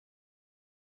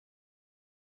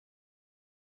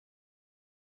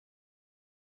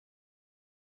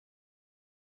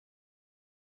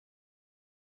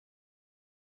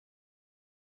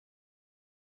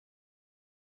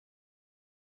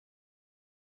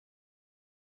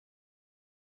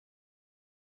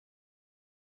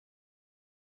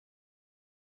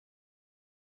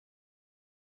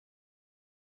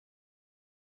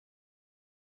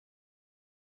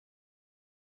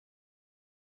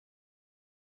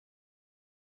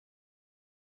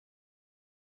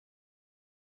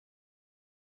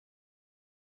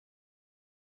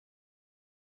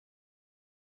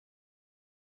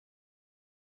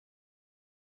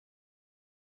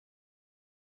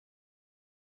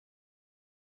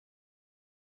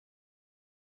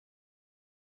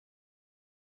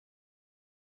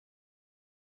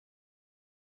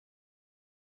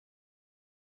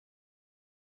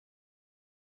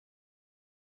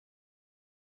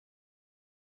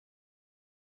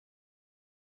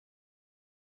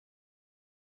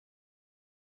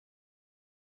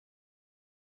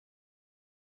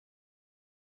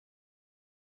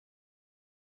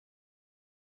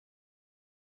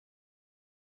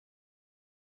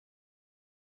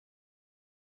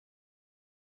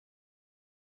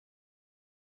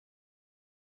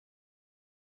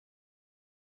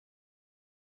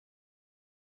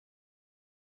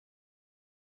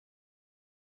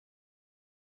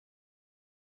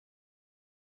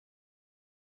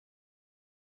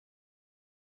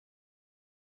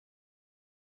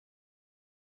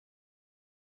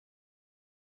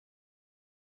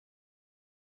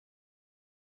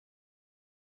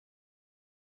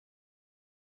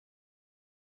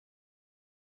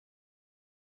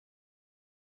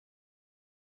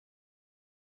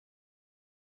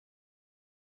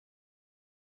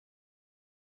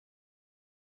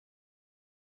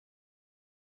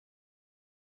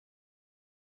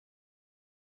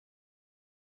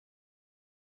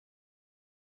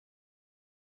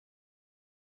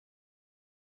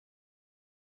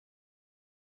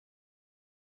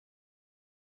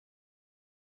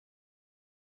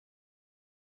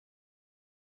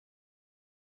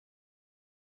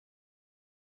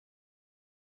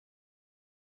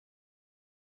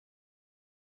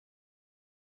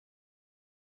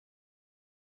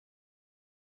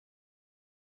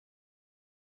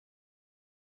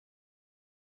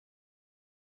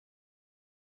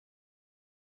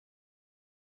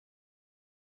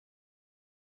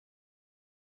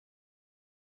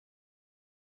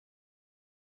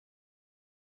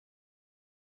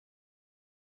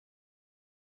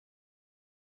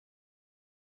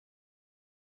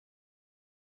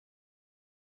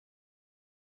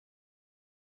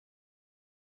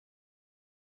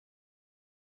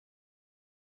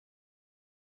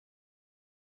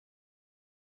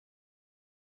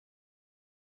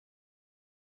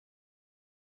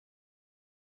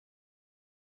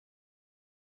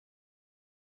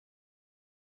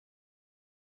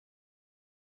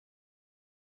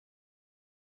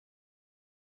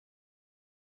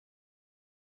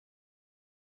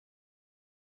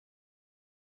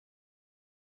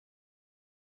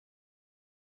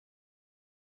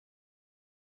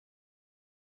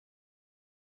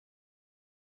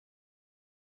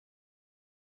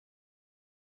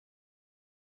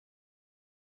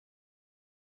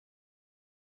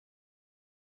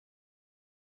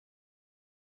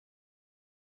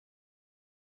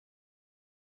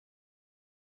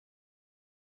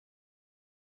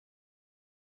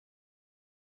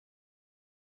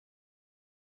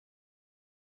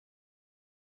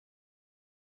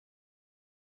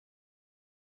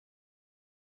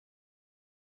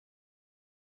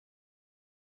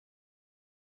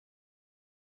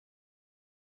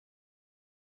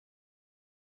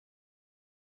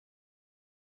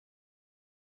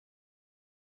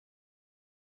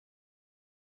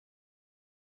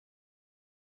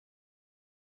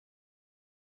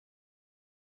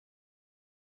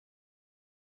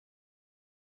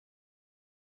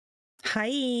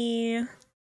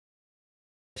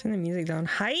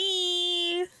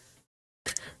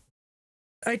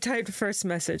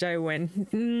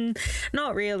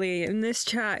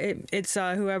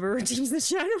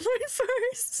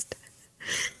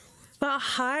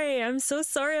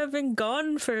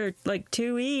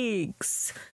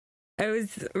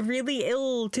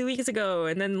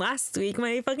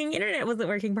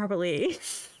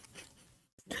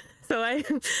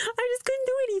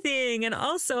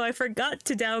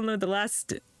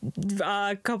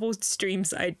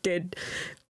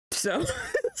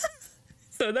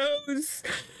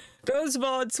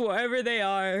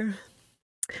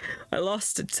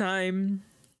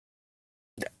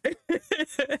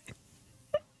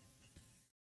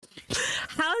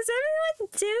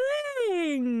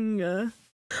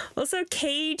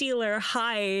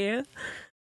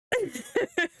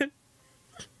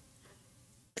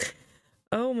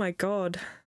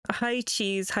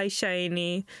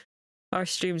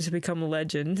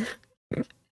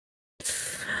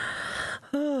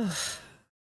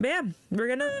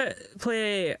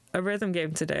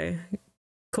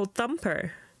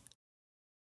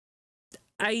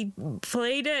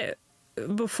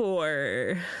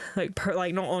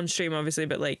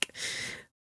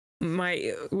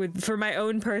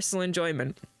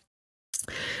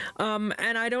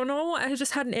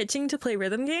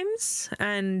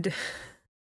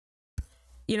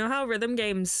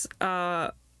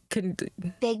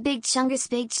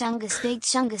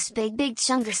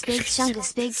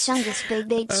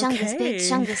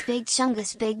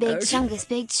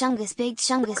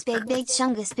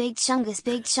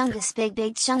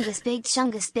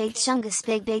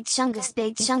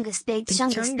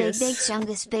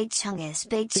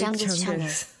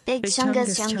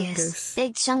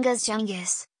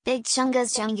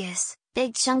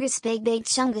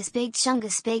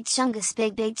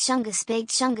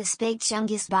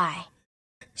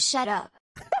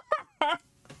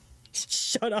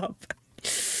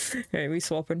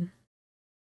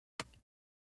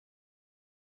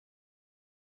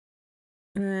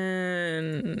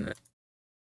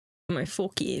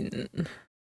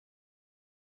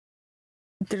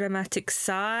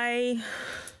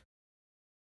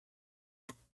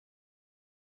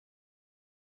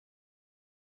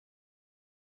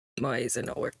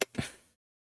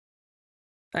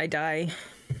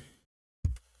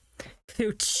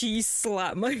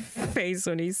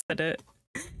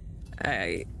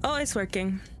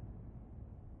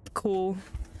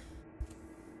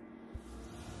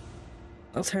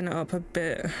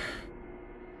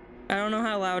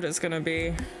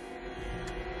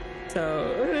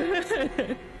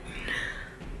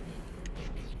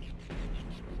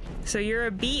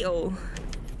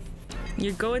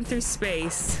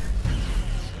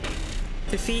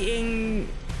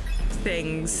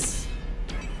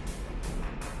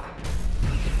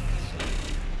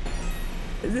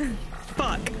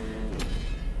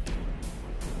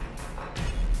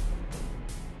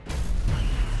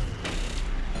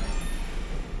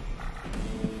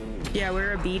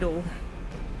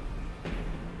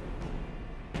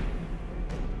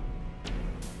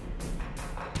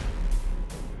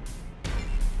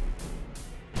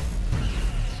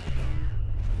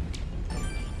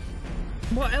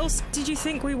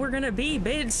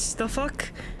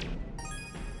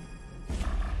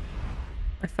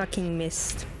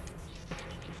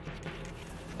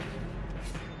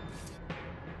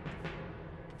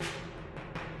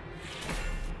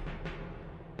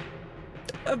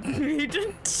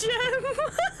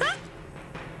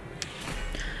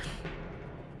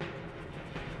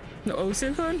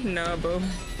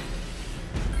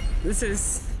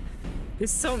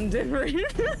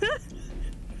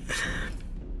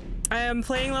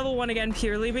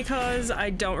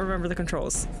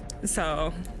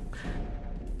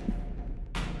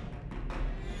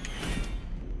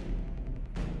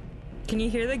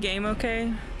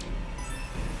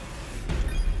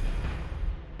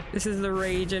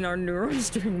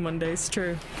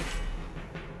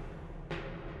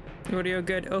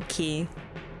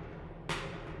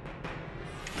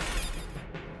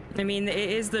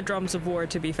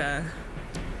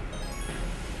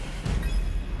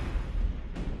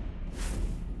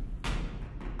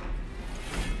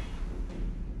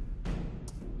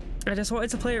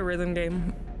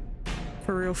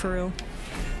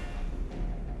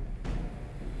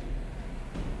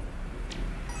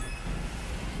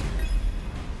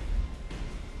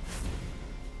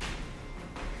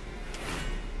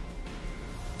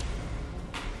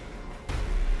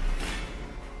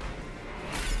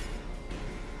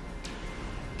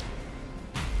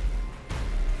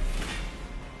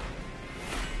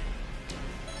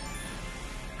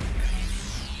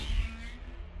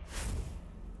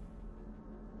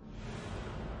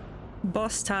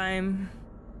Boss time.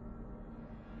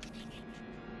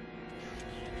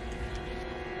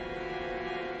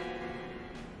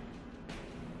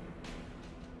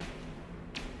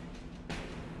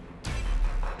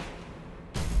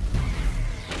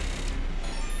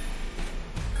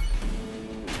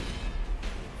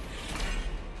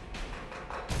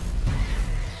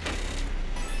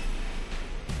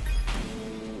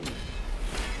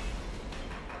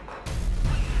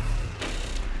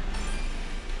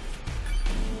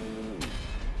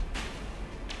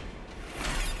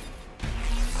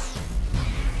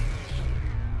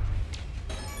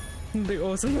 The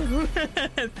awesome.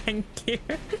 Thank you.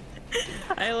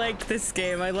 I like this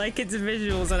game. I like its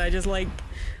visuals and I just like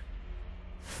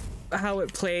how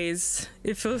it plays.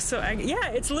 It feels so yeah,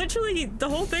 it's literally the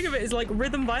whole thing of it is like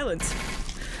rhythm violence.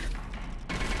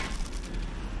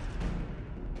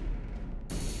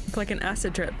 It's like an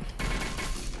acid trip.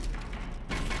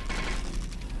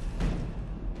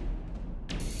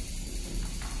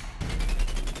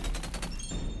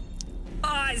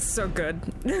 Ah, it's so good.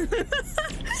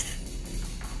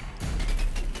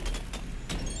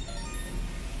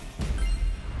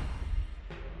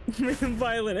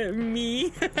 Violent at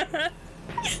me.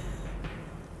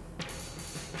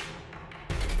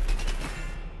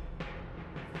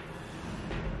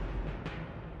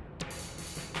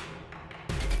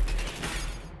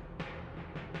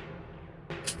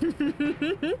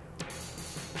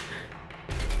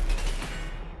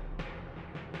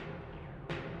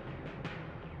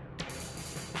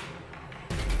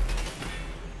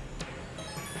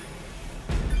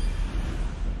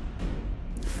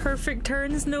 Perfect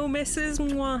turns, no misses.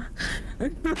 Mwah.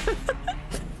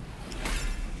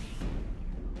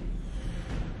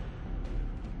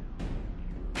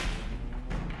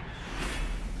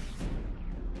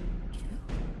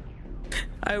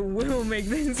 I will make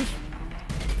this.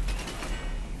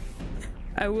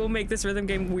 I will make this rhythm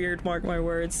game weird, mark my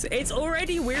words. It's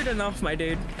already weird enough, my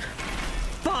dude.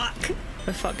 Fuck!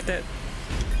 I fucked it.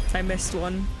 I missed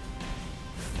one.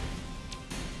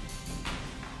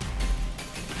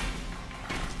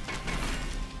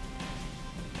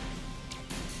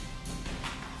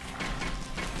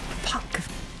 Fuck.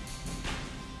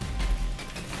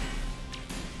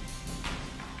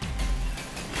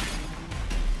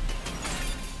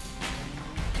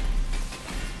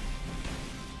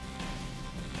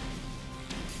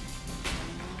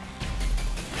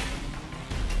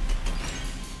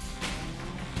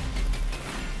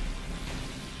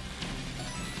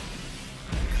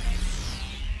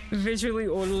 Visually,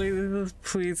 audibly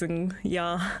pleasing,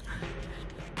 yeah.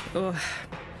 Ugh.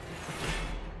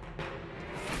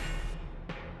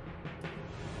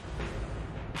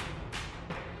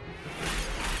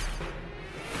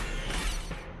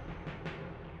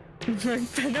 Like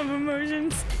venom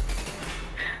emotions.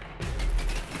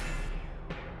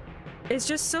 It's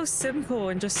just so simple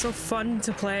and just so fun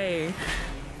to play.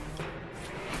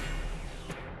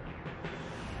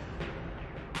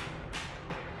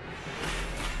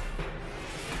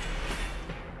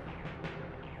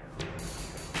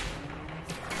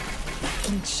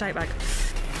 Shite back.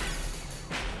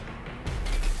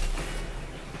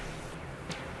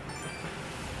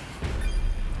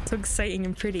 So exciting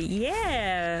and pretty.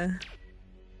 Yeah.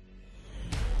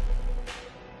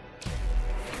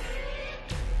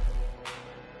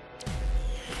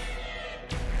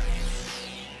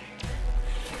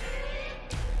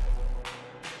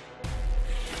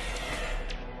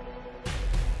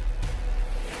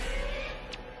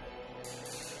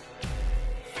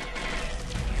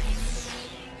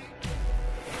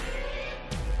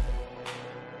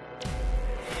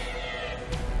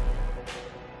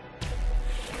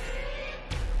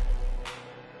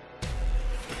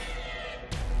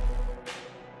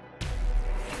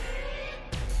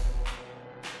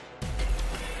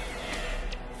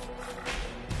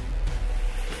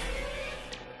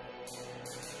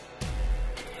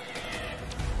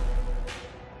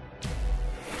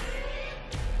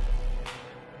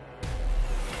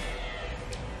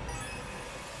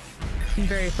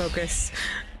 Very focused.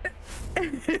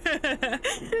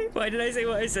 Why did I say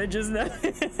what I said just now?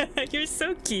 You're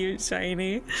so cute,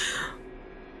 Shiny.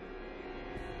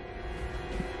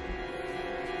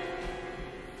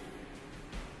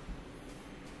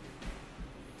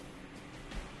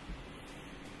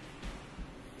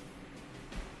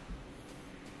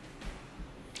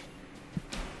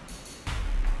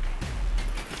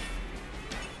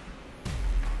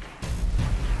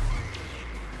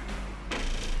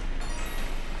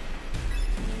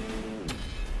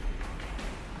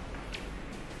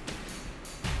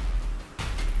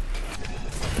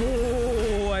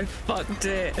 Oh, I fucked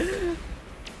it.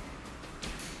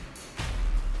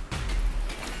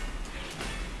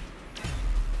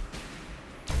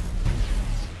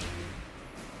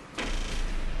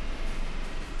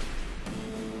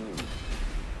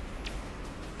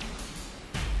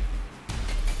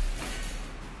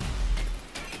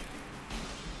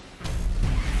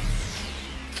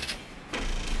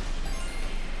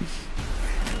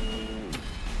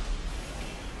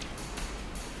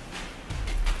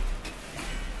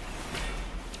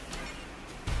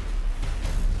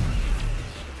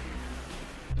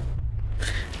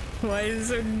 Why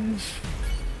is it so...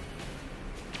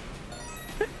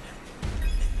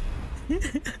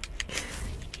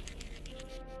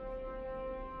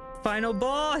 Final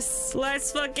boss!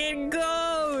 Let's fucking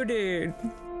go, dude!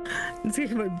 It's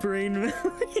getting my brain.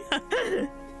 Yeah.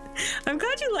 I'm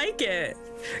glad you like it,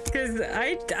 because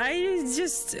I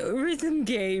just rhythm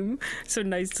game. So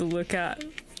nice to look at.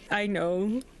 I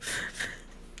know.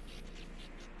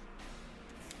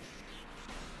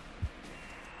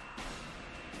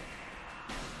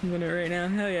 I'm doing it right now.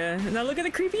 Hell yeah! Now look at the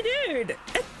creepy dude.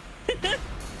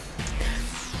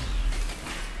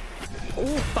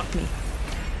 Oh fuck me.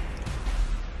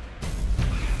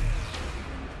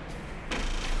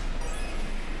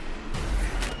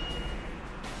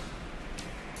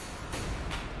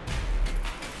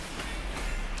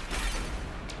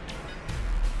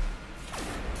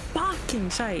 Fucking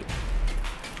shite.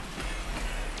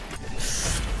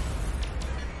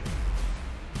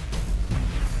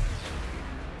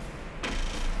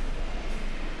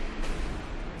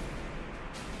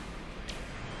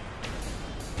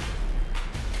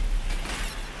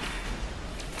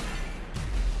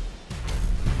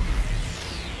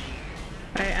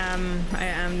 I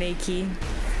am naked.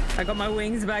 I got my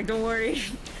wings back, don't worry.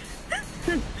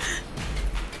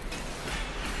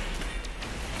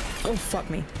 Oh, fuck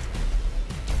me.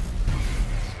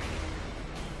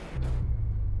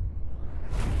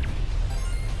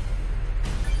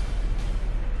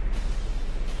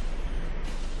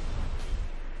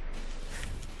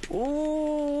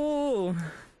 Ooh,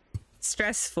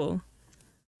 stressful.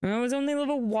 I was only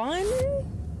level 1?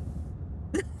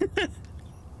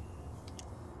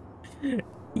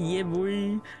 Yeah,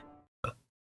 boy.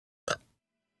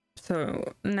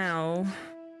 So now,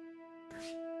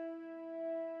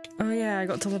 oh yeah, I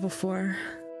got to level 4.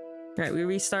 Right, we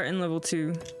restart in level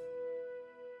 2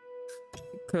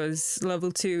 because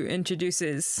level 2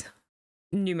 introduces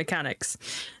new mechanics.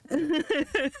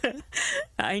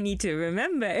 I need to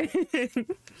remember.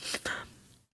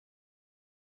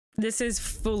 This is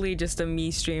fully just a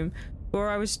me stream. Or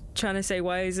I was trying to say,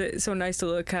 why is it so nice to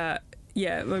look at?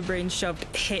 Yeah, my brain shoved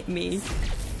hit me.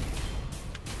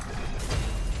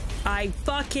 I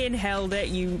fucking held it,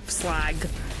 you slag.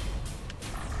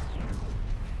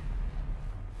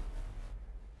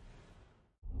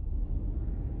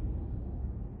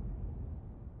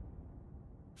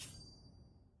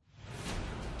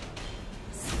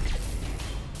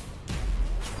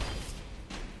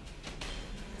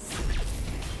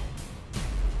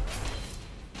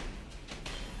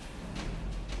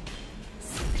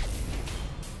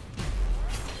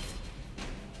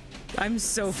 I'm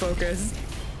so focused.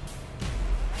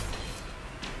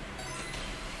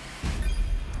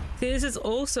 See, this is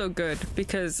also good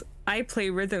because I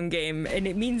play rhythm game and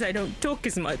it means I don't talk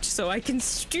as much, so I can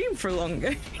stream for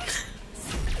longer.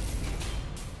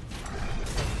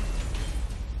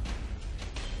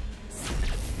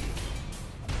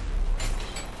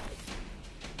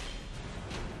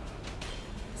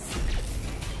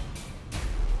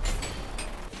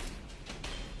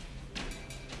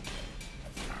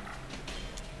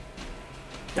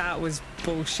 That was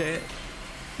bullshit.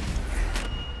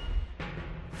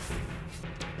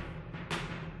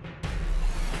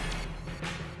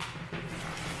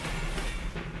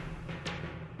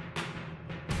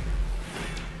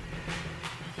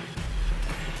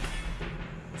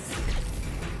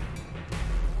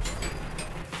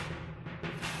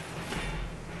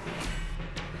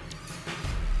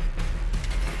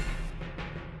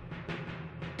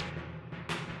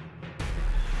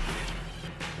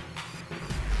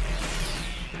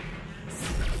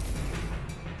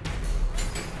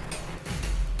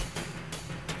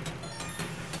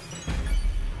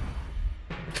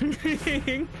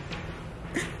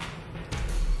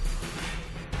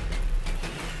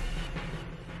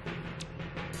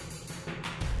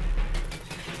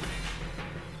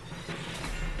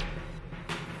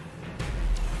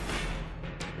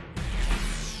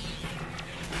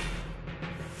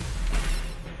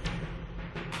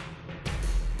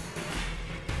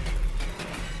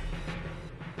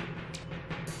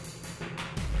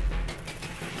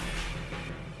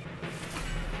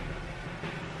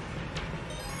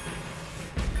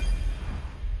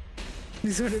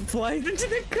 This is what it flies into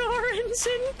the car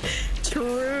engine.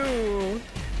 True.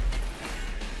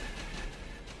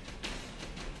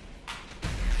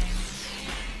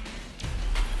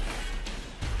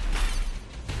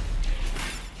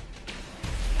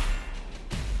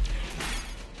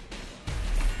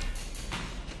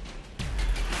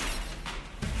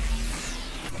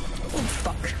 Oh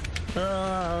fuck.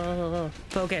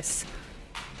 Focus.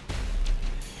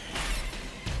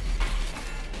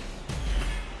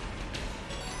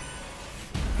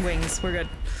 Wings, we're good.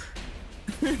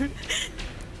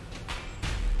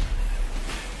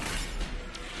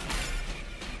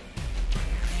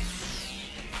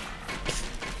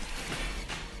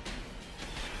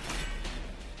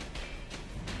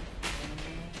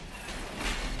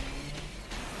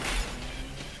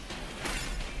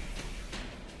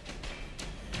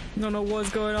 Don't know what's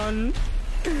going on.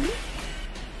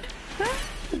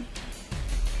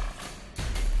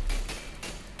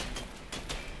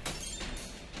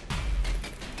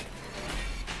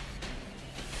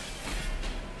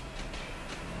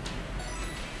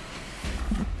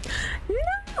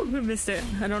 No! We missed it.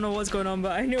 I don't know what's going on,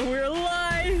 but I know we're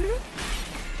alive!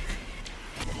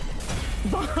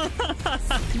 Fuck!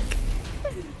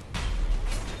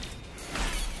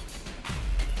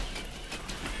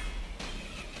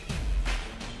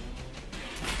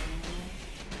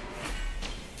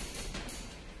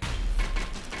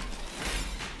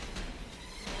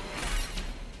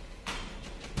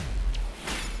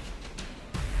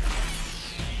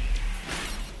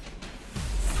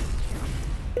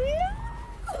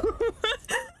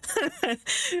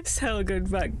 It's hella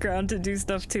good background to do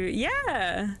stuff to.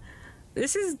 Yeah,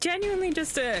 this is genuinely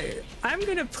just a I'm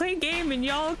gonna play game and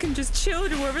y'all can just chill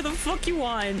to wherever the fuck you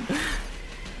want.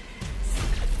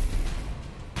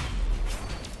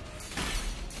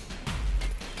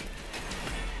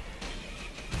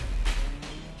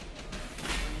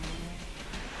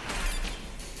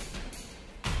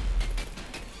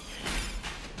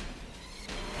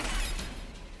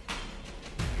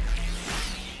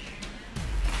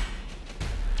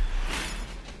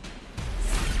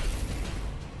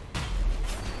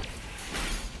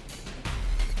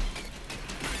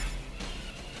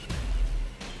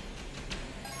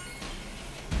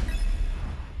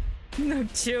 No,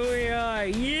 Julia,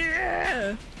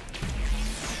 yeah!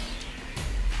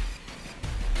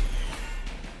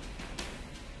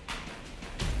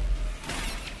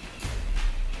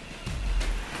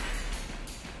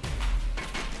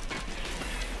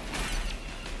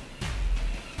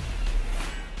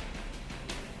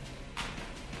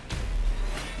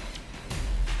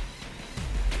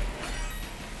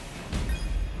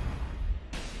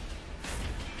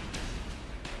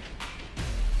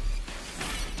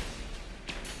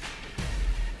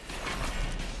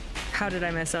 How did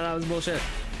I mess up? That was bullshit.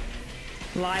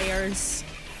 Liars.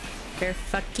 They're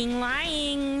fucking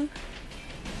lying.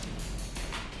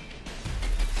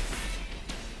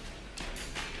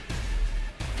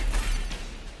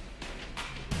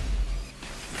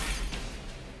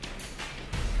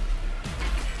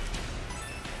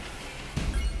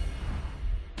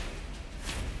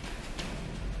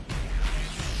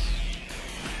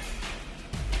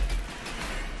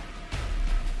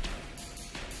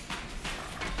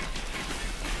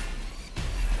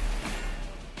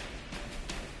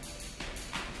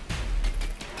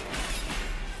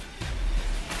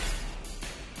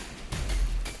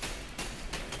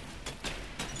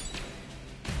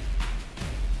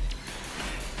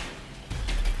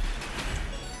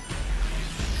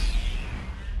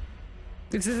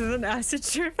 This is an acid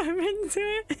trip I'm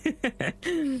into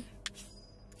it.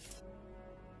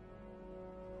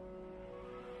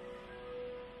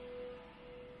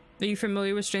 Are you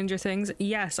familiar with Stranger Things?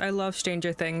 Yes, I love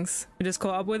Stranger Things. I just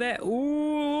caught up with it.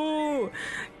 Ooh!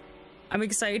 I'm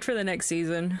excited for the next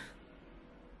season.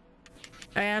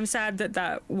 I am sad that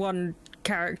that one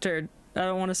character, I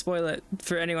don't want to spoil it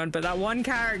for anyone, but that one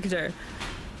character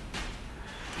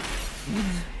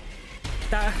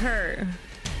that hurt.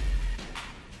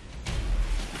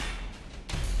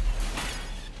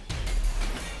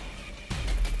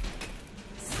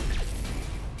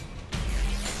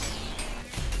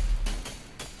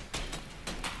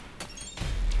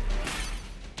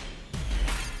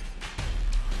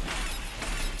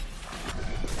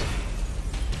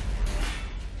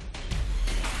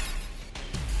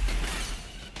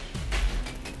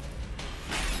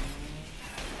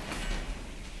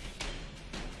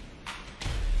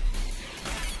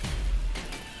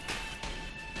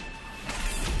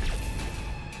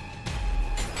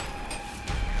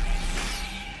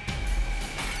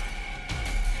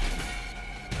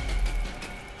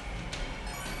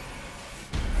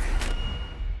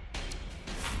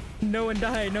 No one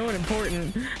died, no one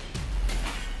important.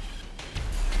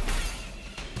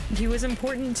 He was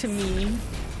important to me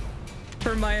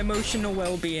for my emotional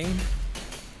well-being.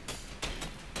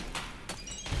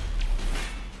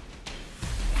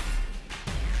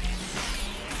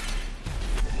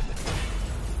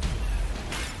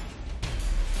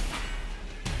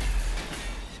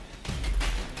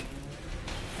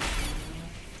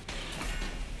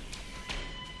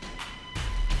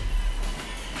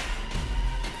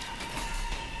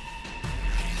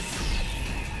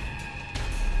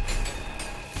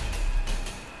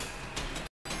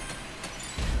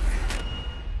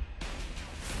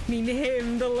 nicknamed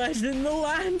him the legend, the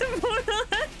land of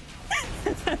Wonderland.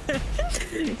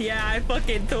 Yeah, I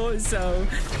fucking thought so.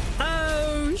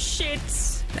 Oh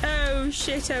shit. Oh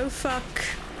shit, oh fuck.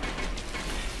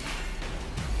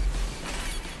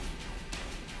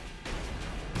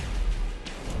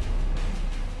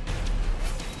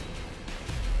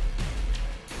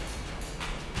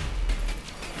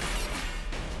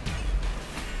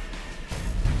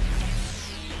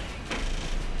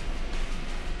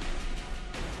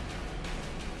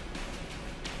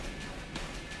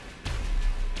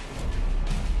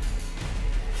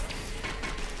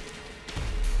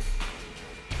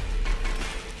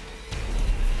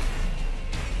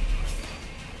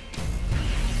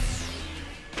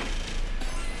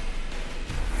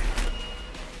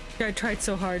 I tried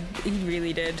so hard. He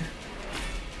really did.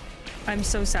 I'm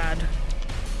so sad.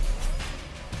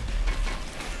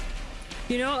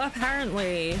 You know,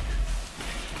 apparently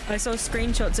I saw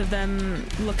screenshots of them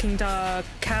looking to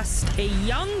cast a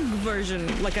young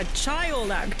version, like a child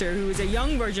actor who is a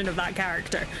young version of that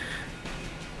character.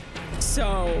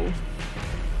 So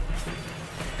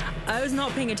I was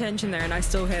not paying attention there and I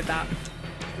still hit that.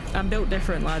 I'm built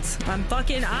different, lads. I'm built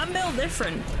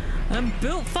different. I'm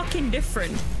built fucking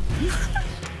different.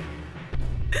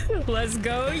 Let's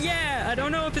go. Yeah, I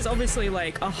don't know if it's obviously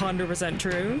like 100%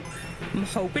 true. I'm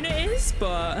hoping it is,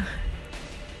 but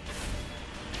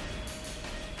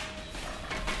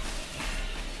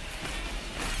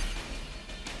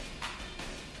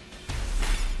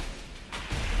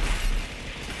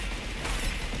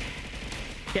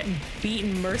getting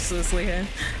beaten mercilessly here.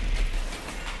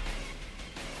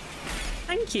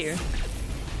 Thank you.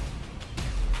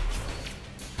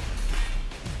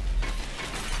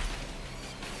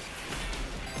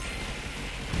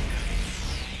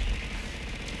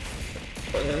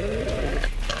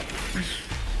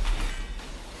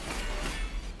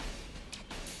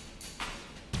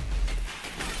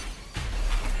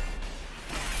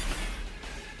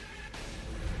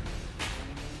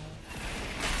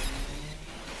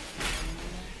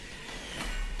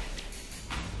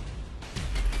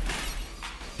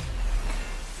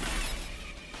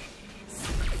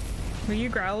 Were you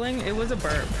growling? It was a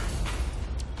burp.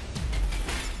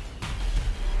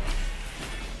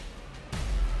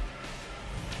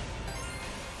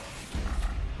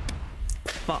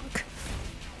 Fuck.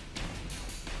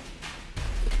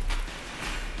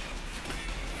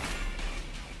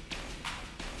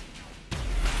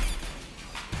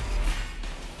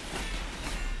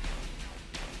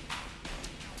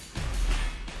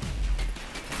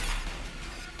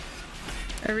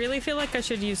 I really feel like I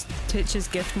should use Titch's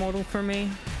gift model for me.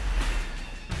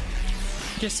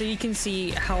 Just so you can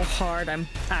see how hard I'm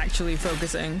actually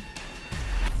focusing.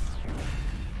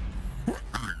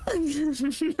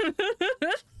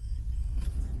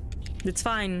 It's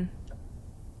fine.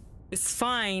 It's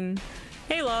fine.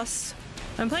 Hey, Lost.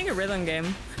 I'm playing a rhythm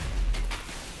game.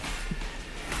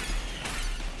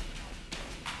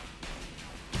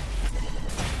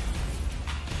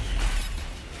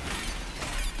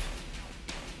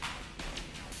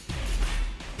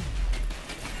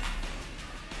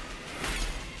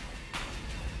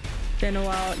 Been a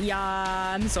while.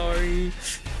 Yeah, I'm sorry.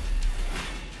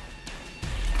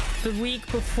 The week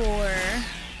before,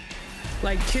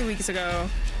 like 2 weeks ago,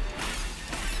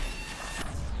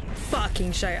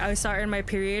 fucking shit, I was starting my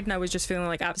period and I was just feeling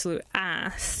like absolute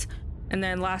ass. And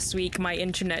then last week my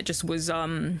internet just was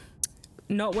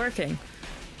not working.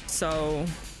 So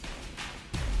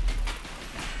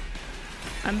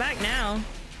I'm back now.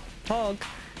 Hog.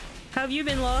 How have you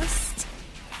been, Lost?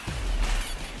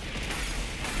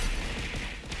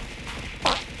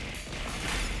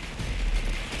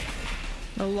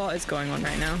 A lot is going on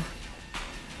right now.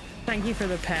 Thank you for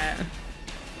the pet.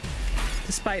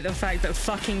 Despite the fact that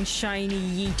fucking Shiny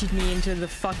yeeted me into the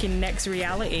fucking next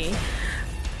reality.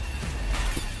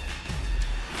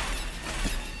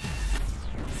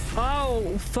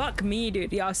 Oh, fuck me,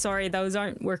 dude. Yeah, sorry, those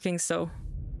aren't working still.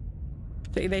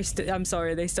 I'm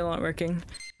sorry, they still aren't working.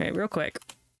 Okay, real quick.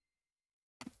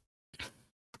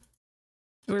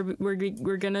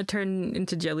 We're gonna turn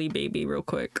into Jelly Baby real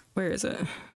quick. Where is it?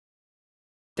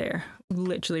 There,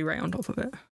 literally right on top of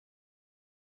it.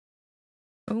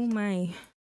 Oh my.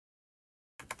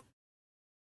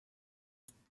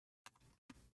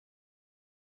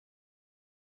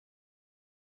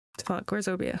 Fuck, where's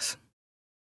OBS?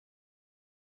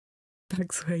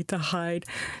 Next way to hide.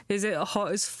 Is it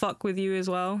hot as fuck with you as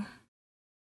well?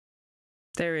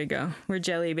 There we go. We're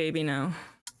Jelly Baby now.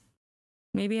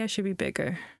 Maybe I should be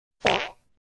bigger.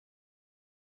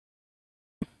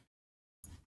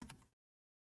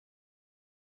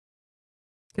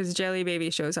 Because Jelly Baby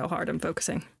shows how hard I'm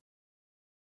focusing.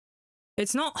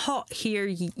 It's not hot here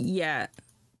yet.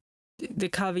 The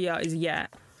caveat is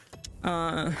yet.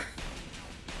 So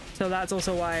that's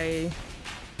also why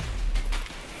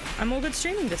I'm all good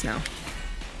streaming this now.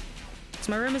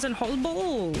 So my room isn't hot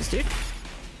balls, dude.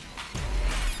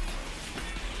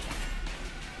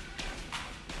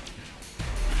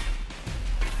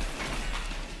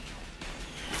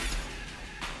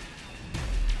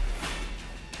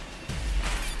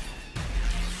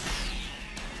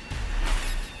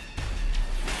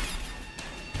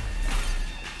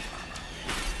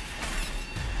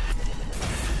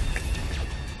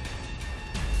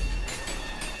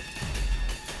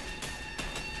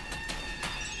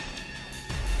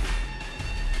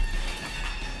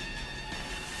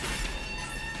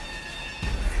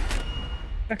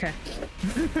 Okay.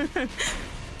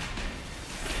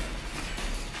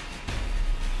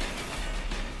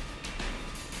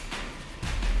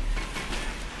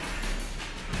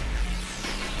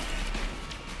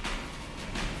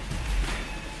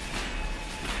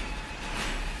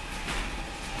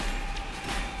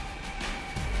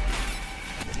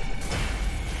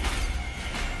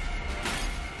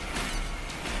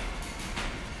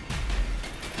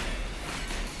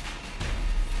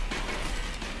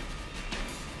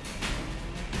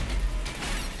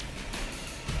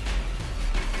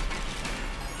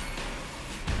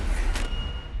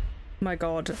 My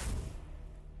god. It's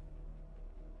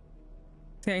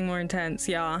getting more intense,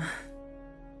 yeah.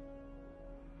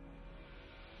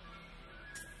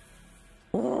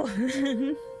 Oh.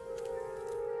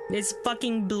 It's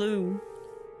fucking blue.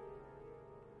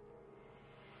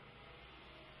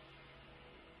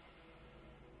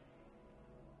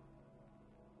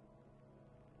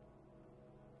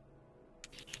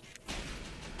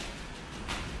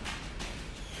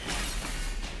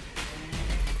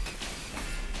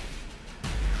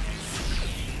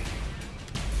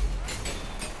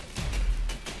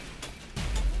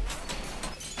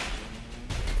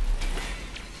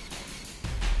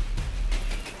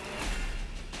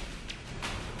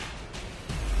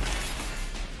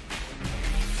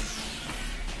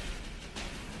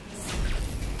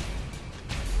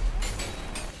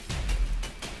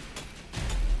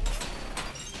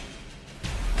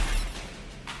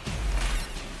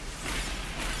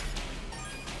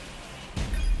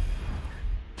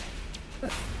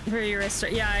 For your wrist,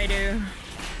 yeah, I do.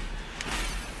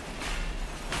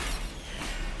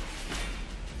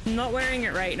 I'm not wearing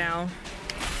it right now.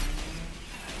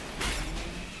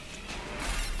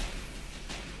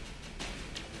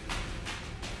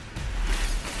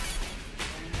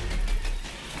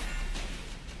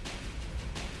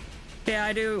 Yeah,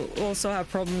 I do also have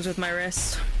problems with my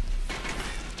wrist.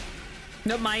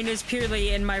 No, mine is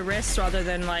purely in my wrist rather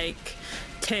than like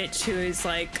Titch, who is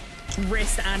like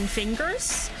wrist and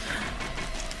fingers.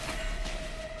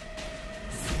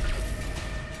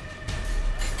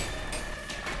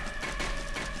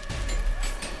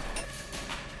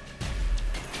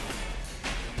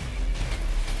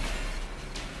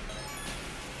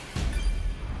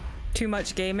 Too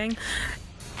much gaming.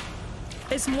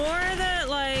 It's more that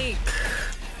like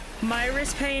my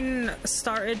wrist pain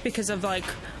started because of like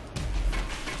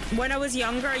when I was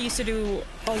younger I used to do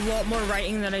a lot more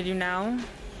writing than I do now.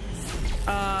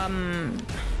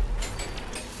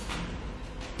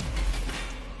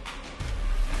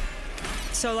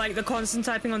 So like the constant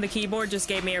typing on the keyboard just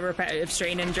gave me a repetitive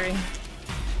strain injury.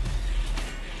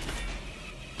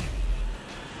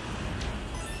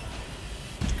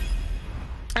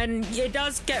 And it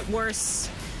does get worse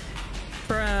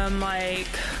from like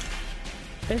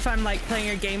if I'm like playing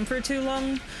a game for too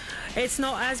long. It's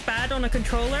not as bad on a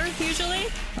controller usually.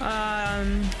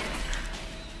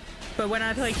 But when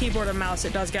I play keyboard and mouse,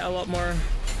 it does get a lot more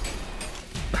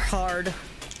hard.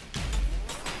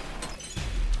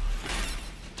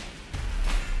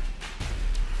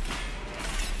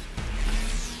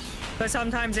 But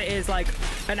sometimes it is like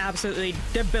an absolutely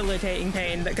debilitating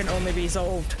pain that can only be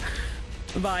solved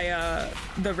by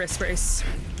the wrist brace.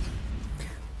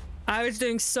 I was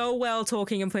doing so well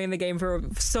talking and playing the game for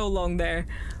so long there.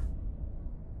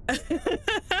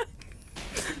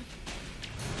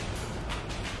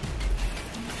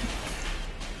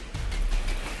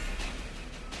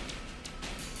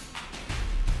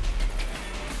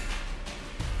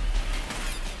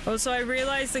 Also, I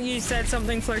realized that you said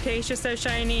something flirtatious there,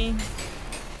 Shiny.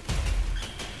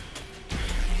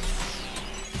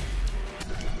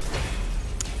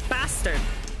 Bastard.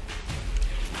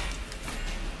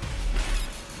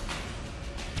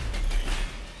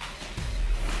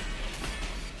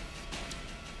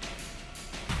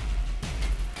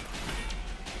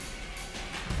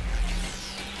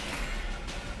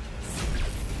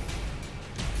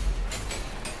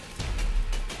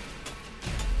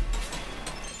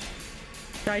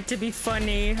 Tried to be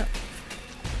funny.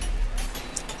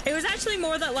 It was actually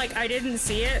more that like I didn't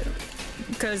see it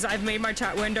because I've made my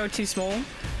chat window too small.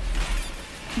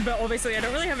 But obviously I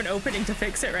don't really have an opening to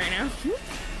fix it right now.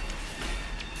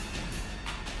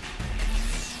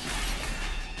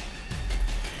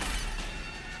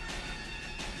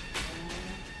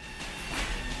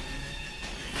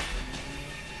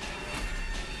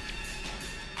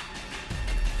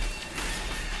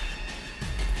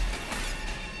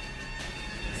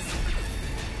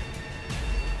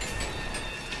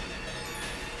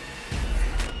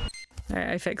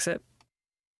 I fix it.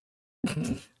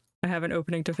 I have an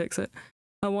opening to fix it.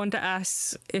 I want to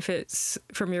ask if it's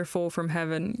from your fall from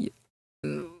heaven.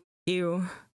 Ew.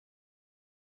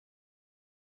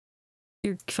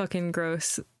 You're fucking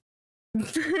gross.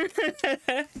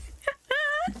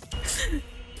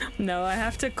 No, I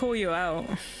have to call you out.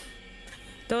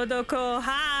 Dodoko,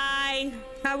 hi!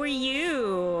 How are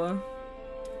you?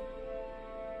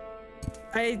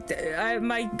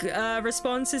 My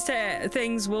responses to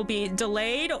things will be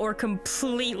delayed or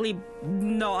completely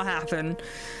not happen.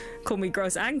 Call me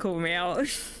gross and call me out.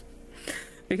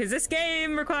 Because this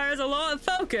game requires a lot of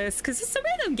focus, because it's a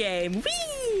rhythm game.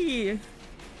 Whee!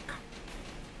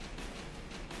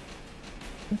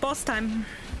 Boss time.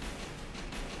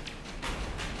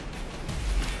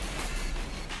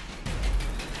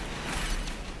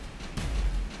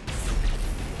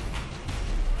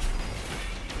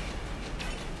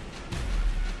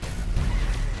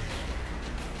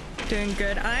 Doing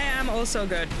good. I am also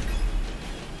good.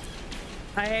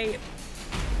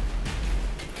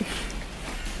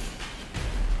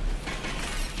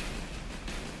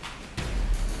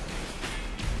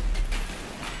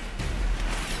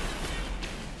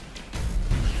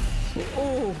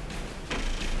 Oh.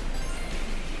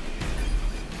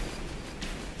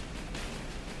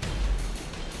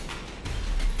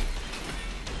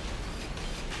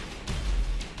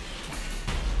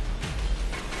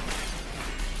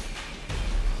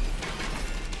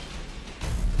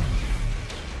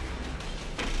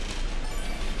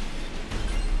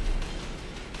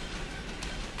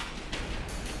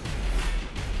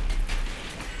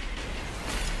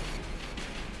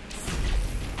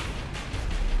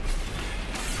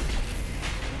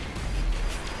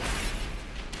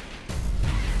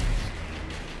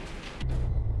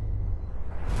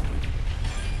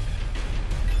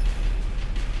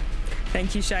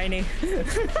 Thank you, Shiny.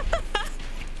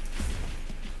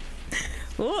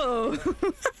 Whoa.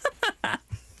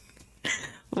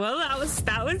 Well, that was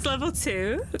level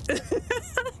 2.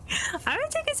 I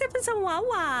would take a sip of some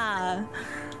Wawa.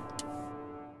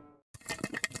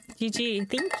 GG,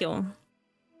 thank you.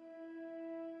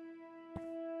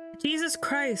 Jesus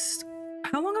Christ.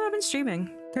 How long have I been streaming?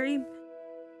 30?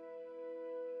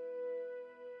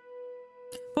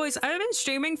 Boys, I've been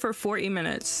streaming for 40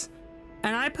 minutes.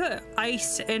 And I put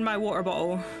ice in my water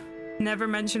bottle. Never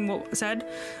mentioned what said.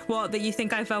 What, that you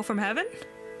think I fell from heaven?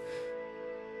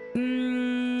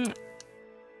 I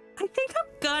think I'm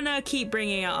gonna keep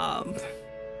bringing it up.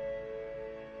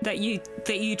 That you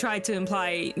tried to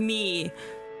imply that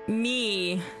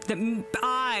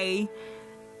I,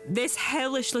 this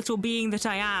hellish little being that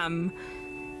I am,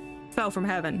 fell from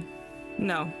heaven.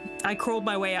 No, I crawled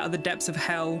my way out of the depths of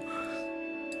hell.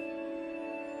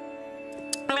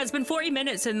 It's been 40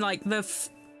 minutes and like the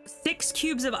 6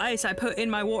 cubes of ice I put in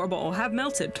my water bottle have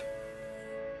melted.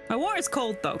 My water's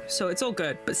cold though, so it's all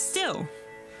good, but still.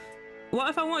 What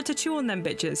if I wanted to chew on them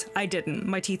bitches? I didn't.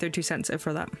 My teeth are too sensitive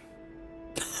for that.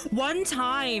 One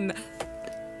time!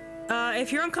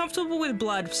 If you're uncomfortable with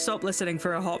blood, stop listening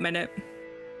for a hot minute.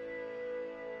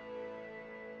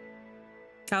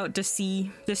 Out to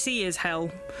sea. The sea is hell.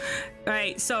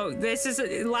 Alright, so this is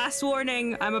a last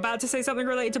warning. I'm about to say something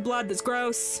related to blood that's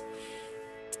gross.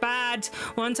 It's bad.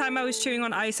 One time I was chewing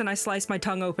on ice and I sliced my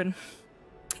tongue open.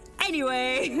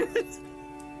 Anyway. I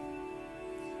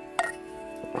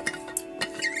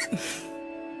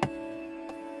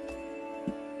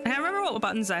can't remember what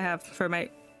buttons I have for my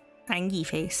angry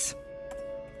face.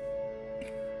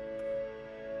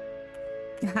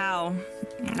 How?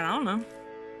 I don't know.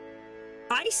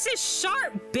 Ice is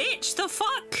sharp, bitch! The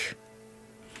fuck?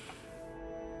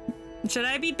 Should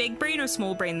I be big brain or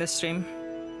small brain this stream?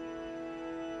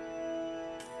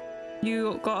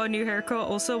 You got a new haircut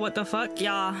also? What the fuck?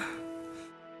 Yeah.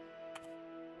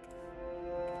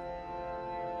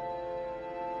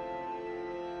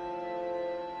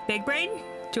 Big brain?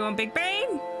 Do you want big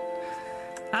brain?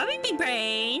 I'll be big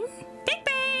brain! Big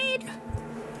brain!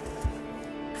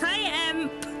 Hi,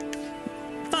 Emp!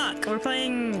 Fuck, we're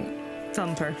playing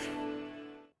Thumper.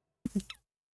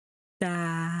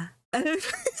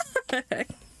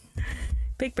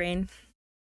 Big brain.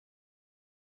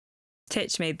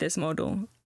 Titch made this model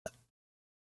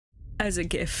as a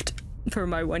gift for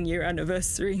my 1-year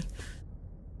anniversary.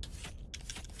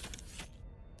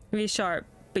 Really sharp,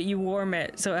 but you warm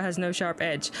it so it has no sharp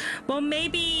edge. Well,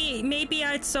 maybe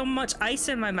I had so much ice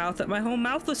in my mouth that my whole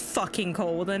mouth was fucking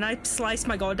cold and I sliced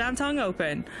my goddamn tongue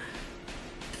open.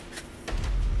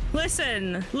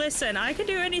 Listen, I can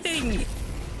do anything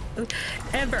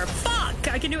ever.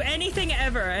 Fuck! I can do anything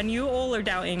ever, and you all are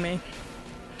doubting me.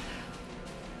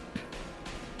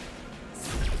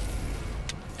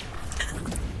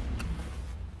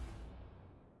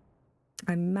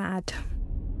 I'm mad.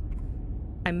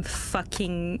 I'm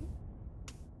fucking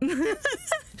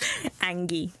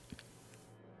angry.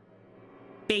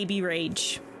 Baby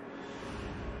rage.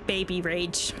 Baby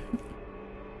rage.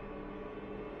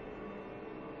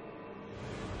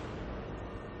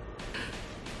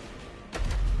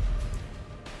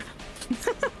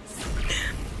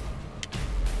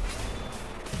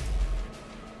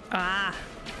 Ah.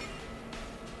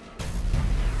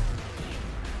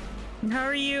 How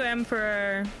are you,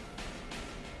 Emperor?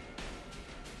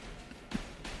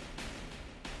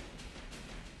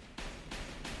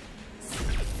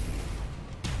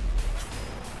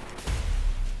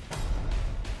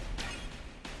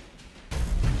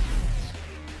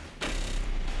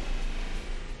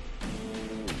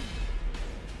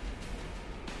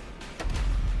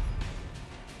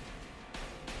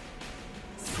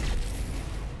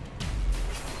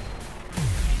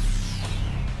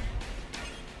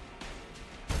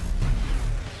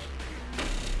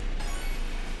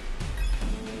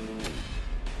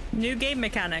 New game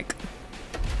mechanic.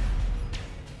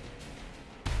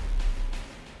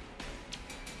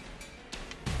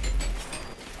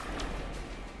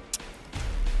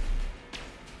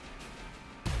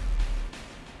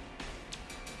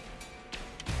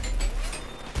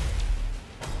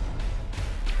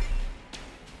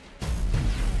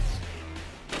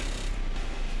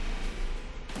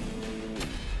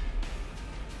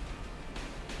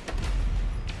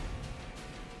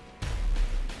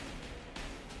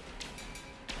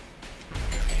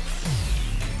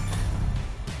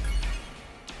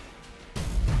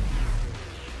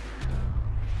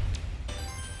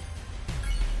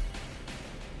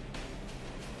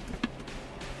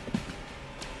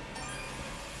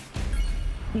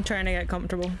 I'm trying to get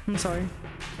comfortable. I'm sorry.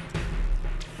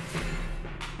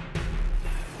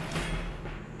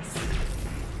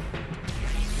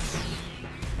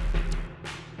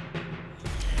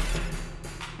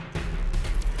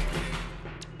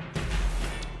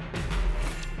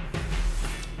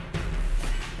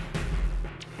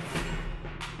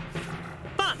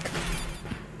 Fuck!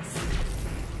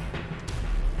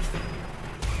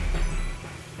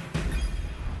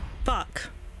 Fuck.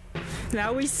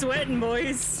 Now we sweating,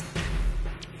 boys.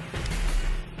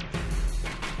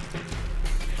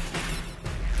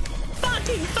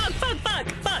 Fucking fuck.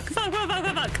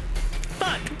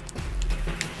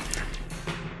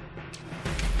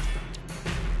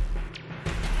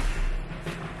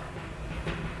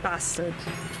 Bastard.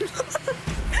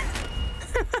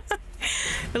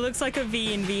 It looks like a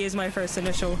V and V is my first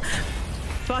initial.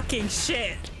 Fucking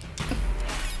shit.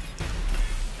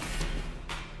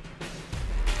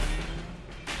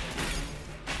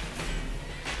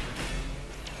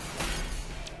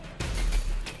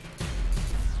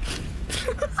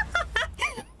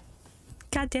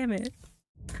 God damn it.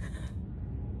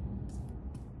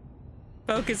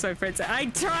 Focus, my friends.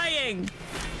 I'm trying!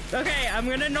 Okay, I'm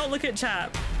gonna not look at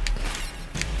chat.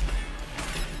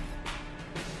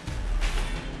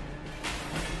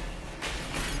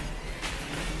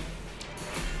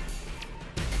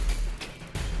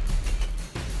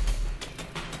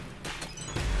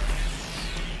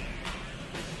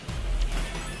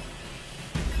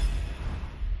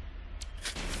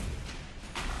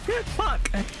 Fuck!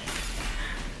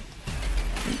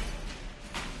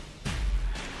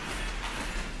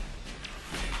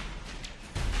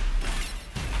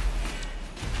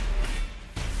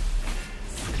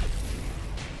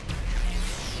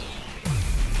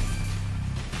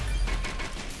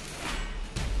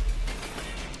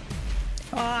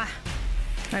 Ah,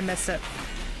 I missed it.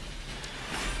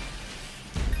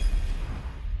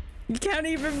 You can't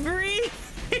even breathe.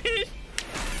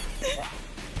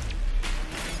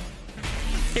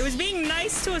 It was being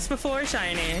nice to us before,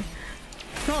 Shiny.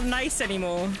 Not nice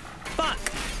anymore. Fuck.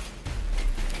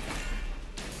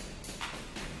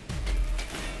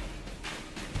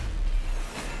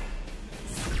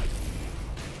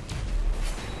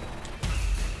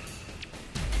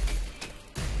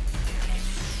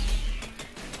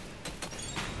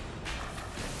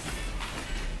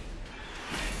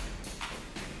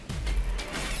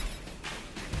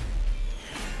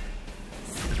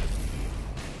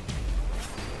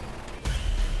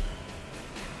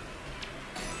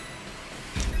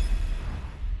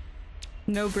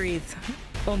 No breathe.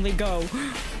 Only go.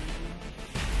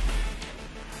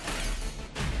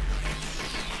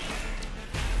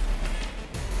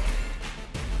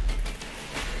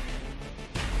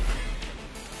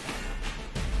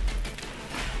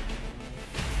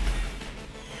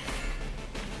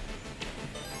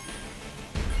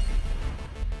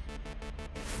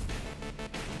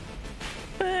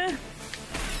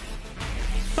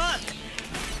 Fuck!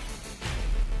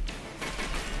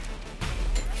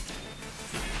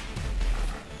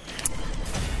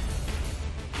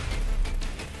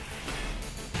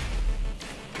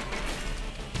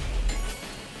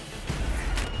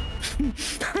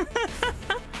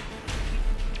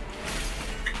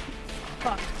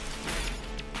 Fuck.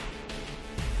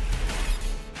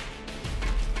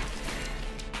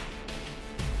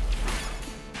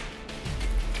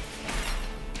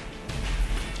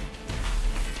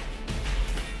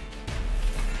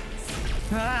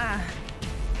 Ah.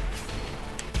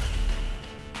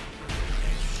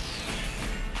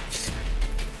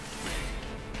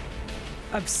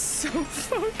 I'm so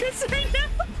focused right now.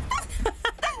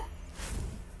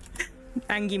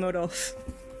 Angie mode off.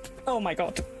 Oh my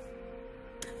god.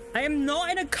 I am not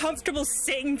in a comfortable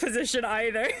sitting position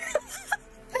either.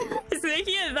 It's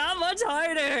making it that much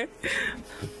harder.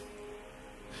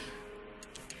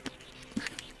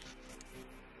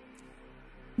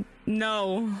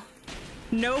 No.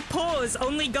 No pause,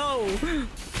 only go.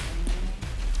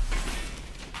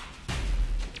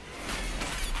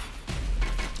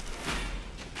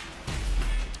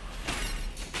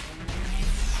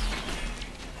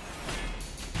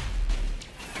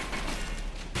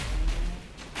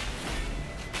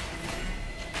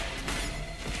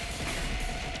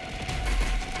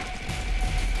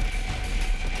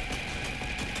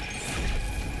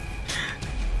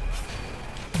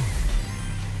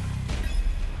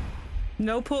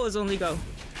 No pause, only go.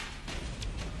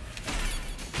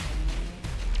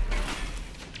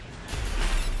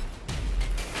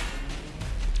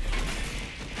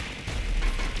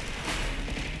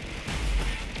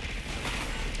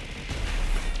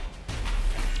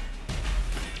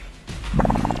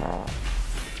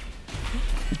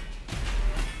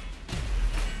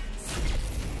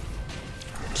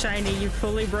 Shiny, you've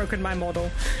fully broken my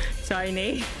model.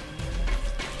 Shiny.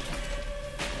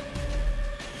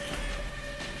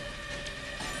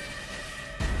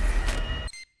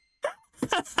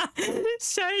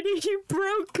 Shiny, you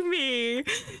broke me!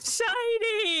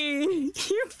 Shiny!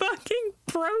 You fucking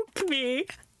broke me!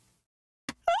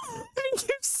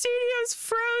 YouTube Studio's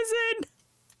frozen!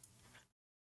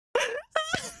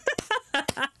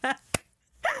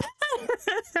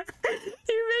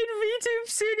 You made VTube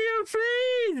Studio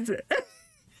freeze!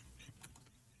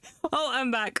 Oh,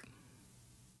 I'm back.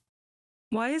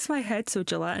 Why is my head so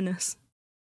gelatinous?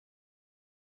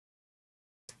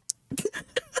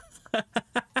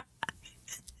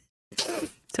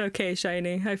 It's okay,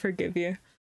 Shiny. I forgive you.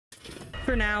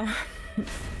 For now.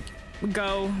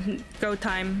 Go. Go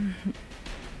time.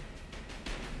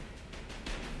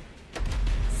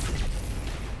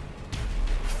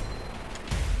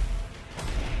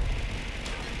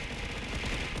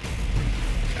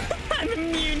 I'm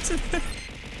immune to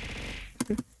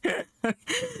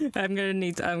I'm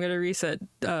gonna reset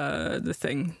the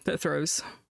thing that throws.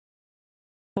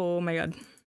 Oh my god.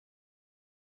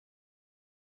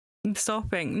 I'm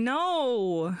stopping.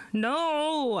 No!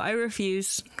 No! I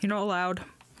refuse. You're not allowed.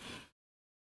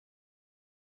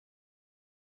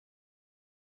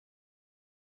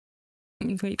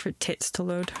 Wait for tits to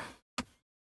load.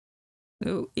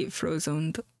 Oh, it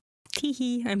froze-oned.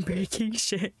 Teehee, I'm breaking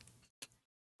shit.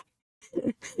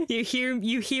 You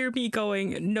hear me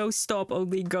going, no stop,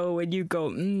 only go, and you go,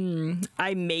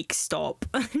 I make stop.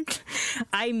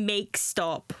 I make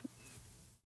stop.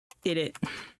 Did it.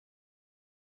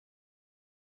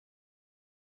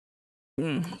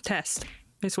 Test.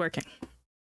 It's working.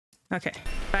 Okay,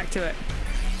 back to it.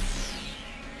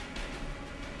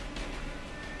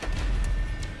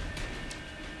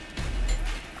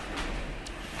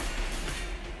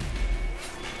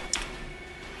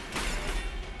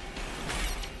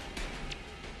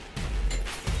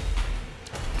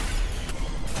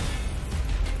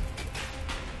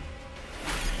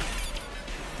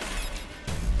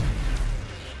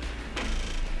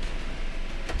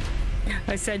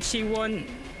 I said she won.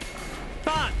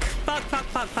 Fuck! Fuck, fuck,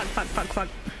 fuck, fuck, fuck, fuck, fuck.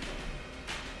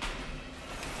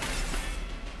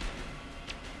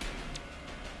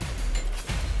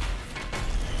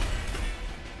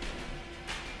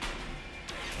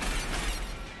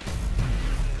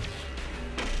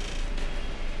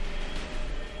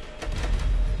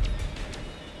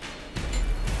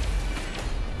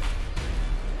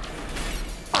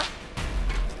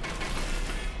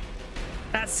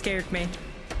 scared me.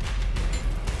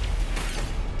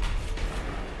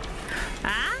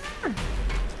 Ah!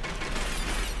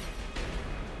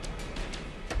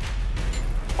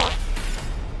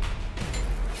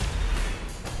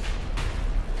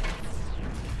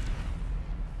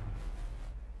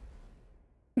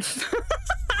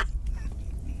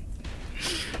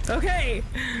 Okay.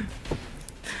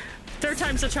 Third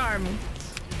time's a charm.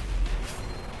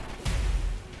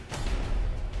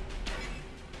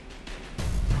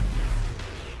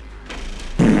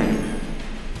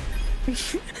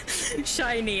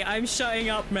 Shiny. I'm shutting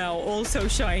up now. Also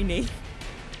shiny.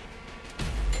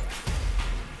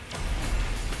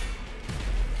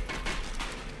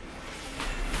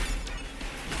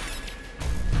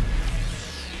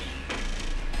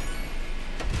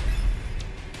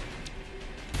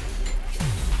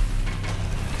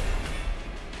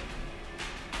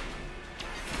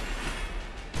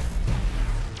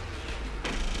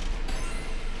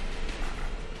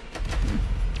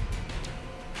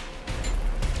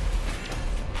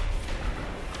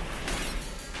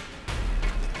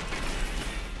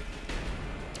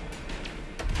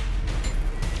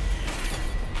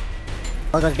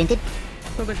 What was vinted?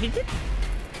 What was vinted?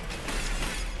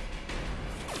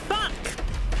 Fuck!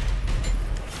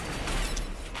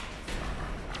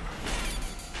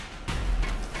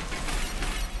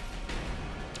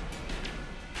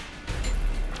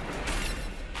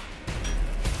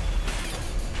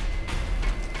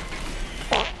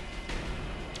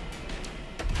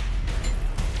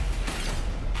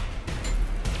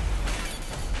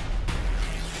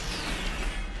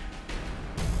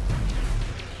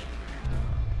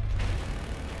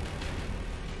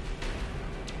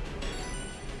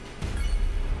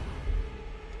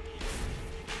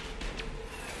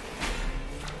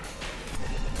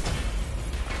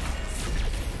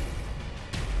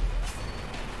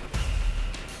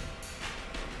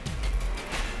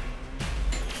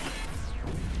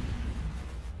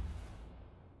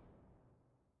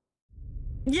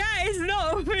 Yeah, it's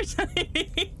not over,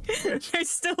 Tiny. There's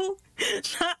still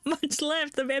that much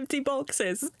left of empty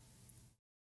boxes.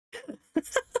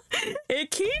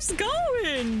 It keeps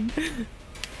going.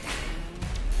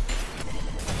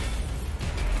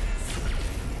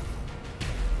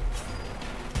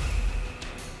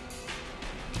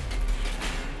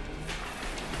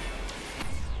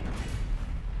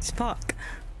 Fuck.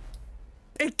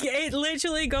 It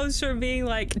literally goes from being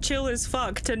like chill as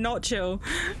fuck to not chill.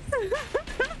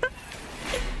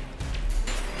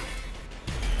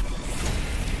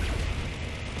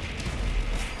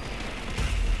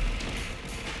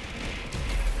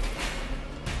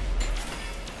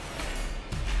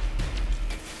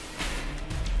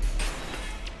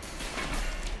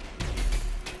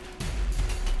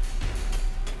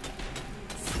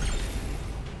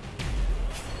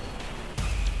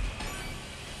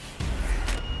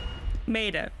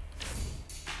 Made it.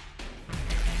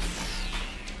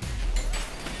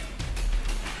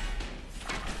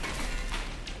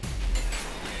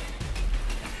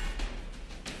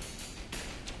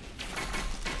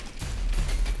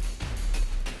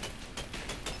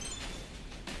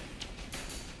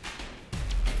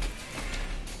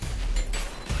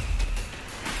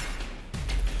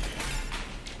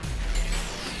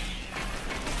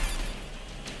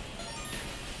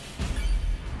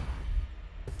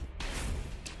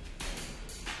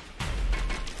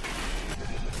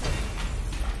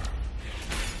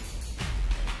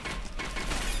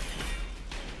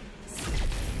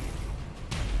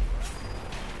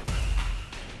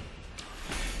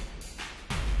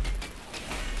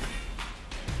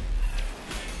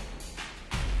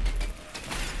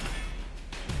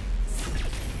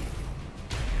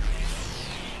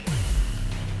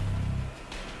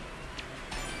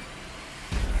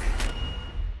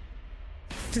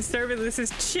 Disturbing, this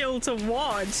is chill to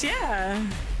watch, yeah.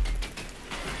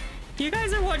 You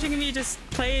guys are watching me just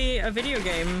play a video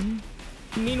game.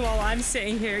 Meanwhile, I'm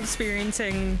sitting here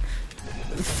experiencing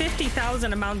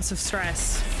 50,000 amounts of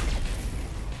stress.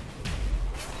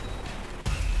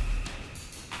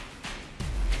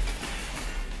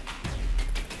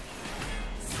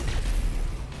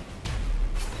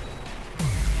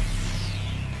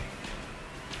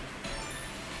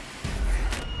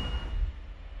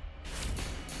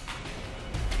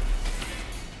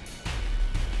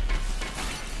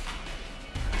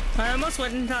 I almost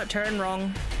went into that turn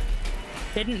wrong.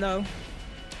 Didn't though.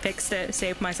 Fixed it,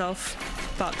 saved myself.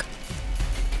 Fuck.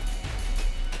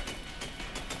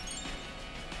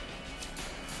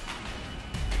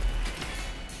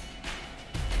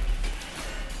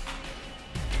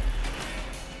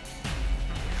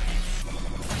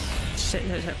 Shit,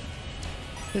 shit, shit.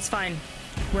 It's fine.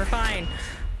 We're fine.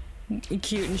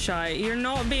 cute and shy. You're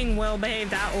not being well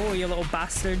behaved at all, you little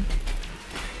bastard.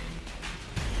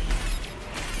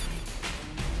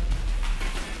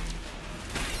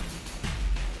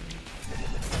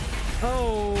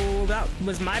 Oh, that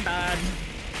was my bad.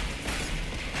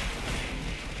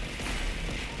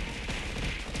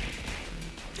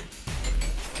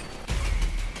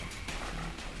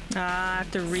 I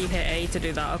have to re-hit A to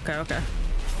do that. Okay, okay.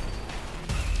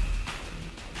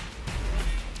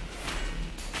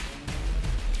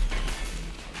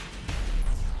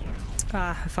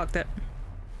 I fucked it.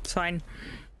 It's fine.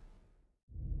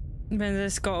 I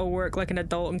just gotta work like an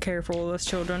adult and care for all those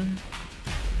children.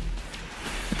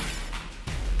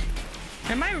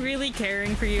 Am I really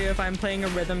caring for you if I'm playing a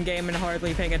rhythm game and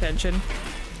hardly paying attention?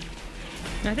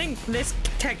 I think this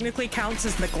technically counts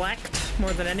as neglect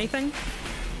more than anything.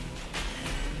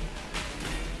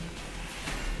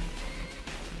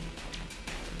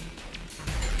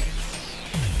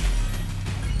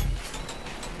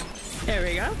 There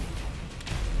we go.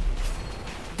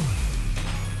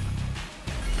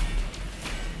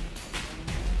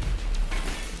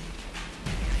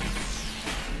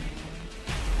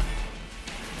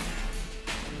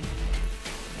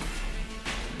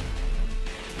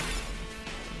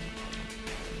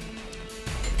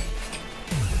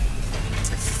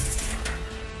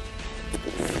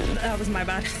 That was my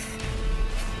bad.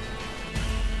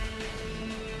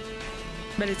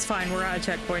 But it's fine, we're at a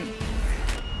checkpoint.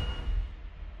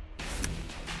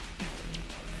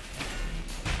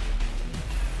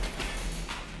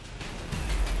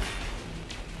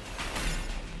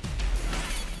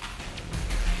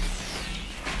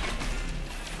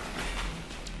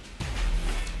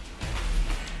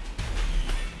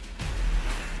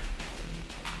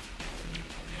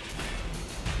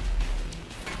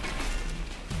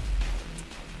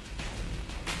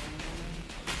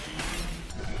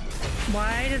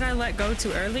 Why did I let go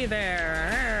too early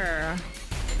there?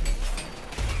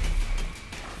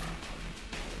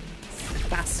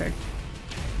 Bastard.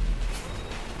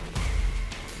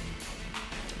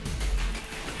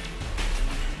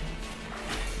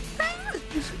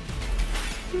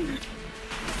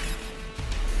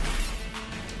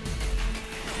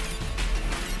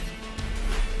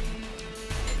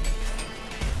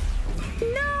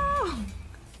 No!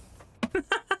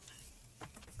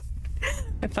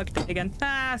 I fucked it again.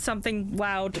 Ah, something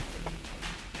loud.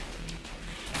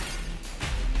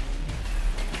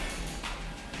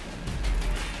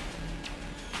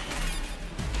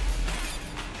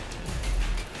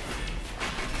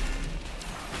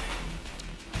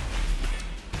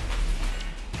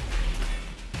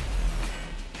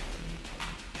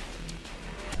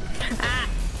 Ah!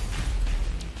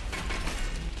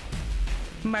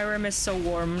 My room is so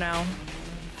warm now.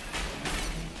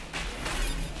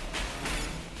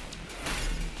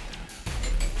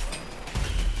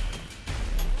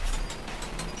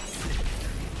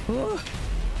 Ooh.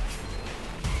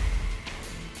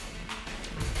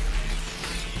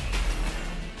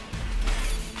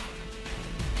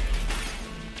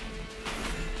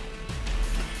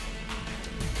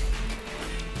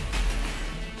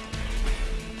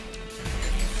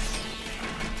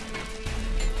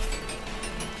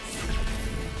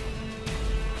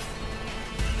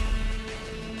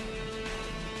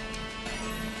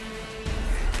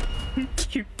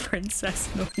 Cute princess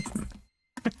noise.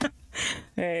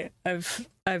 Hey,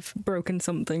 I've broken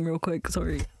something real quick,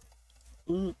 sorry.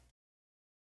 So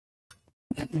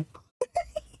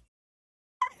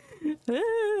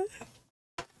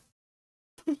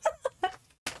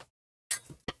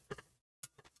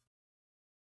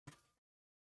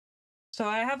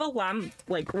I have a lamp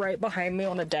like right behind me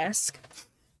on a desk.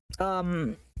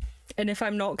 And if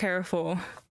I'm not careful,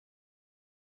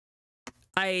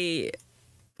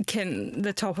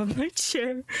 the top of my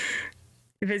chair.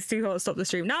 If it's too hot, stop the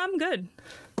stream. No, I'm good.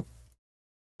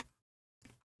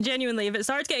 Genuinely, if it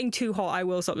starts getting too hot, I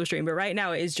will stop the stream. But right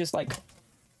now, it is just like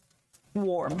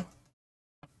warm.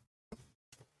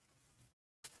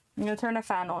 I'm gonna turn a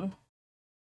fan on.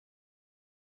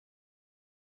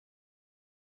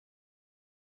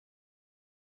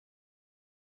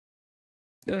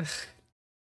 Ugh.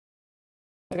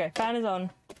 Okay, fan is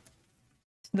on.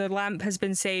 The lamp has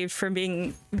been saved from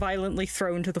being violently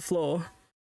thrown to the floor.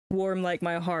 Warm like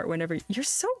my heart whenever— You're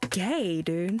so gay,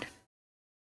 dude.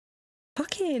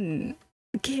 Fucking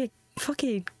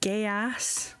gay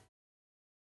ass.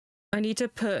 I need to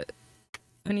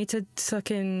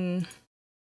fucking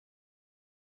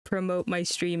promote my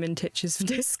stream in Titch's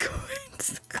Discord.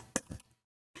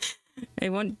 I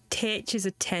want Titch's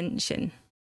attention.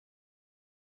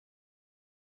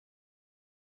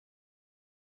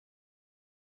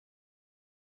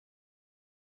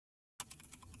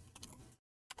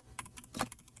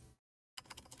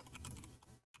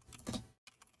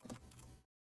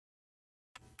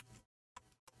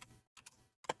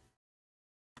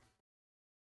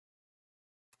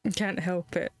 Can't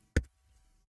help it.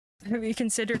 Have you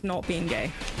considered not being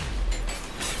gay?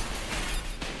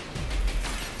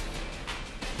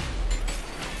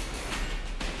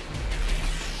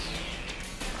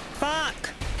 Fuck!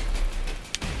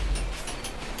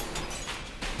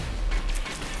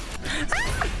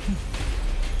 Ah!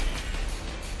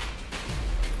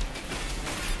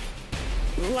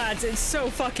 Lads, it's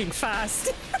so fucking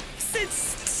fast.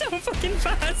 It's so fucking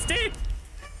fast, dude.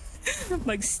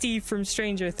 Like Steve from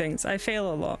Stranger Things. I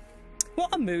fail a lot.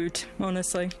 What a mood,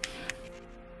 honestly.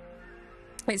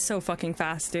 It's so fucking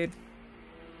fast, dude.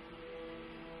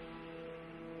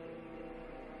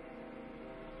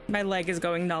 My leg is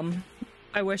going numb.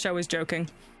 I wish I was joking.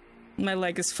 My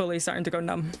leg is fully starting to go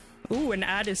numb. Ooh, an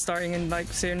ad is starting in like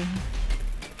soon.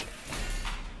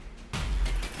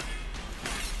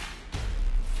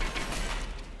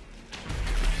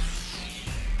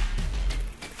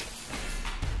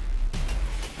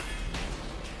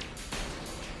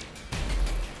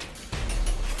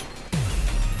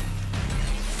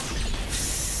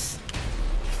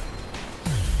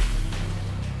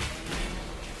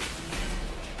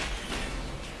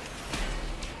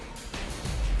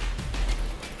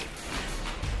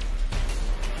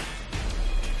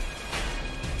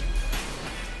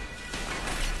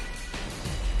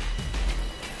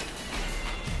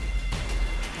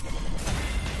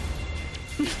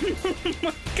 Oh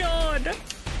my god!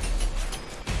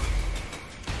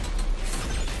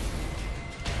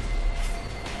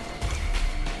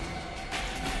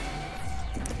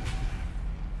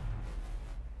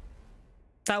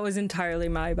 That was entirely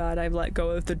my bad. I've let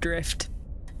go of the drift.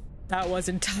 That was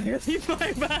entirely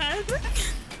my bad.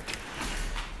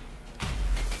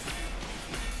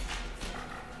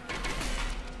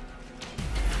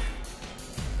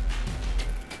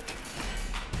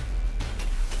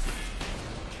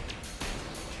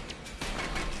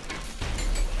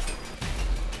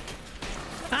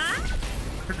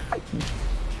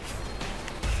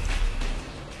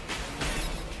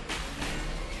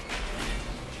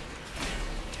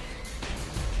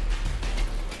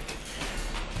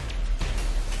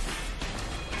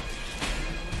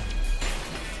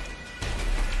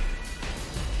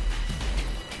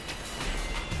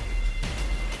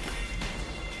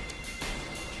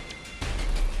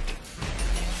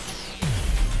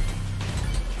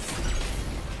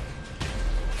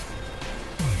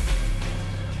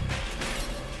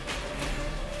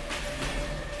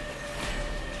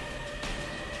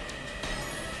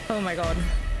 Oh my god.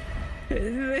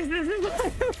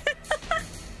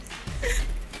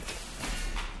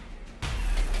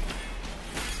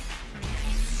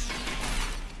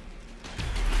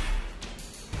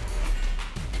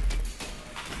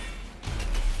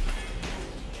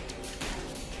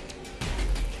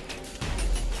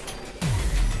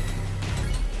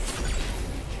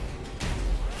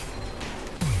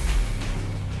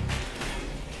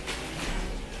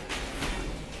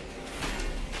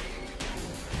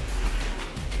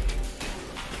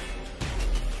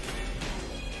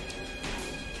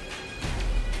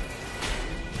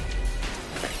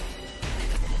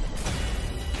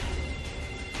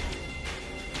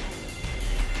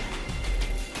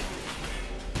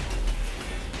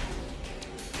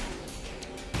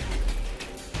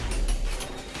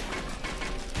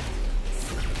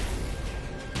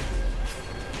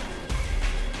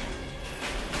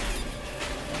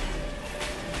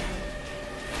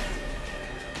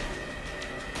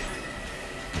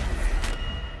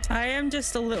 I am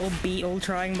just a little beetle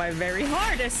trying my very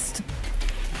hardest.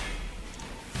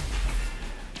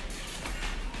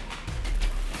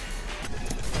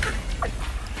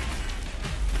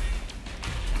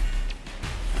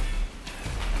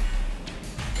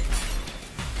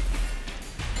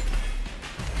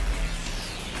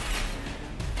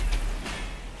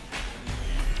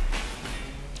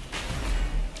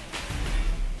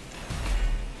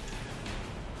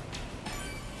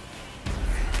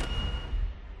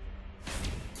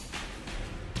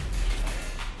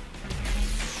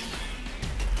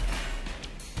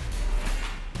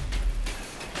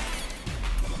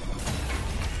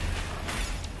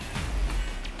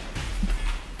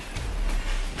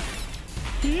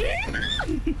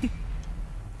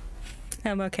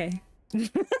 I'm okay.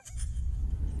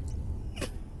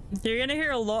 You're gonna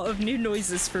hear a lot of new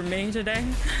noises from me today.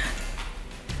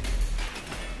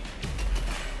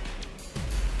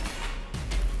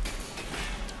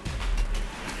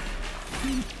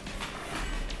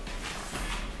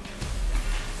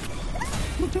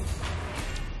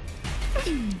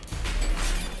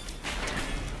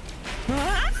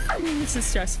 This is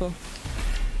stressful.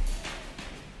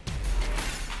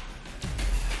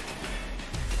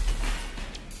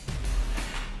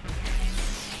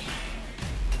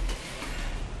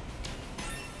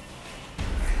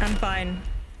 fine.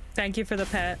 Thank you for the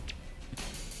pet.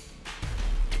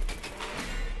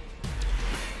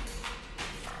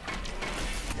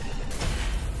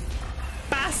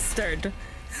 Bastard!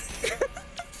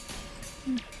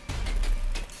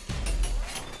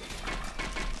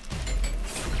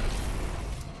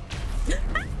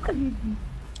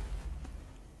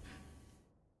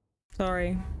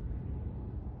 Sorry.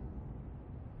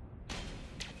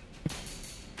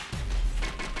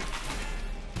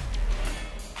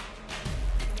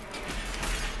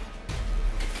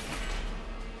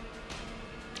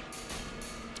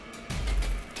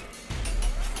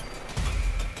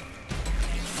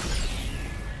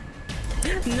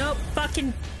 Nope,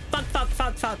 fucking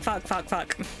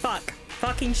fuck.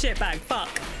 Fucking shitbag, fuck.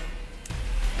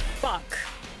 Fuck.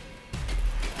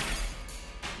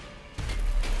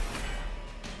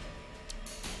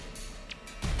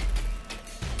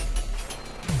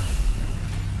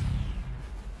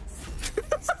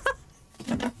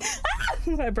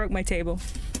 I broke my table.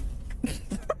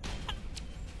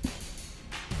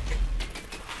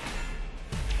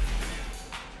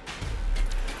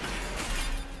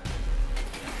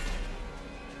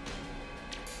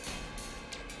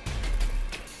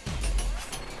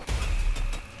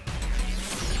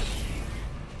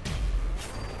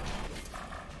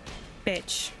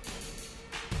 Bitch.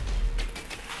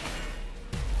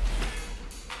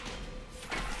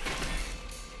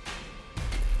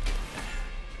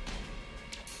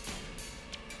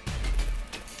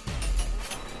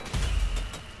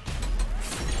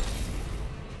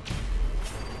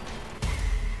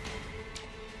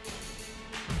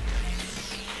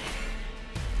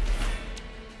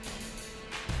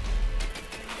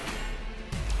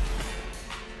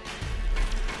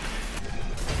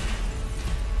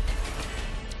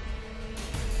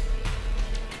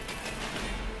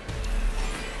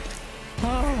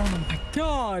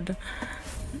 God.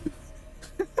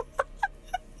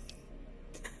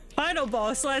 Final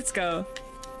boss, let's go.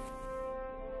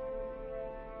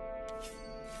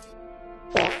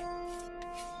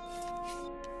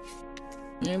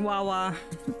 Wawa.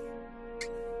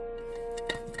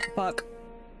 Fuck.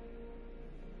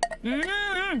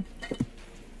 I'm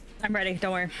ready,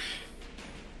 don't worry.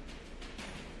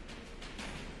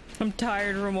 I'm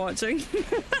tired from watching.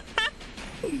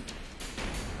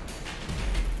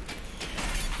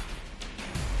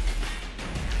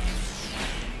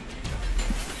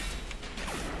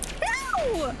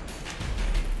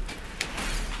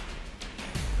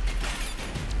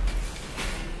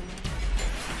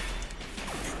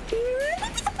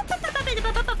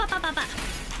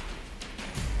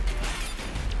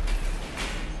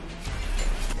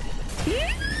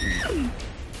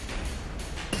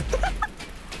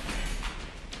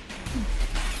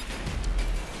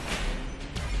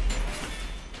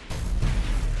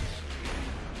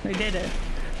 We did it.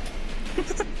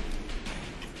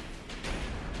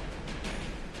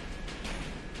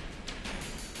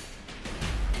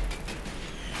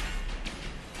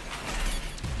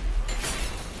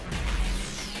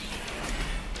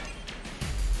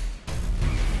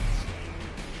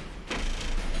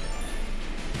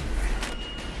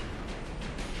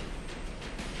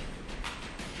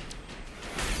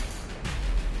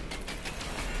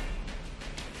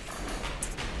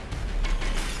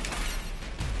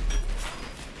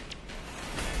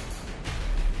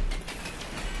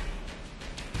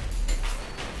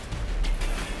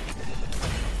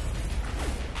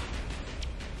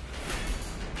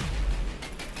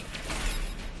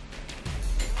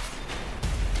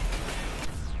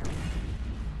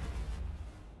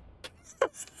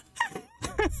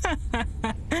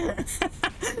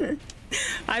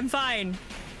 I'm fine.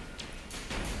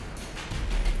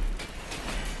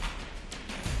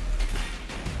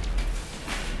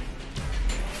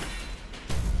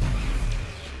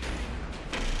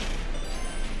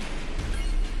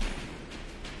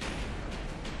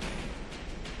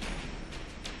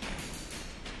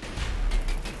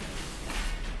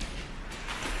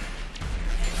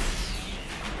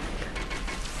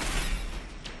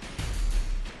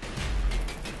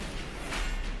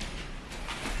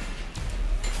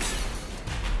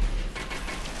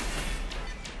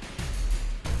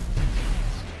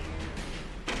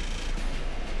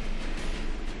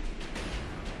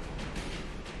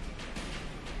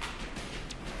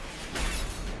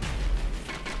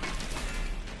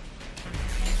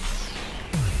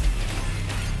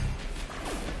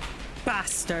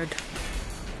 Bastard.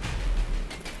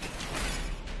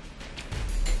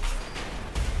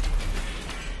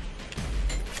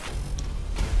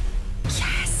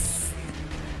 Yes!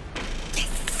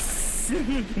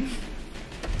 Yes!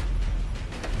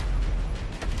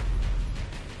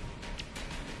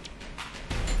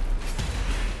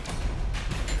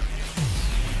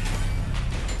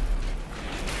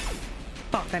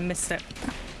 Fuck, I missed it.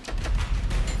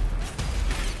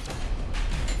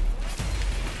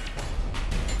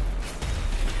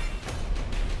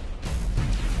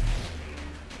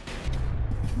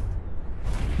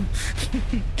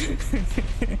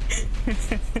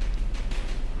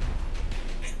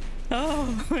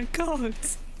 Oh my god.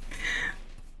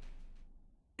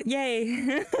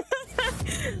 Yay.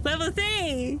 Level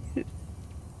 3.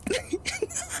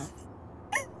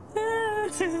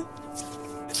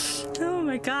 Oh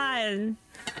my god.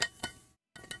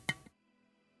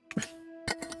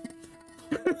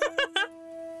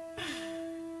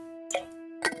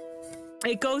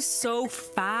 It goes so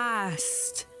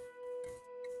fast.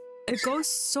 It goes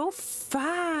so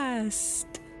fast.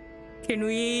 Can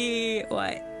we...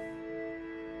 what?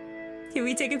 Can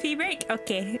we take a pee break?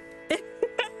 Okay.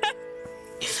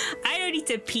 I don't need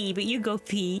to pee, but you go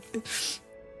pee.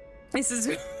 This is...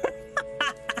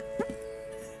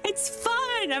 It's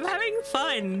fun! I'm having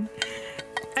fun!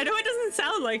 I know it doesn't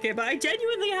sound like it, but I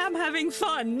genuinely am having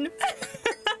fun!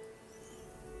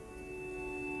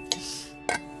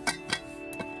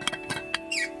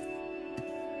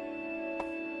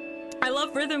 I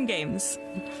love rhythm games.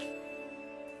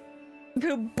 I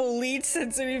feel bullied,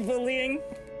 sensory bullying.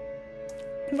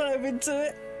 But I'm into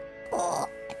it. Oh.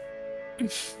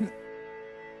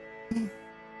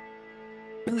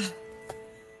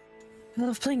 I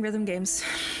love playing rhythm games.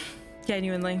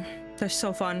 Genuinely. They're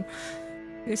so fun.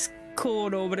 It's cool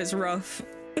though, but it's rough.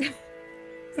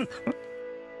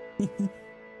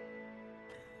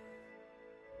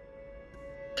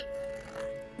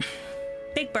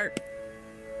 Big burp.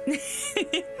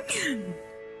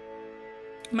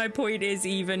 My point is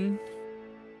even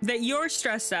that you're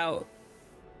stressed out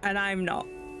and I'm not.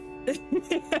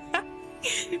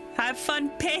 Have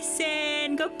fun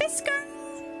pissing. Go piss, girl.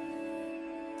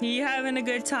 You having a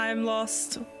good time,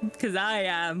 Lost? Because I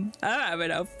am. I'm having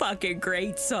a fucking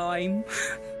great time.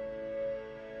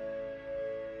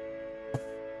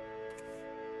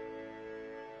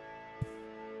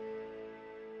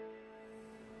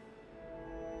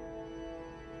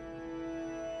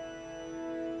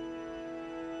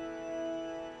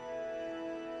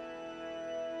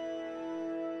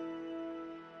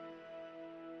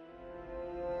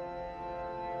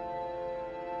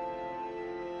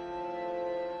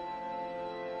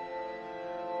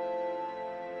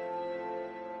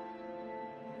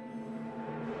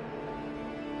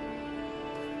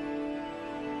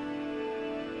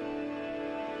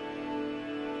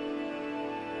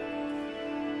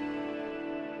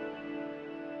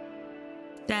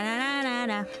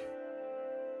 Da-da-da-da-da.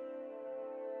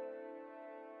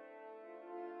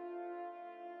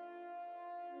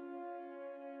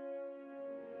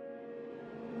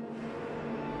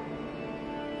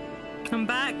 I'm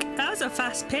back. That was a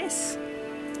fast piss.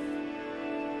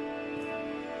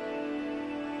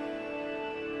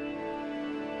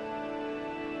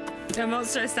 I'm not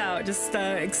stressed out, just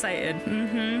excited.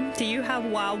 Do you have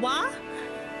Wawa?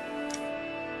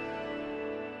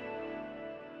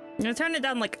 I'm gonna turn it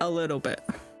down like a little bit.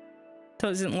 So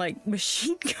it isn't like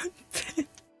machine gun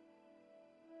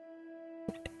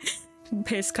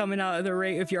piss coming out at the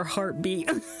rate of your heartbeat.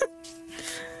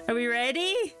 Are we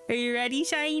ready? Are you ready,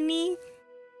 Shiny?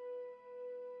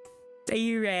 Are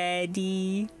you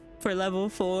ready for level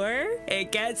 4?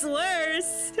 It gets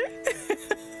worse.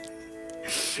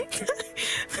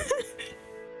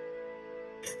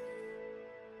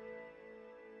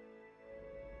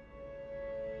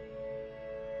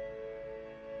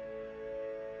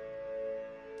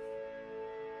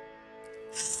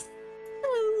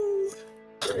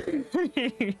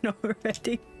 You're not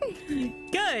ready.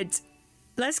 Good.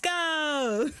 Let's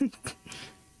go.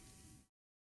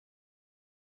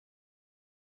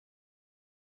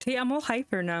 See, I'm all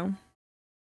hyper now.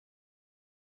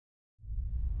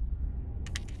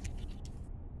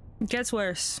 It gets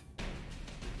worse.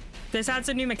 This adds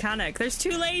a new mechanic. There's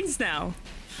 2 lanes now.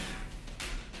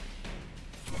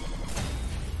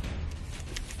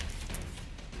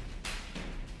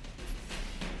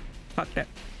 Fucked it.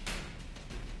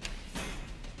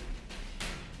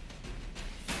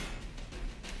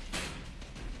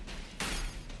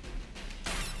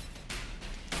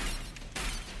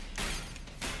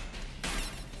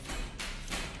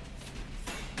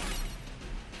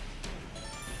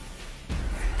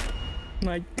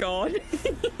 My god.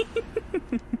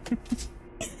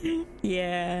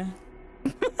 Yeah.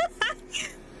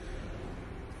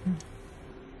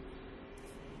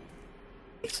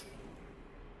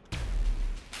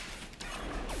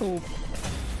 Oh.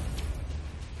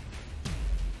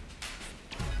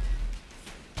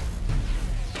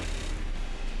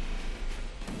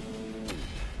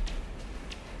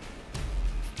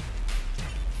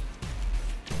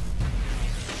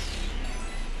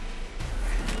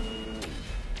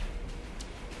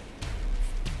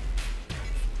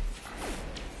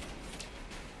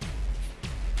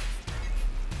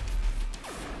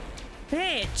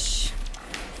 Bitch.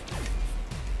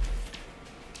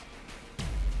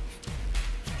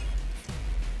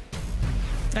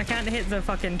 I can't hit the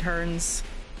fucking turns.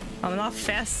 I'm not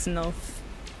fast enough.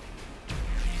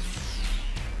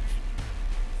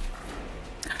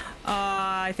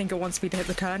 I think it wants me to hit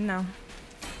the turn now.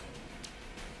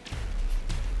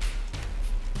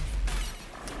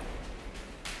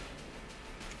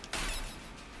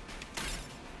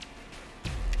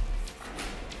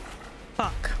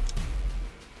 Fuck.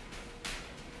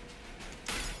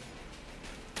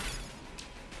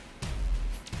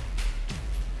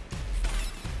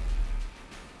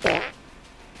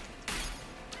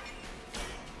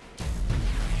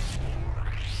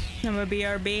 I'm a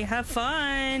BRB. Have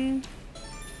fun.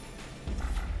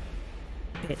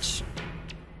 Bitch.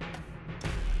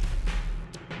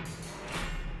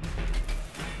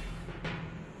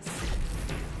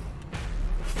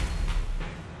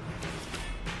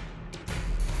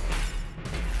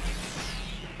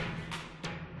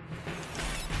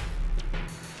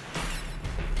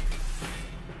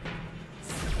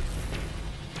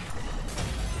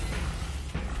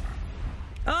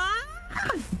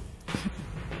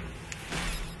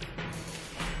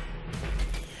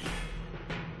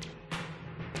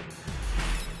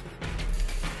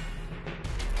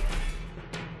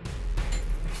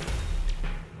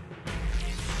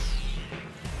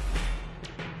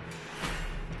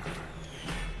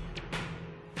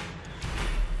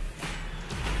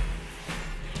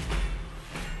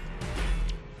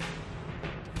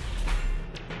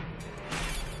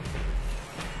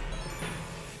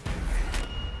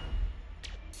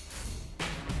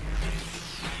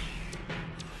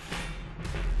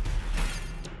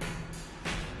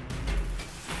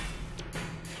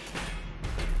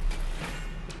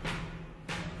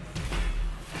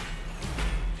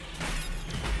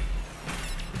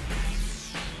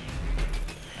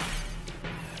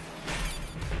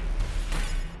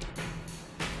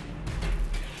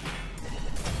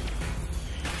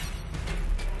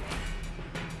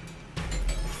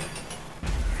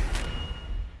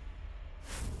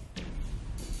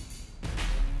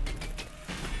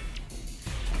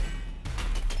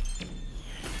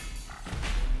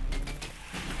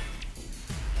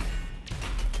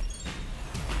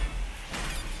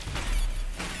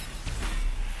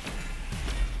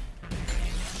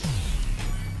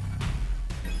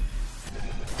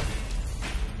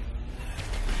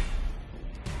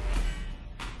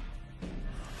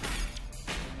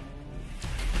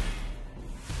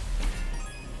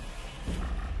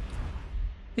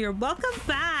 You're welcome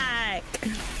back.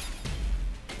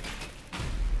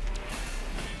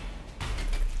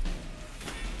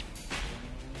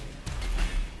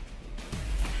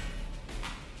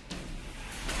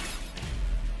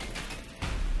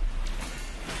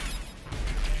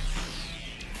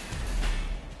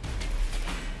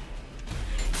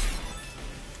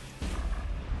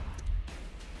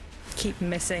 Keep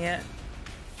missing it.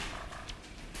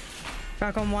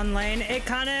 Back on one lane.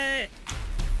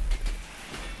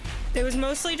 It was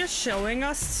mostly just showing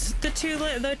us the two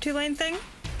lane thing.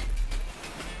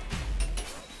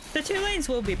 The 2 lanes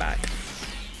will be back.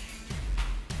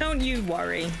 Don't you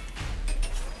worry.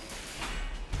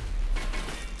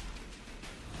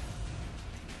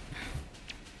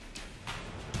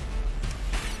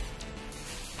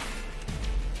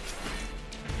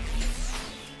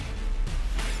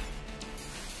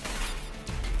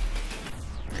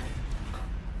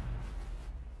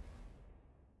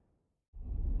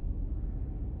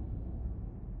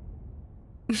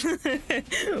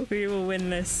 We will win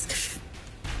this.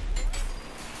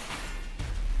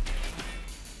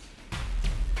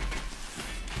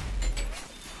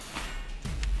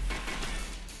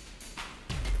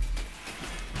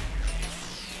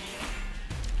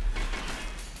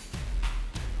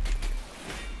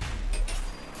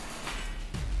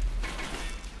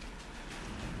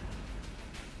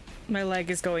 My leg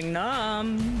is going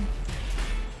numb.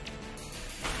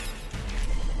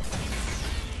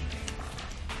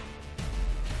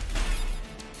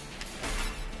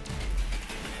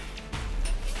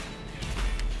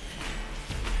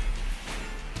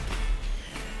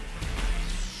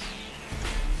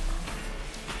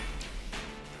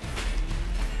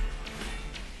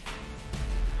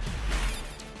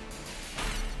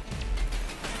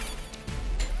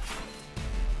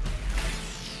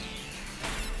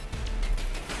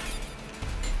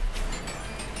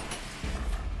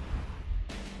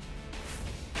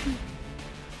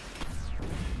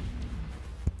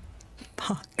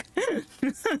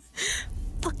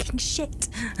 Fucking shit.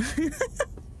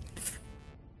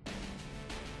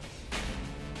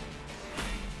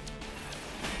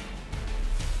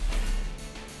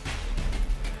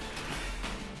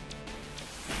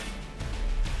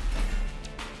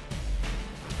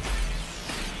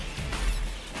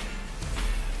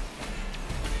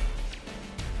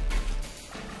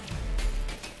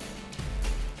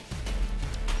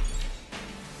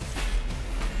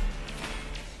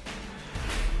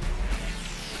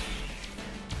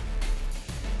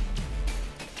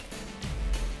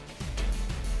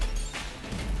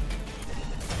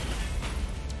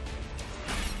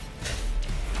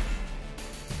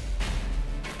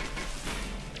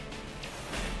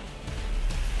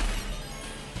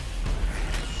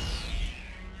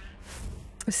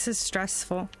 This is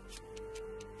stressful.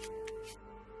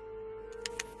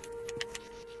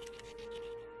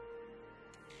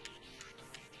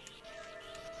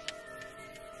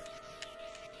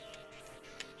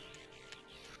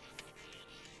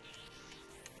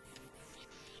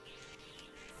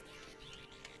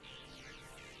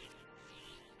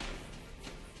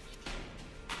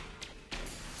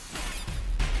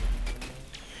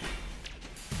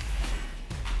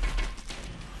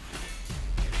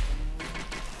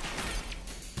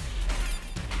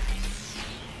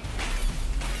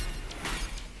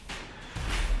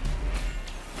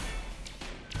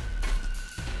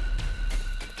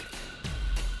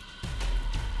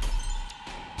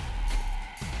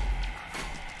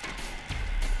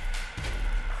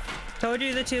 Told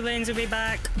you the 2 lanes would be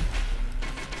back.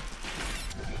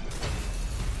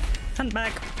 Hunt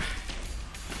back.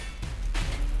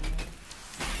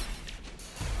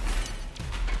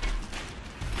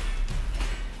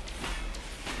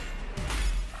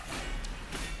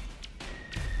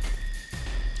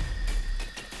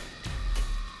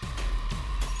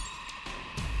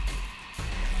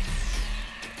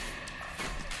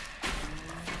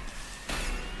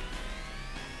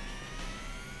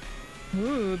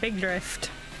 Ooh, big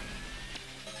drift.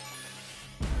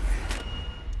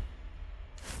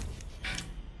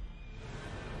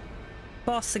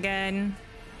 Boss again.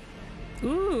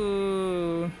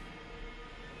 Ooh.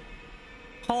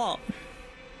 Hot.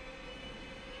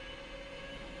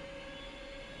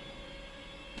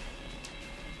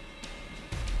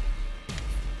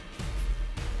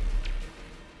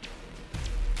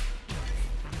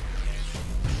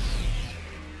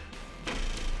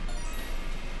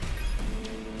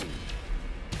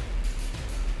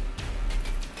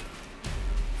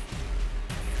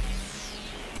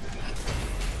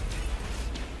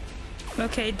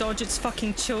 Okay, dodge its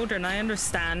fucking children, I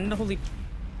understand. Holy...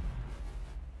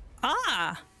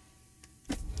 Ah!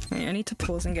 Wait, I need to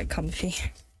pause and get comfy.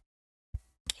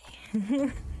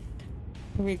 Here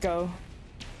we go.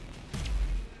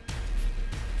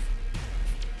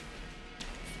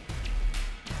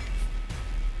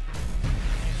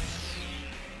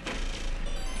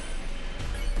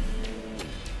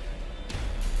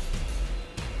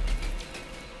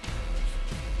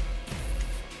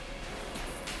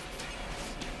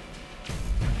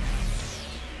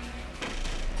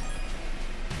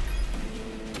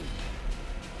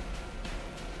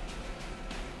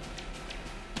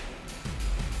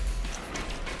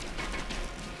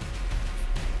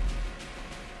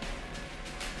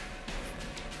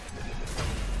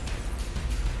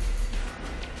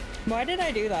 Why did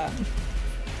I do that?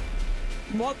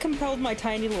 What compelled my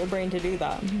tiny little brain to do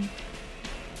that?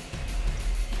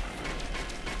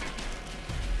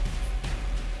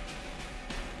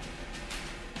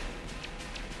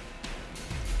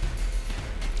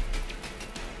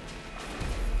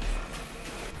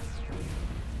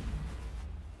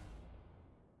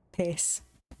 Piss.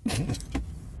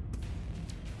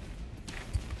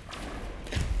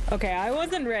 Okay, I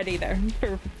wasn't ready there.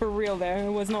 For real there. I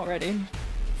was not ready.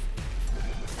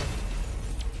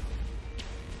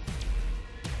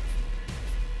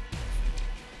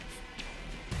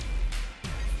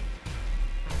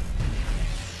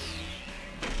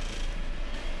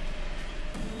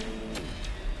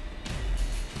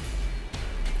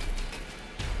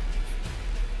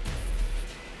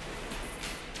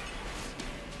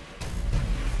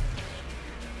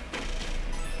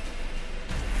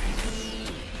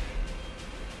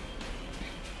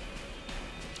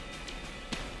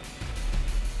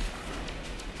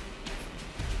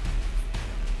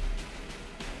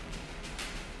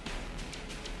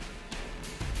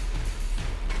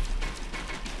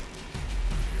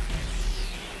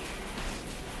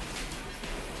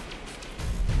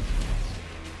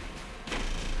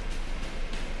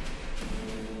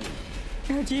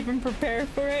 How'd you even prepare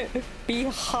for it? Be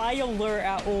high alert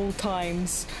at all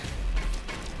times.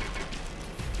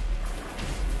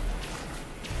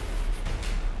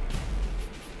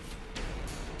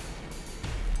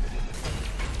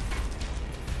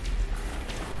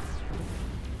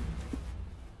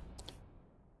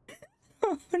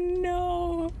 Oh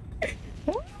no.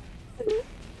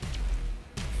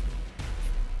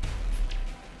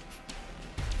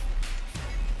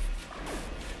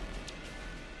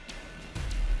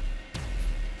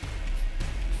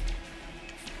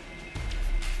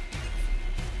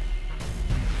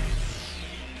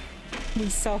 We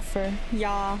suffer,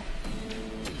 yeah.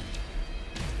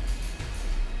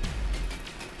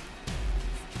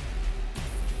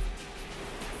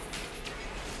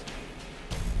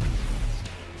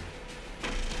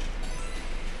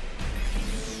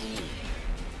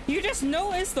 You just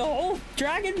noticed the whole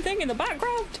dragon thing in the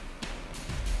background?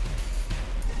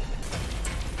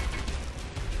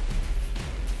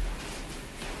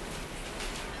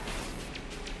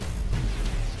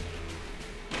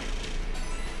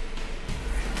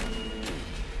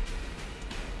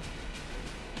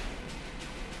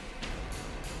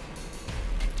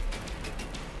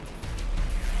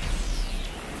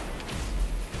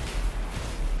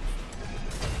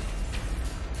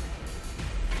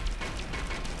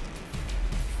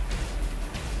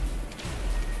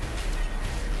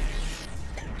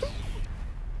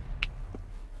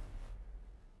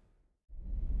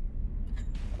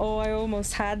 Oh, I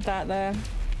almost had that there.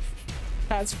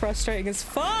 That's frustrating as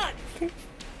fuck!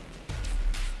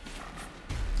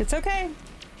 It's okay.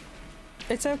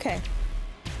 It's okay.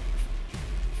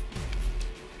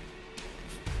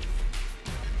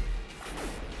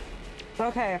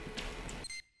 Okay.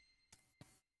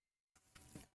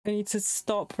 I need to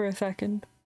stop for a second.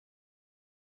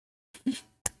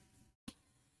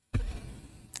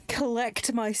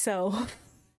 Collect myself.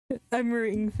 I'm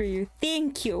rooting for you.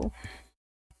 Thank you.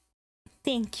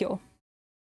 Thank you.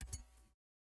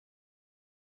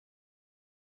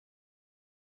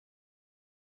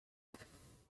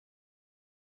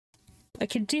 I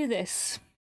can do this.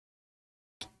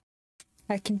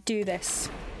 I can do this.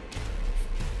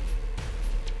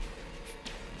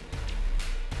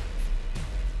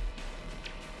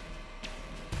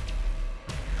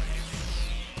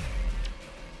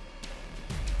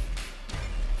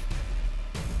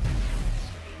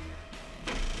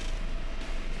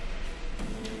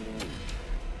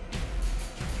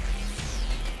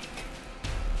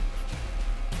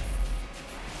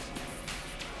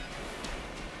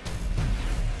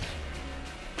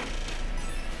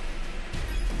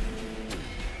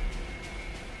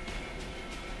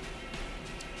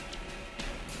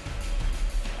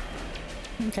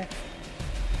 Okay.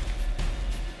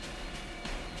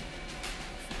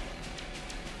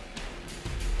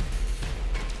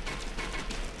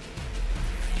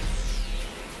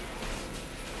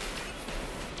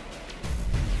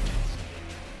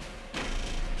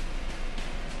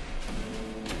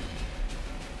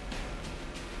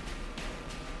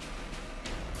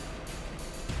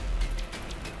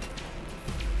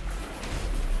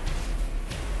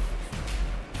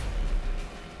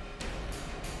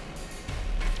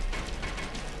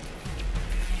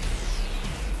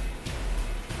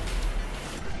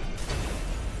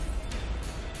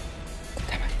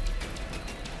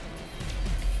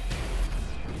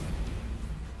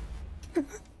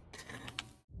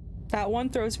 That one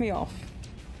throws me off.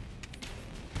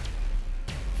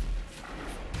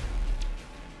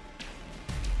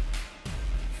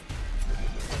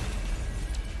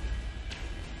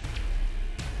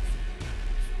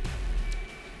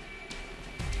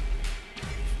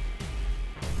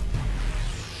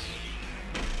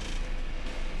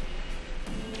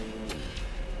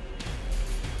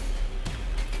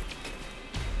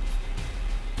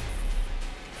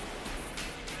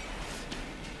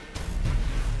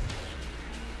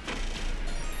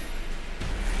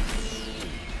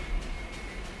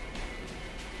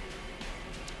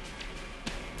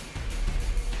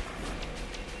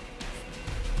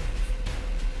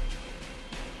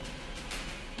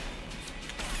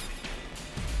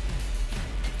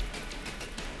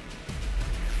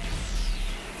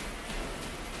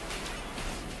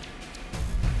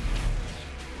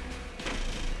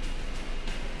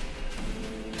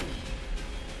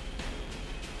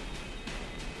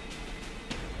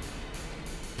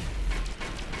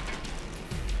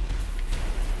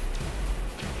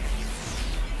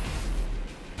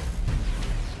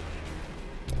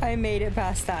 I made it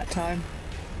past that time.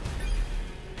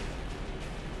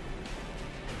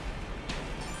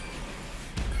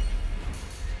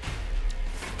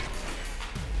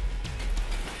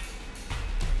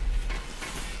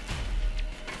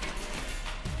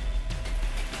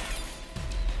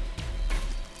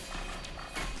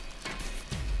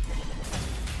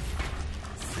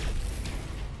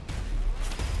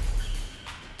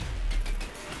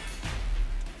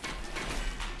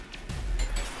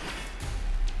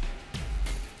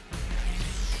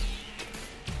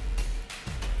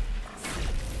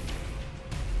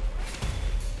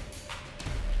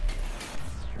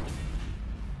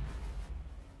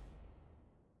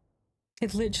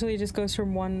 It literally just goes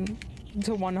from 1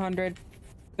 to 100.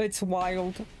 It's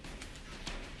wild.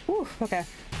 Whew, okay.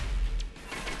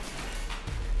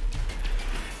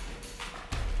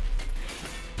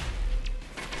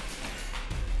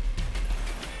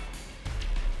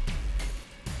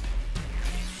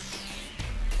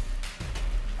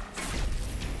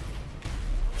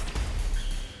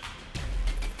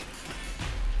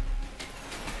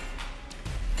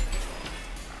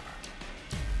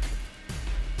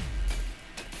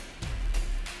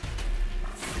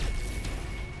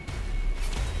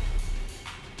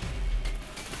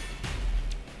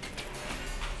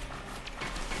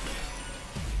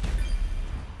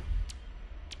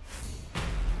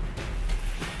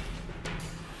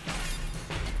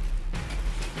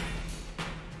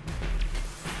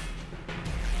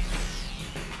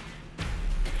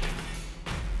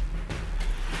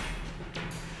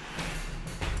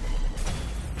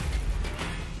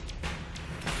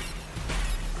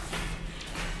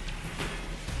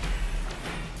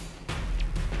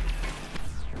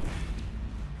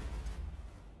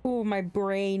 Oh, my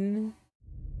brain.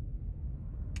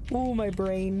 Oh, my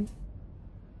brain.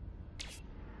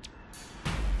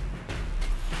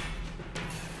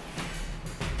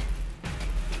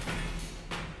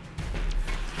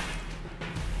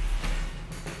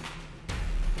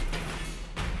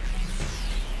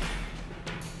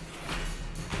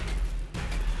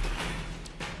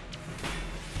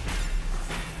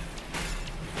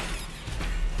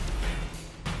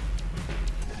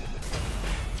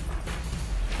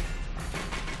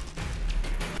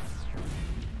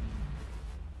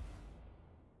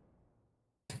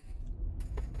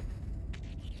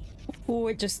 Oh,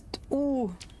 it just...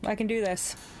 Ooh, I can do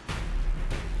this.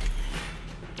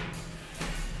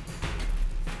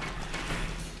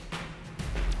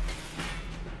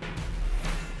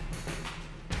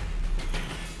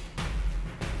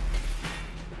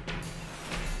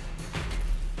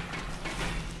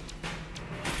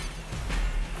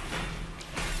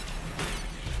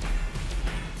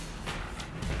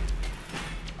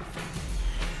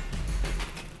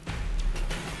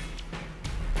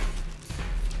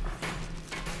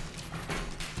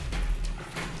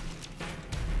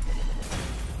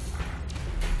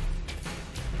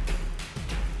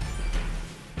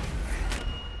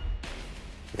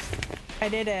 I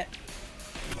did it.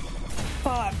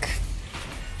 Fuck.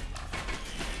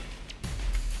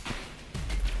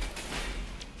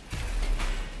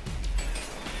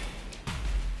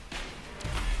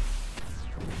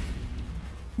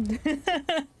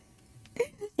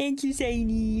 Thank you,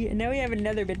 Shiny. And now we have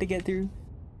another bit to get through.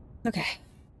 Okay.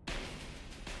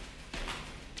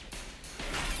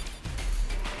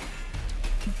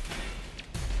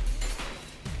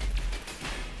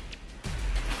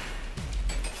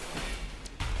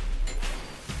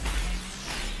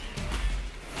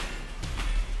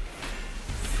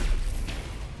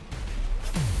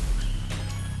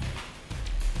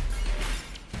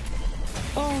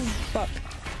 Oh, fuck.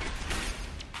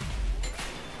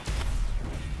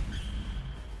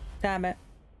 Damn it.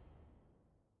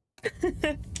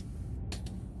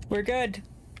 We're good.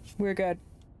 We're good.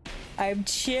 I'm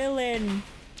chilling.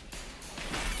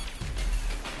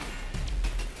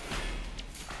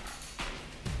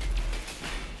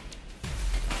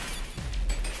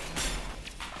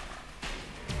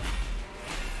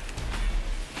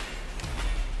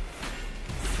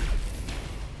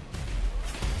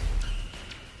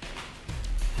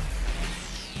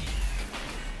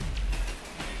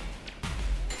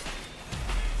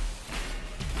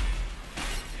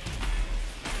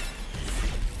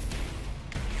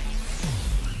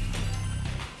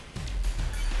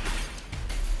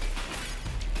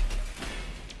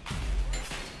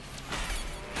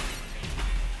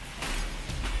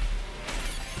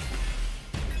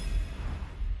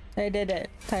 I did it.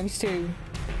 ×2.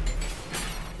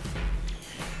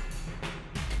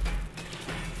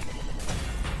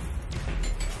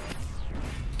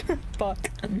 Fuck.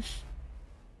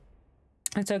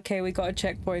 It's okay, we got a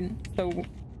checkpoint, so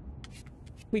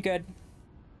we good.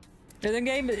 The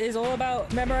game is all about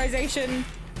memorization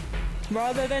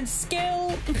rather than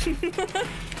skill.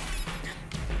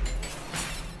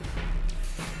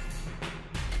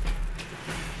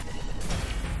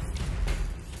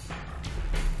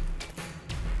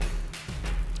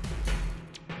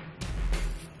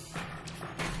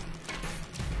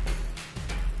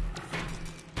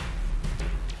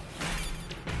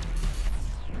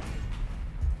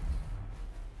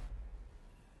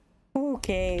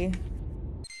 Okay.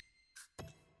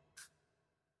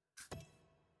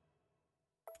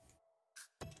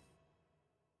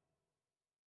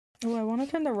 Oh, I want to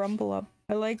turn the rumble up.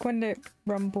 I like when it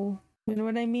rumble. You know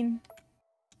what I mean?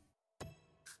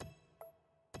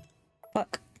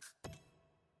 Fuck.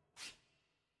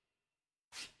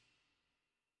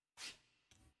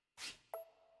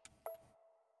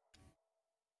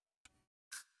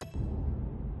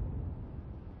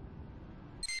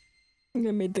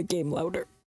 I made the game louder.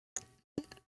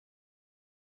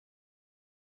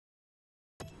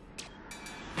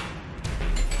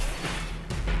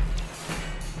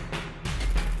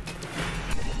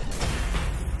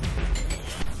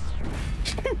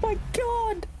 Oh my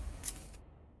god!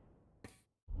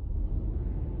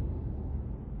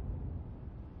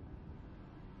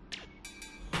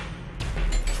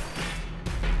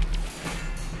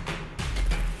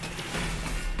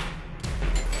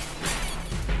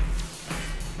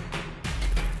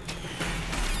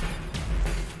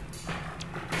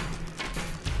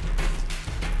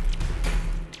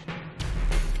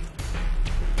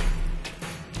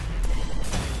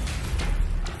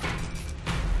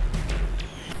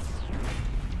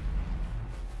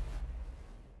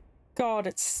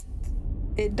 God,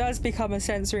 it does become a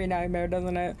sensory nightmare,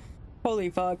 doesn't it? Holy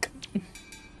fuck.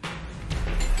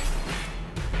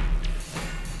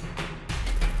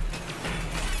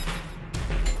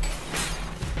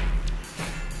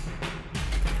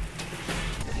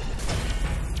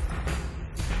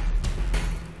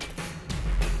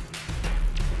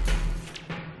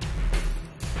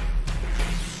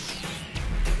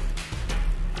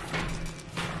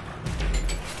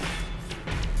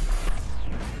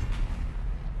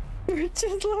 We're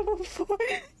just level 4.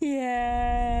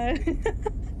 Yeah.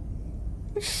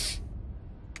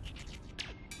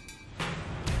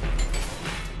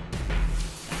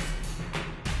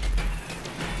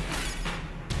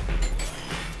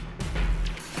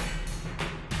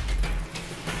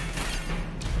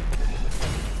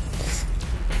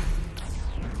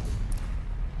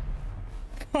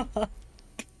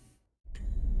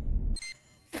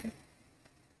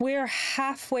 We're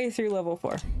halfway through level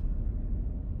 4.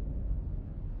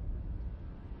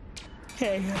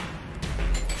 Okay.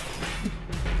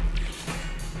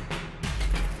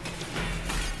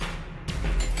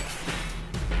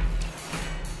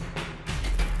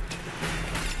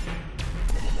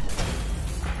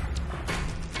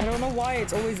 I don't know why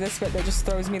it's always this bit that just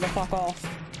throws me the fuck off.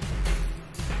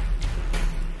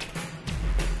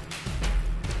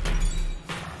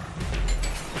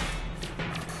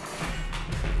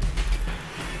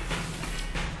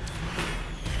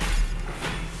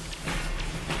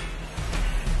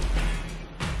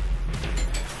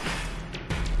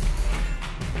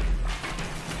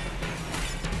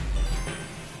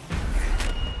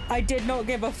 I did not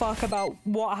give a fuck about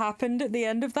what happened at the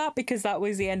end of that because that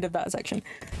was the end of that section.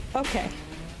 Okay.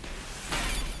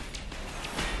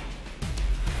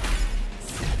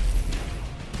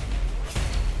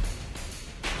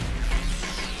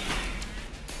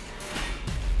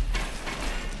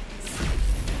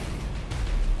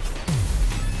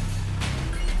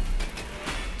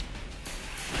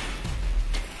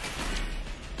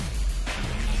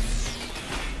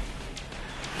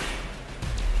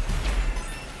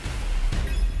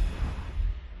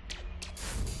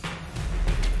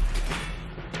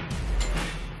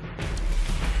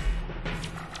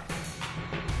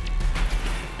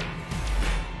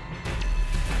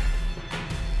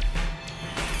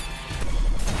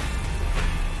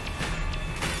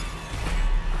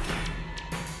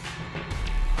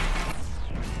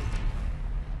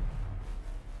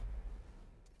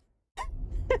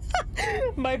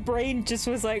 My brain just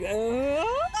was like, okay.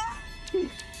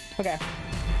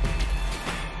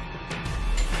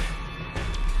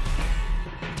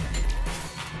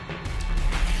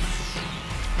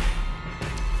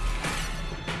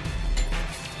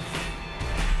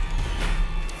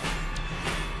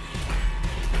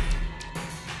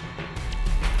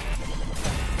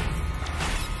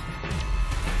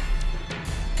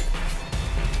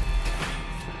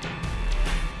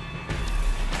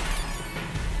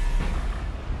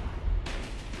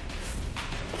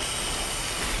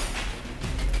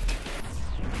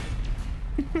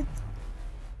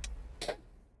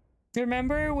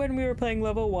 Remember when we were playing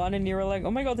level 1 and you were like,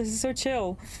 oh my god, this is so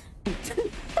chill?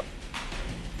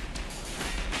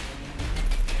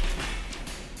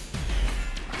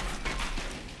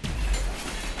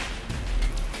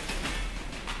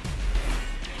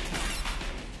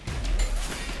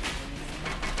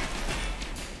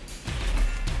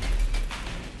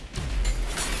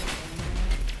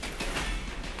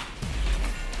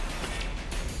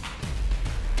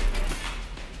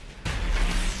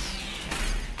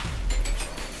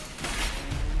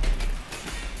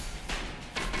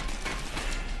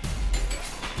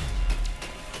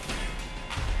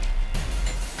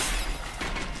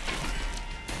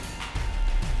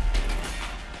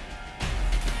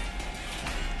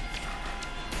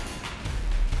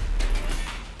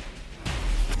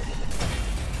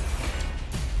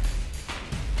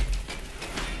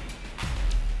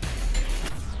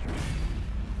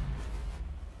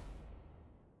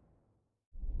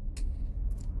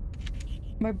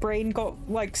 My brain got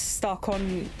like stuck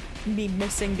on me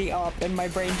missing the up and my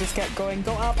brain just kept going,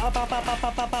 go up, up, up, up, up,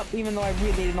 up, up, up, even though I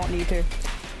really did not need to.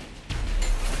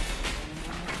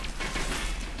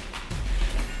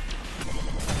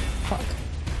 Fuck.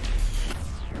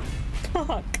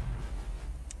 Fuck.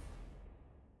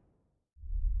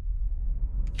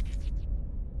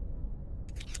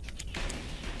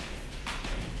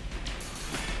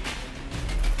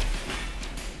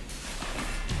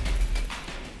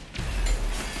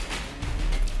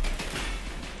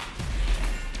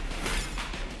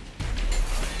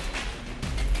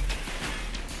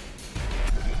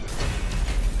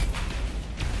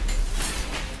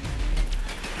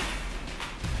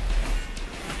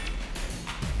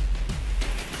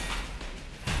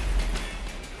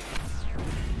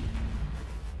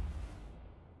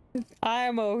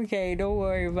 I'm okay, don't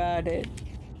worry about it.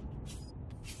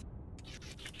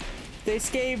 This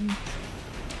game,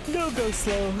 don't go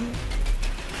slow.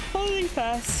 Only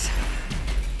fast.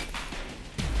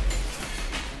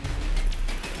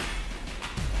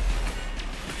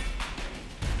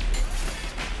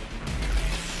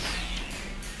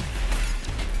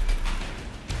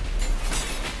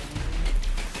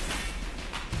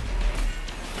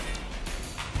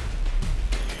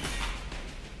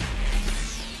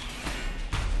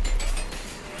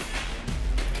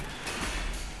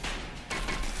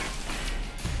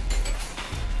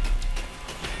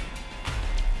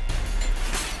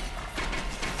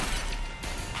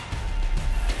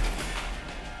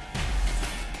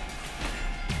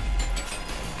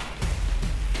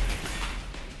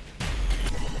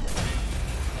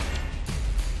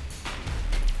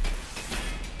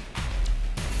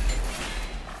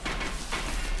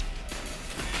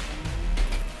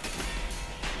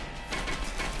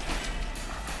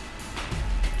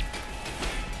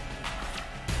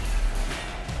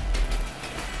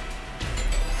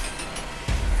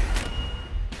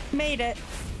 Made it.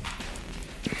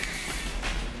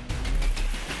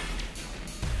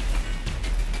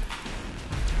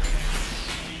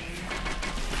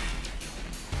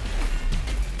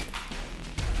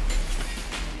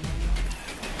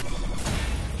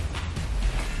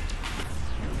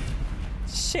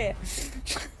 Shit.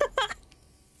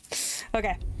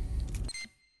 Okay.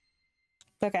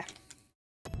 Okay.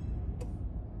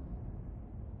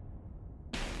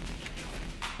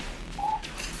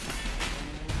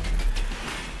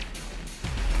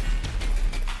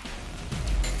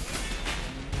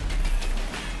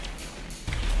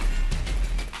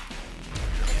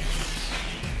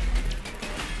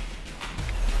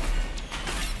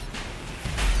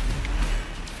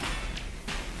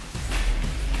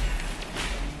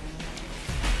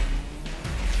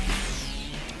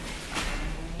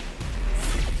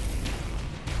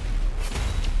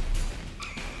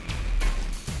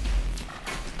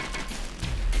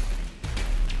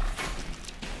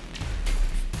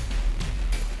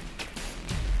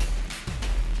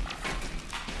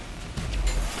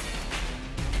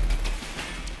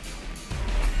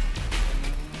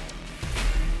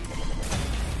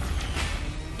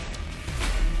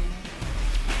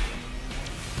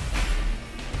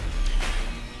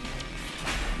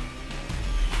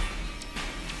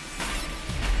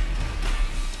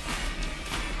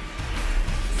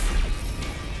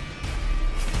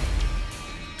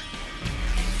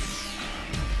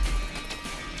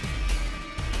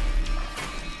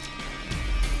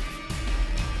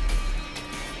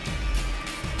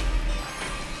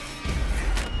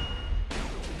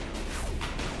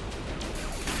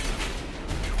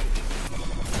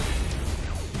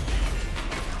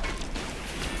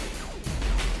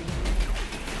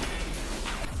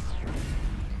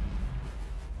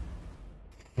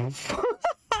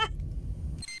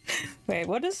 Wait,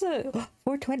 what is it?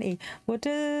 420. What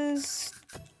does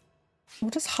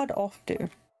HUD off do?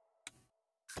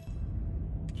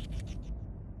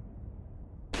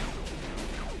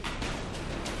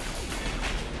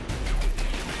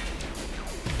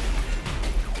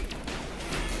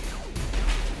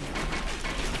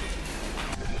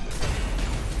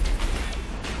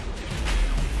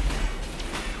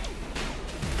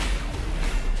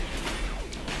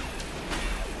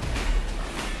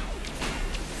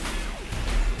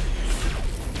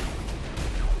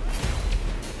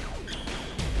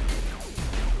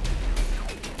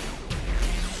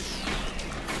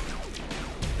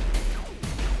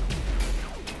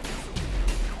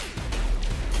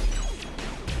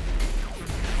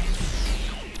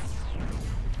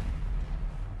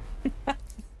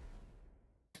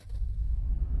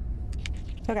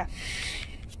 Okay.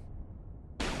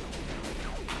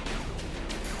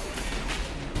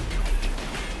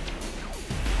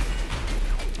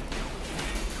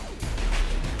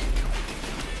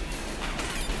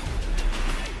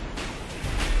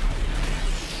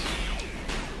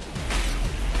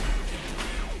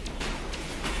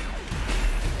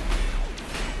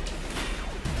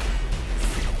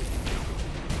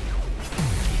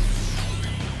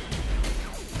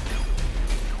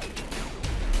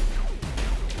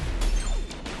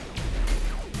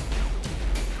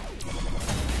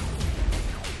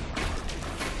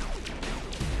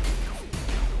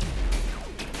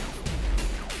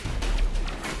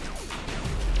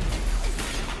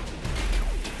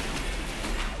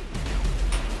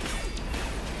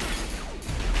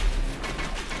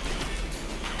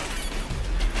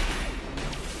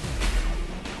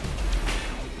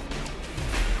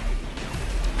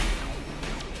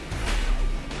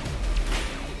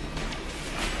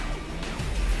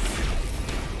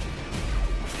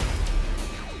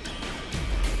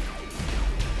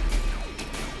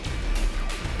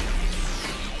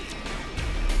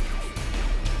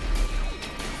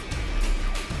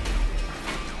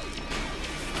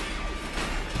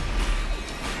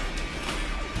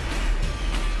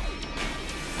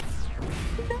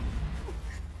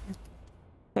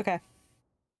 Okay.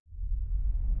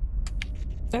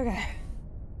 Okay.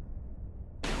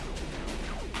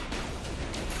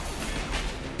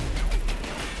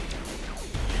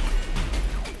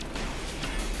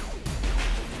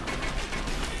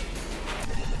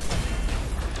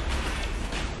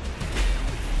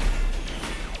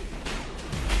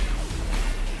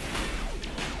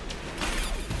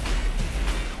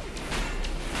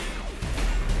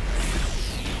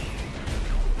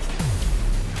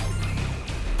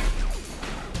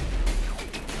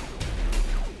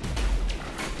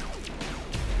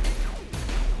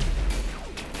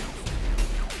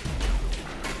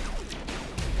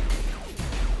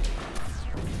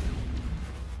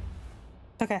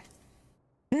 Okay.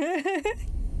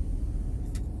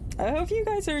 I hope you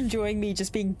guys are enjoying me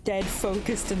just being dead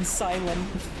focused and silent.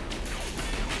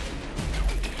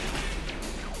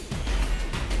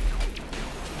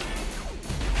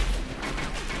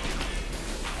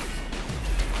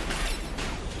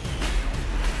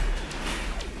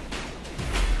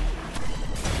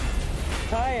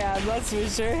 I am, that's for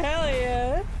sure. Hell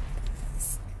yeah.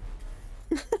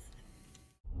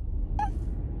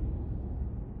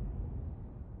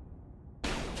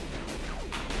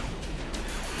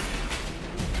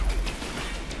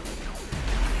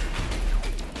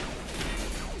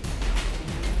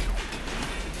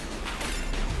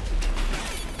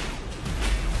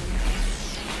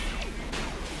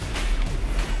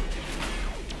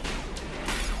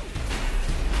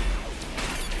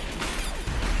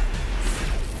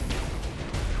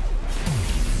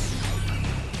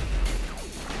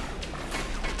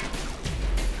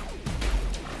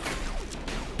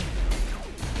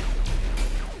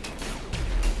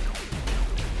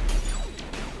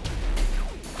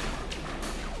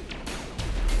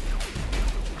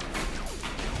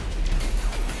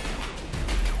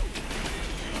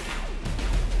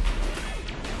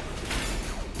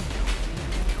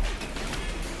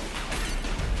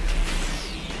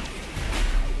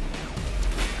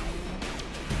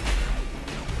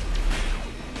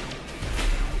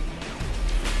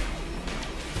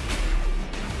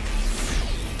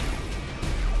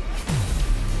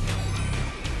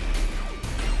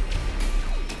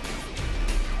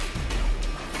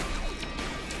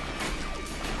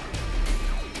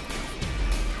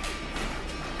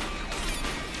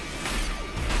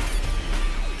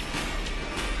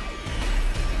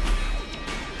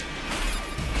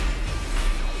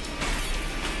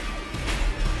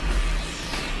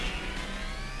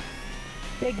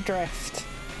 Big drift.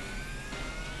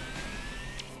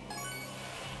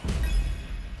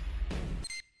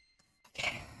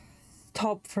 Okay.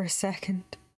 Top for a second.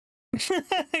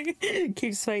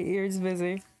 Keeps my ears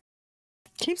busy.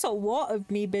 Keeps a lot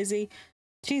of me busy.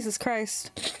 Jesus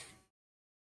Christ.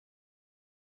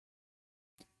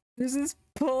 This is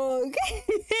Pug.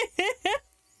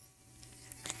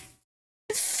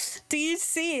 Do you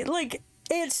see? Like,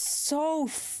 it's so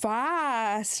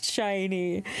fast,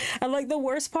 Shiny. And like the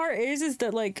worst part is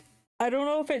that like I don't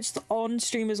know if it's on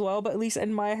stream as well, but at least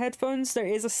in my headphones there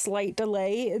is a slight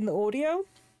delay in the audio.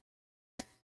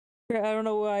 I don't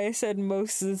know why I said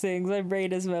most of the things. My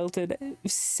brain is melted.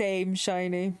 Same,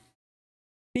 Shiny.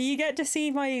 But you get to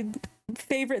see my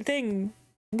favorite thing,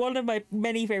 one of my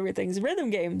many favorite things,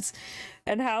 rhythm games,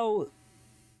 and how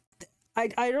I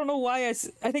don't know why I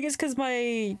think it's because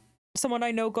someone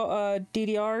I know got a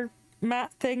DDR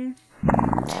mat thing,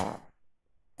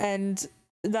 and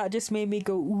that just made me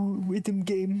go, ooh, rhythm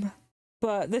game.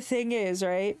 But the thing is,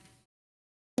 right,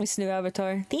 this new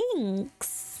avatar,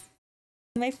 thanks,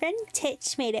 my friend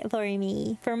Titch made it for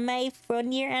me for my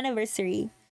 1-year anniversary.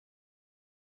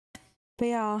 But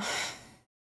yeah,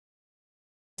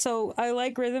 so I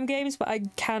like rhythm games, but I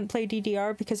can't play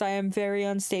DDR because I am very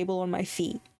unstable on my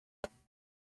feet.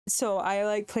 So I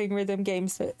like playing rhythm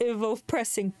games that involve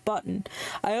pressing button.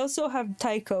 I also have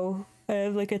taiko. I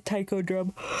have like a taiko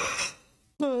drum.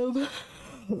 But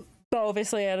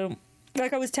obviously I don't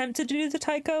like. I was tempted to do the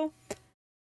taiko,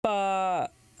 but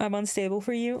I'm unstable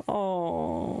for you.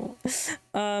 Oh,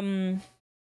 but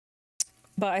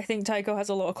I think taiko has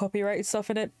a lot of copyright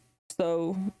stuff in it,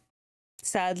 so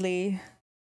sadly,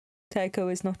 taiko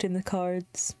is not in the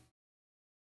cards.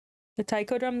 The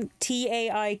taiko drum,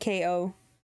 Taiko.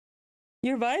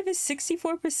 Your vibe is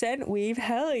 64% weave.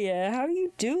 Hell yeah. How are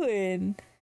you doing?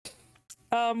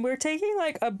 We're taking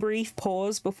like a brief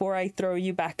pause before I throw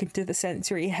you back into the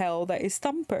sensory hell that is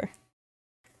Thumper.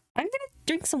 I'm gonna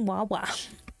drink some Wawa.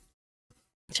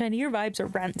 Shiny, your vibes are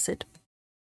rancid.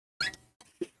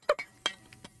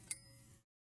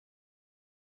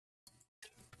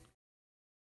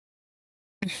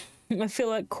 I feel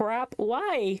like crap.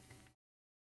 Why?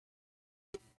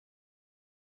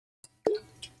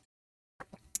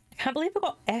 Can't believe I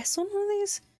got S on one of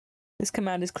these. This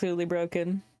command is clearly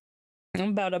broken. I'm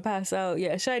about to pass out.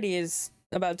 Yeah, Shiny is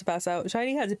about to pass out.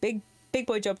 Shiny has a big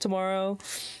boy job tomorrow.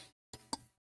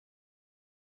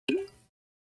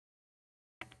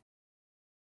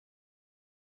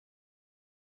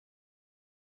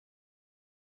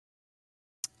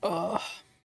 Oh.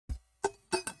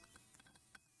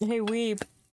 Hey Weeb,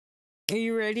 are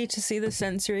you ready to see the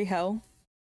sensory hell?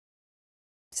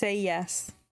 Say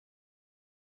yes.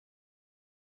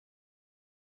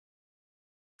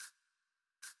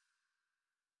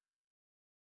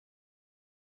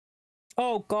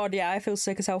 Oh god, yeah, I feel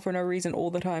sick as hell for no reason all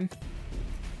the time.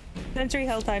 Sensory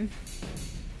hell time.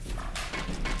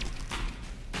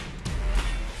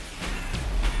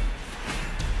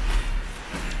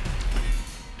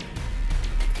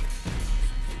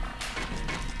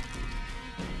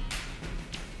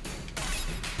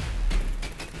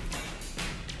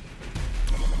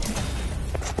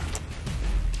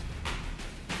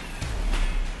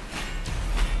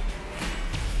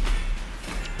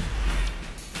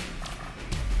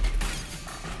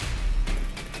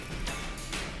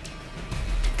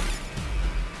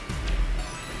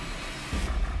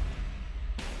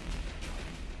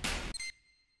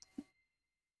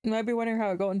 You might be wondering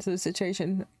how I got into this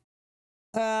situation.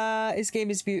 This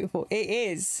game is beautiful. It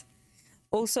is.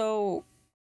 Also,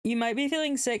 you might be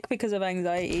feeling sick because of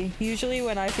anxiety. Usually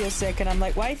when I feel sick and I'm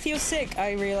like, why feel sick?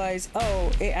 I realize,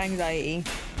 oh, it's anxiety.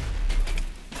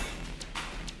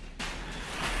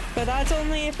 But that's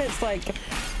only if it's like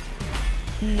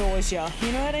nausea.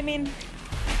 You know what I mean?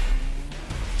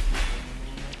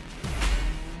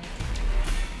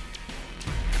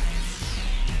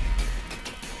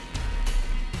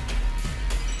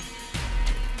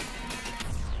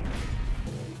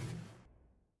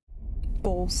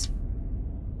 Balls.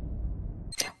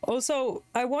 Also,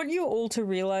 I want you all to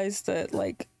realize that,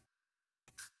 like,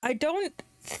 I don't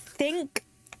think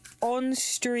on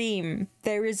stream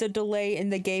there is a delay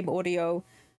in the game audio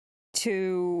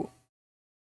to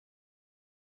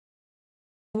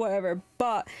whatever,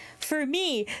 but for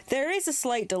me, there is a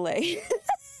slight delay.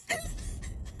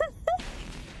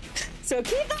 So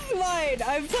keep that in mind.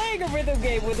 I'm playing a rhythm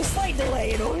game with a slight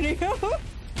delay in audio.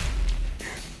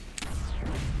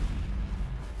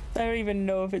 I don't even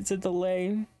know if it's a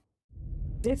delay.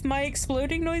 If my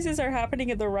exploding noises are happening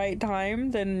at the right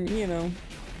time, then, you know.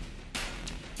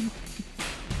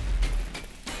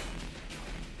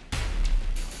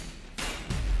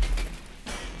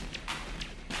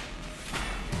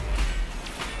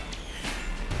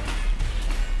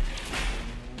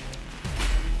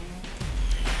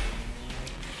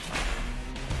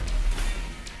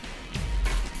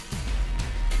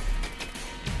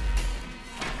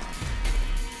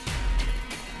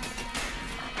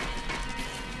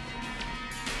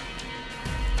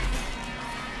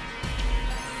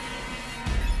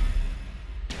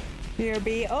 You'll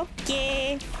be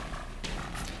okay.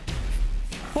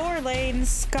 4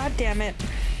 lanes. God damn it.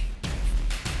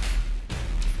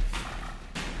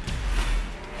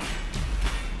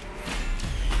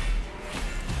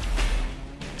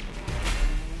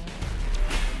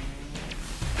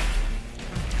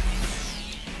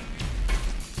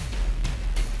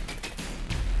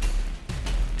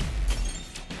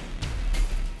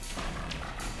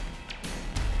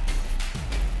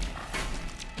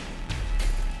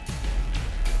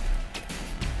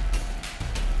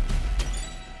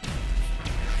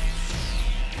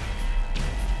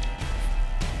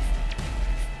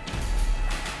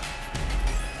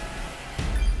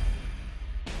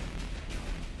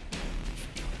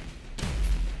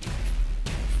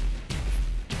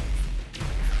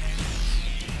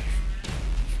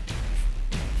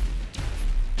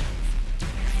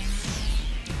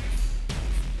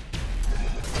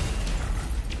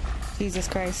 Jesus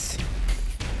Christ.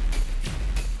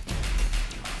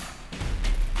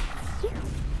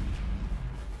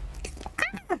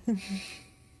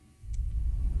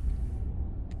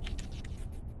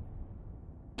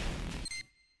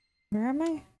 Where am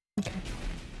I? Okay.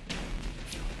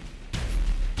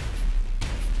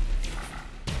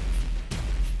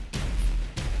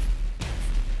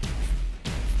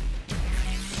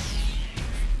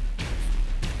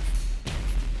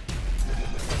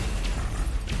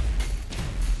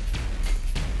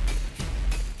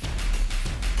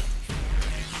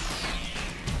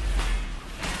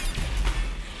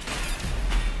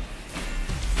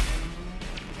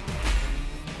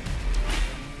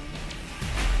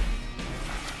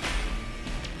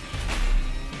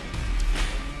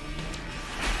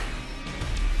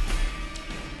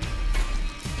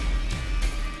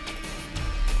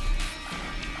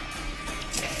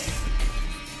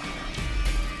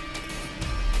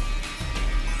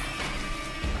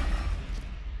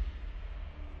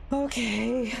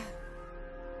 Okay.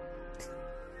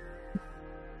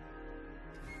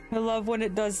 I love when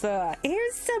it does the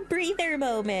here's some breather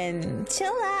moment.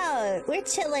 Chill out. We're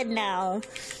chilling now.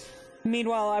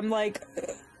 Meanwhile, I'm like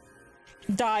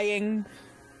dying.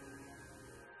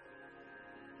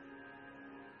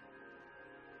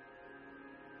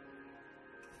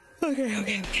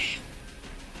 Okay.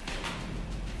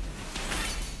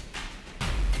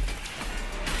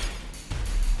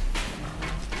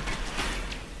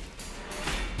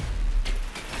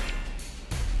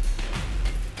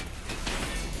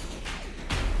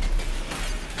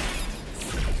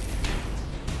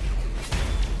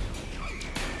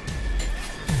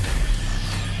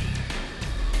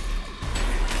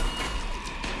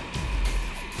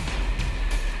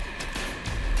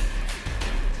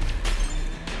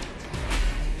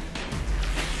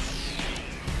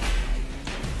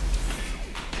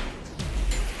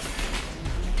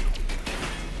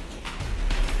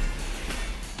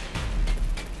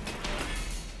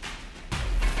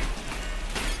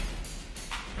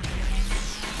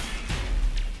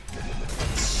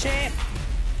 Shit.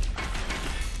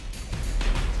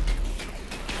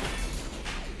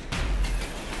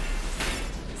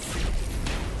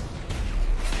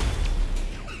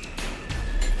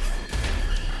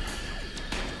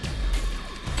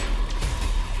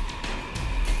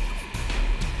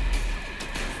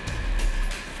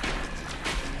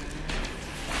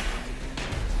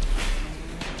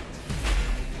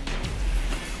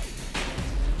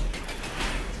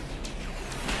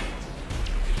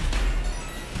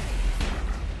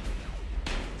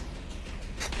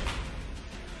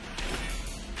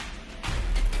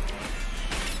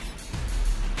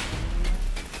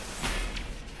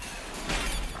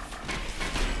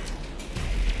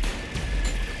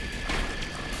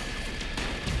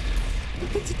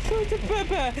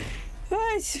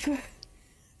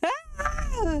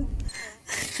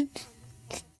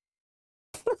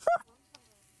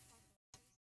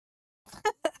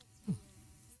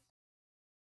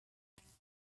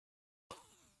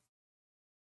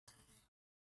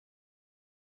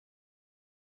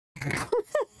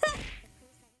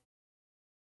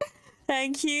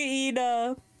 Thank you,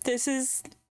 Ina. This is...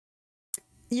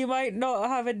 You might not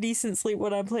have a decent sleep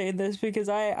when I'm playing this because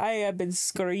I have been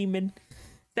screaming.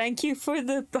 Thank you for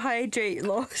the hydrate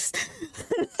loss.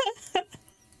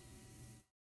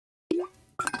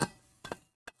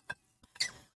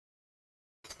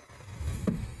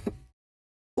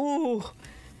 Ooh.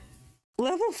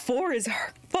 Level 4 is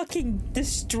fucking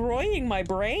destroying my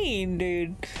brain,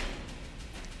 dude.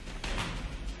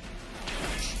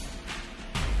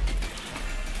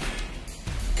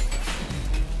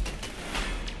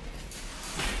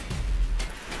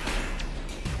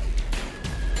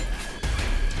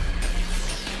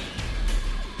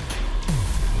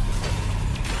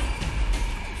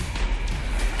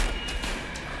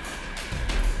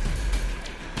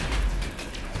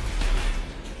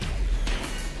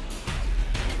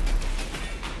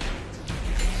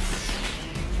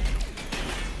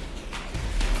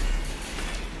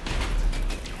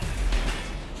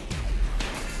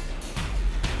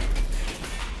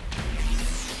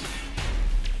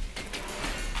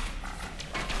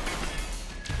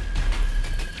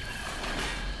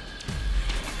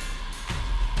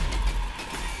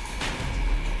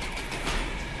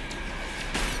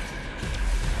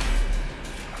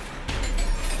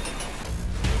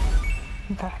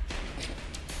 Okay.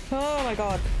 Oh my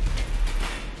god.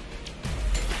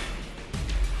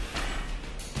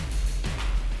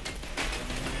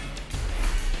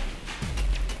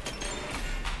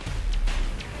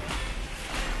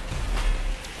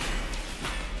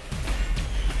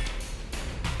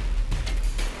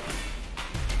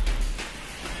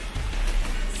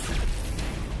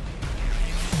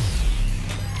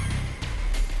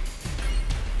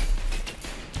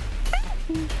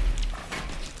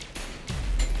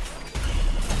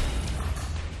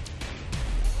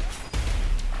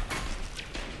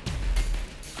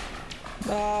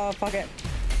 Oh, fuck it.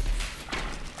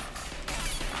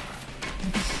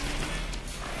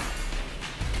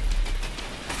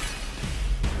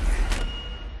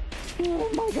 Oh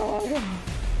my god.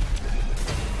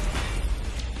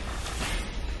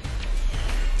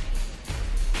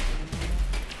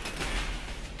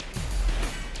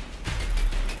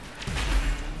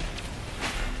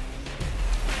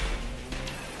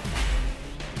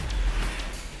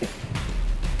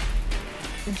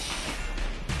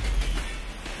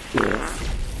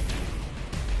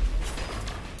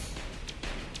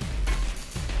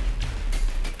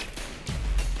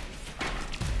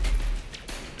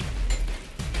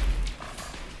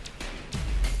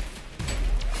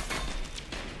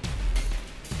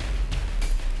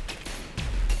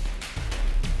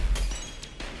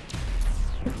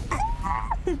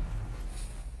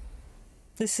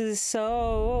 This is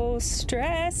so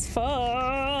stressful.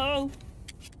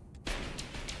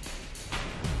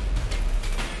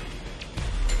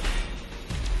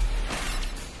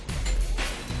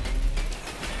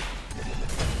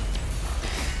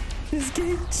 This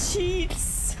game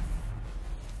cheats.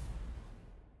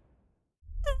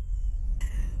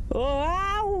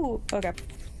 Wow. Okay.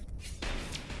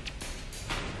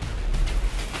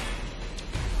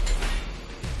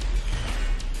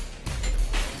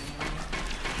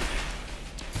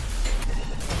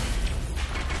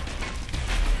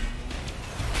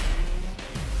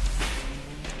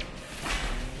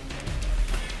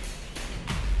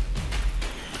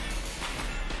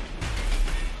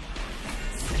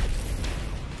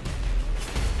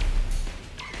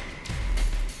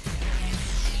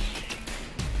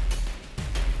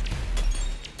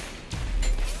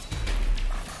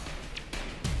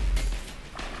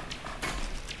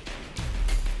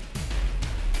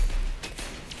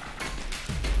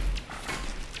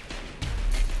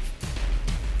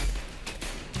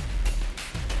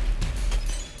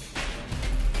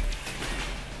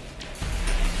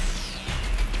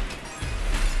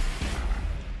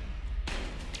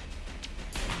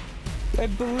 I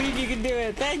believe you can do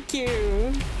it. Thank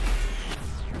you.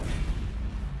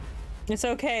 It's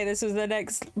okay. This is the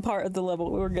next part of the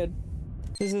level. We're good.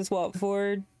 This is what?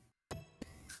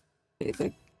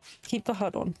 Keep the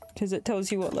HUD on, because it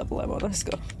tells you what level I'm on. Let's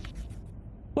go.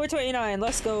 429.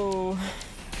 Let's go.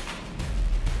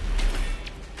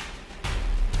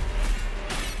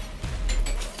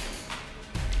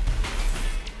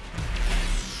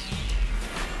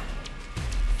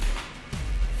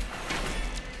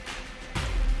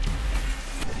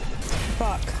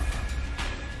 Fuck.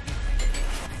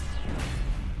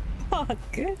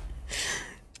 Fuck.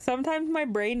 Sometimes my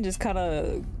brain just kind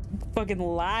of fucking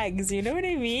lags, you know what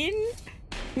I mean?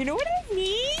 You know what I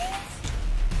mean?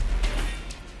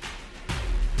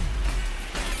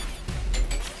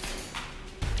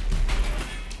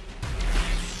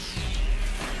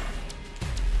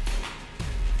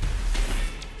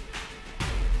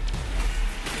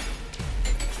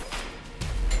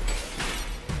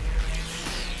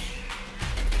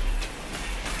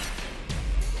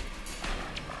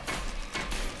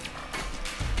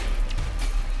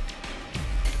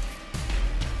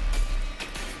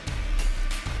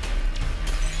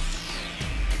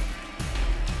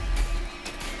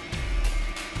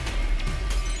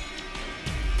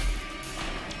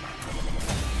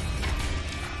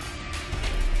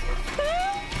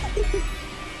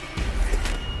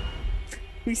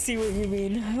 We see what you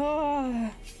mean. Oh.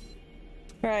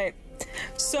 Right.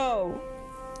 So,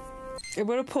 I'm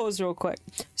gonna pause real quick.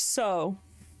 So,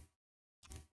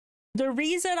 the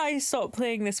reason I stopped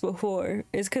playing this before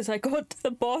is because I got to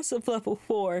the boss of level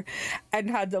 4 and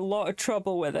had a lot of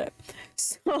trouble with it.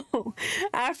 So,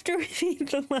 after we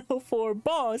beat the level 4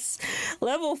 boss,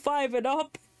 level 5 and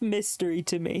up, mystery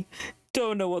to me.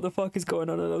 Don't know what the fuck is going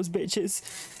on in those bitches.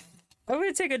 I'm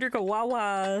gonna take a drink of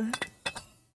Wawa.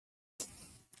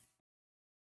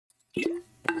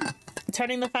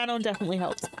 Turning the fan on definitely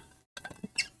helped.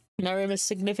 My room is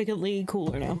significantly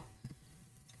cooler now.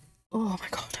 Oh my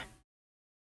god.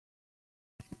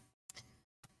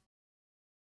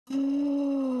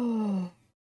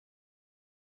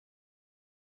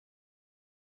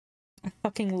 I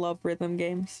fucking love rhythm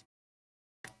games.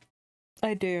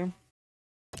 I do.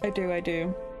 I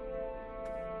do.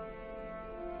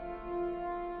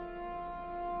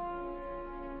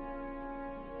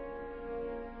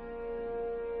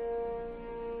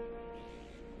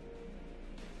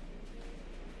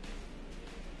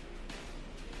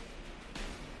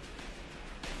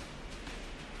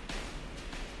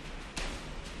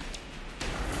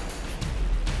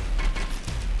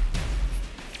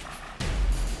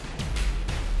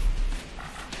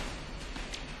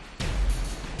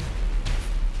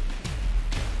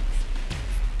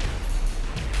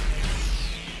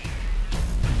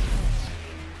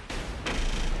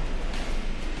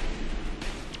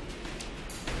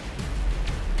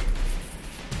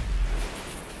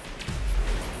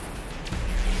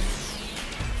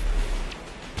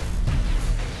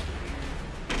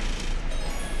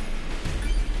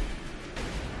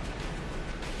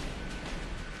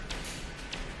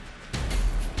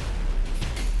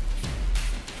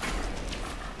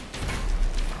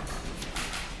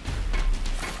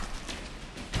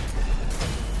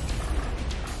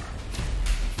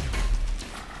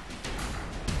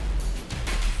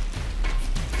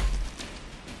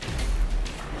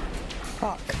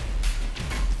 Fuck.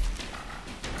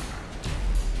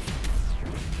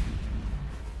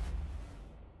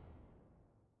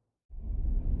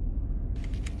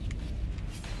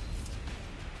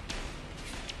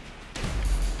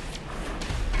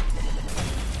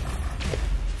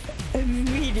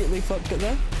 really fucked it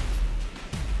there.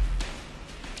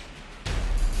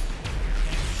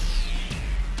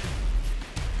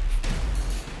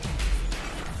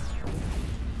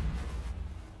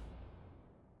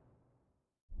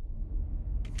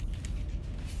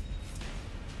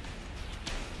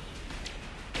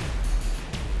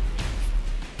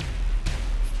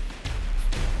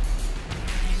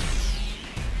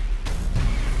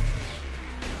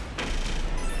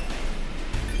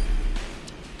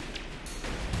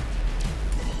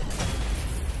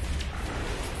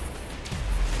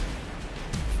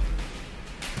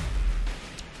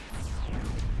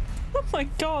 Oh my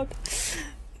god.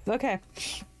 Okay.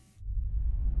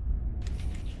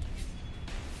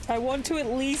 I want to at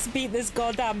least beat this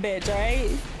goddamn bitch,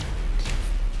 right?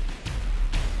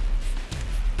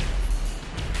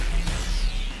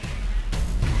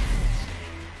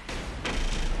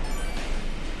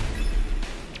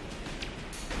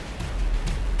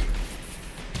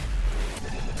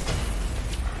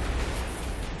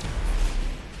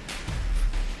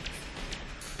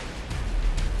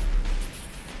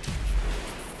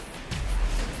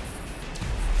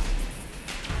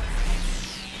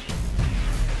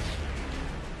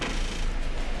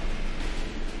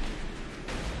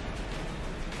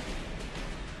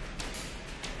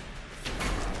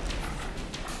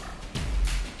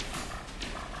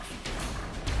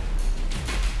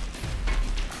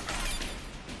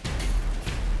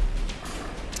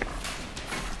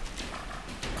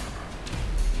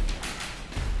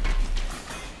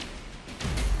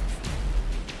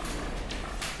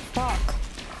 Fuck.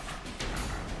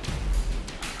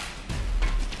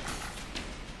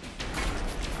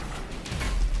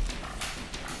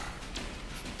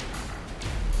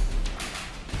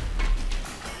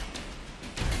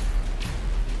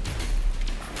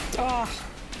 Ah.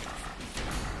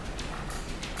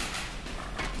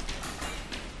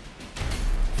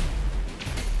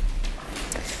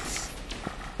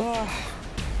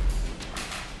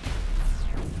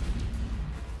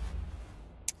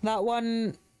 That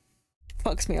one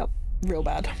fucks me up real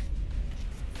bad.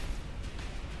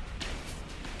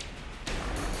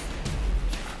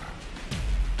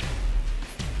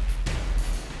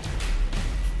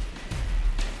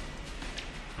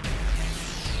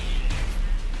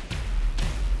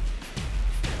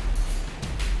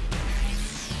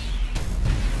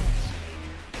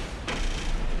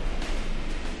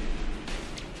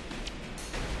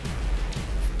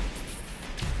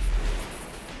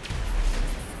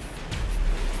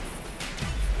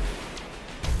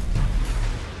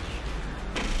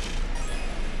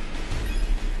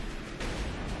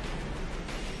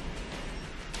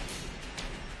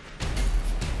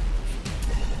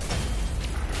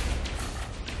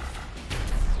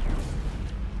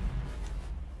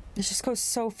 It just goes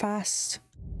so fast.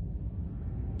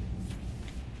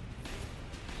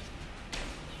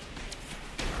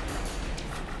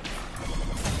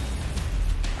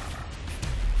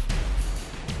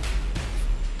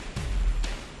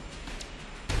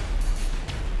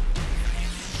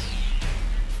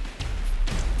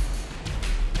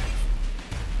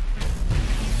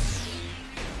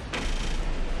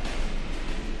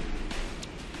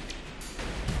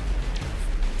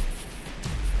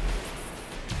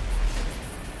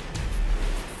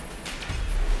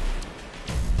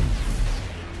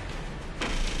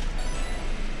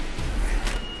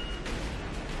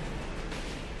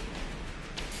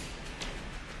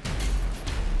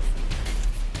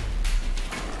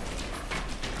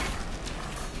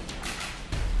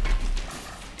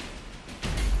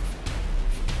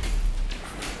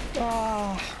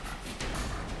 Oh.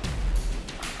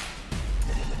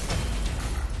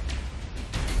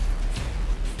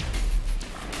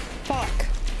 Fuck.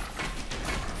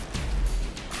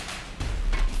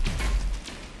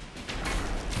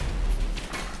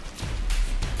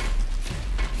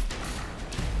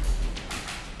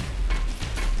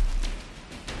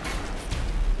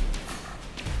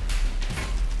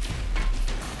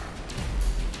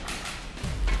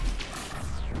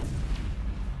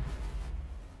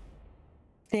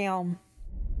 Damn.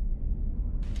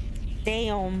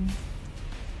 Damn.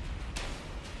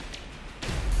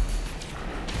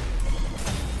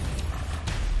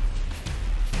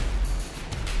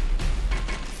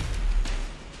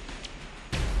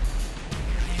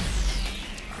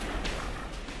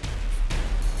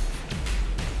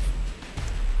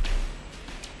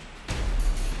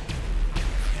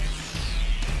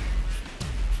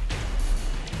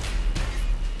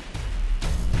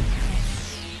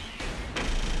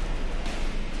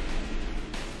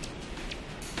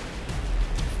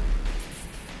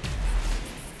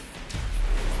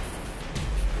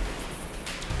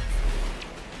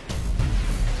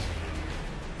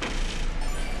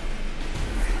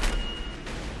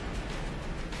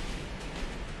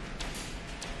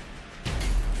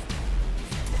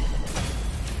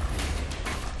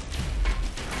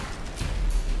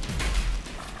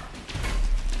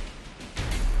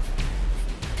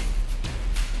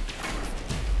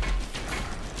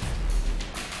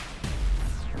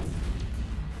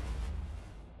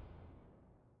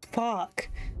 fuck.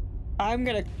 I'm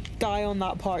gonna die on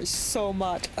that part so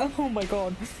much. Oh my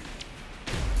god.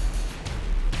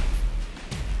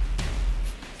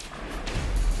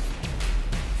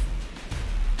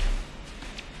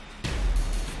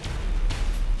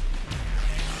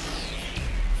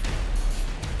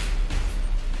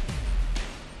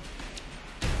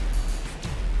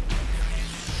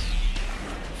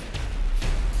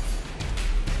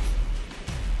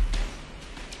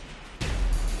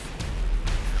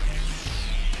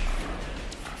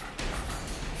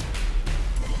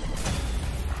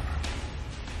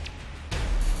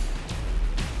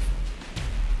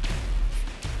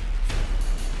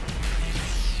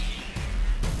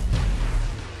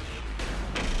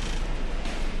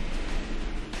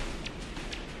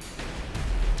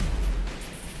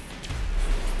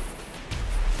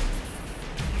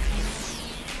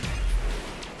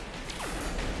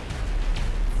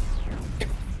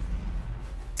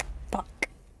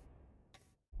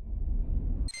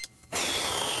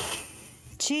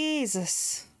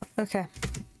 Jesus. Okay.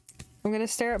 I'm gonna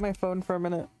stare at my phone for a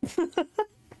minute.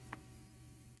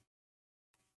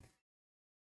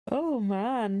 Oh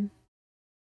man.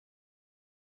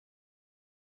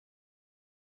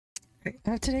 Right, I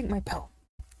have to take my pill.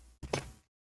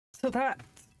 So that's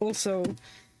also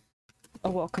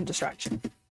a welcome distraction.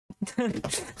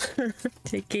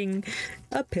 Taking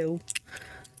a pill.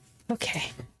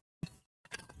 Okay.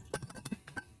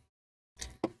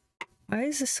 Why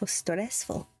is this so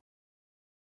stressful?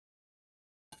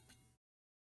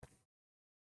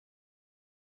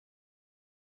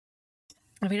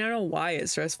 I mean, I don't know why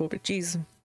it's stressful, but jeez.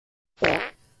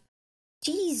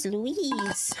 Jeez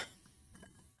Louise.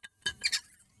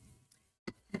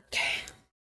 Okay.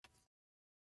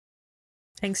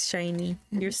 Thanks, Shiny.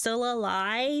 You're still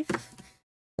alive?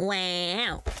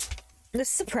 Wow. That's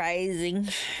surprising.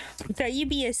 I thought you'd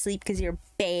be asleep because you're a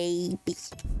baby.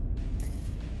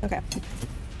 Okay.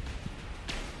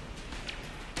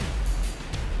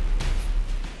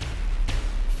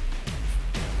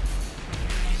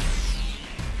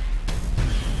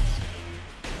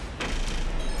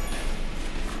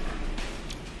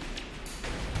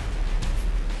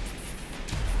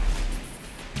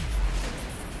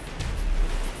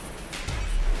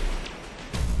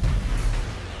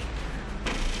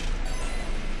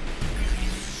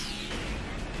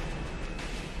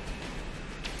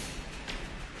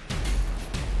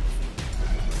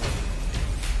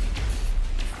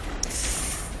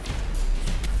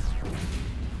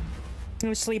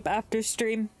 No sleep after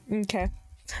stream. Okay.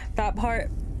 That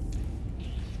part,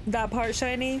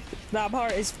 Shiny, that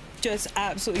part is just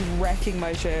absolutely wrecking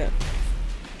my shit.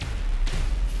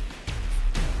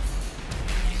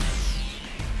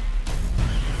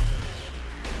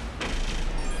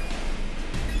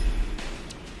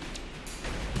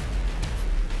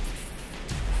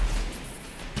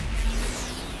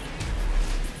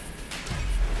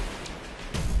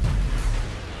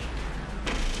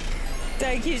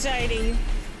 Thank you, Shiny.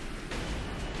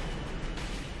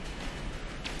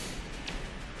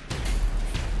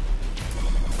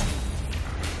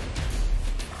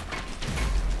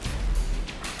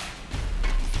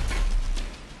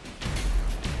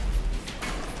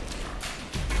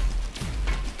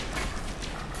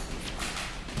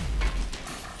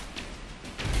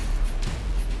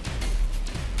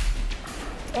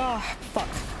 Oh, fuck.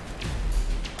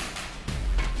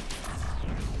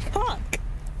 Fuck!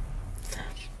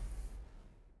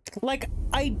 Like,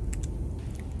 I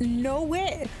know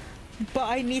it, but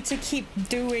I need to keep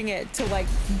doing it to, like,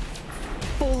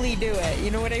 fully do it.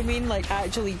 You know what I mean? Like,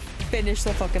 actually finish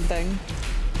the fucking thing.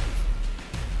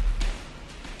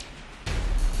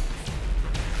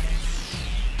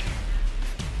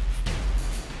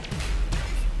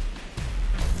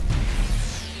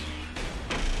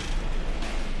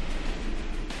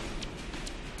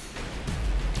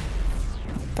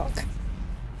 Fuck.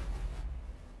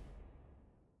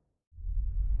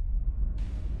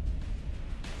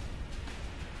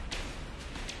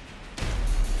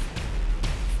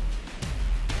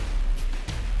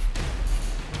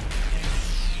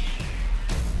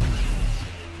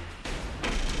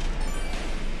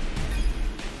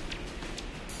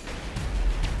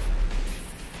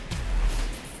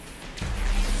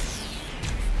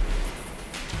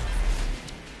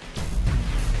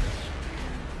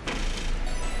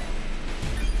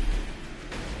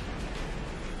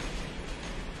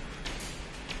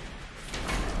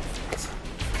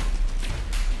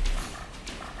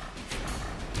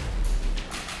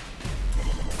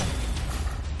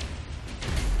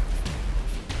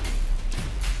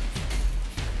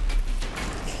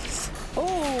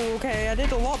 Oh, okay, I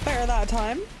did a lot better that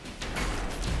time.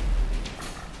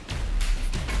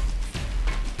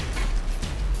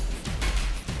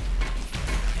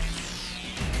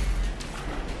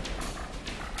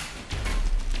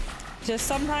 Just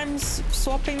sometimes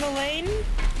swapping the lane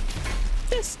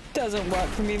just doesn't work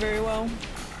for me very well.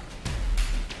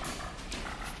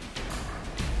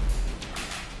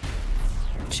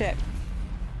 Shit.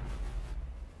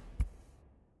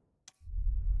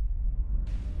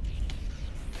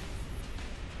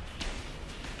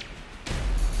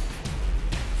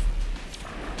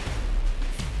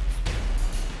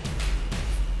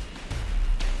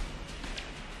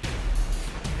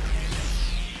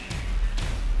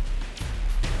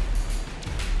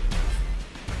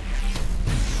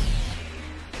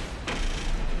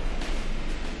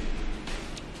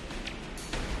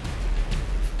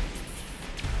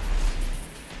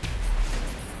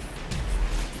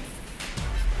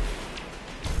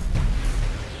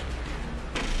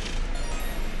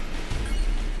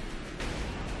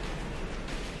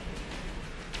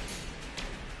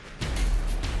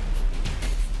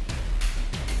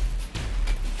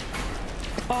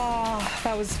 Oh,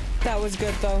 that was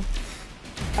good though.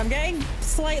 I'm getting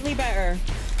slightly better.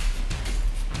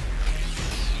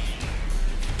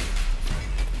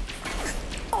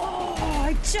 Oh,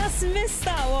 I just missed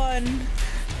that one.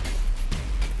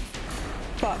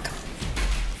 Fuck.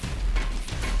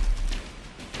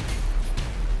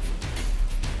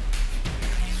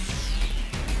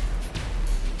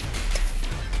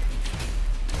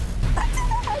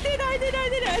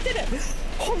 I did it.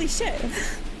 Holy shit.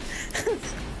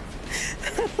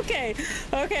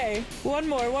 Okay. One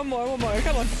more. Come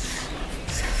on.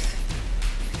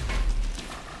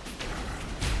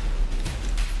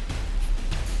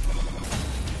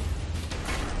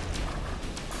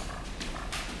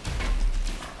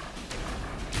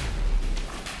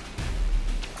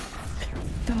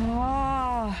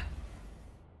 Ah.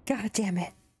 God damn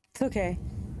it. It's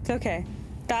okay.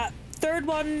 That third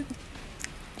one,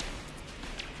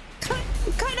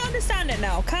 kind of understand it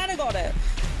now. Kind of got it.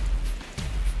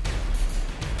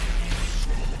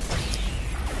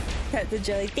 Pet the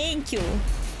jelly. Thank you.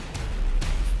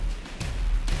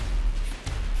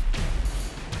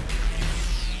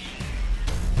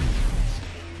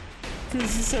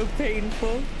 This is so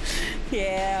painful.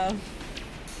 Yeah.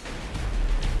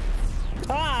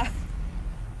 Ah.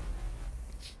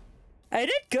 I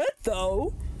did good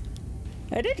though.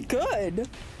 I did good.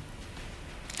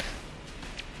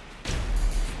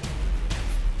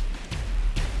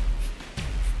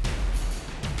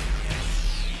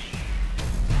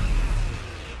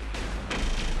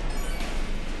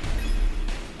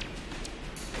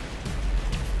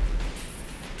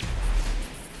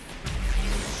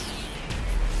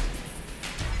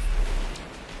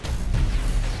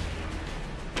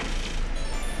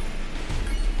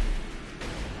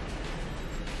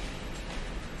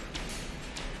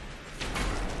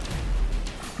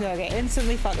 Okay,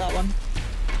 instantly fuck that one.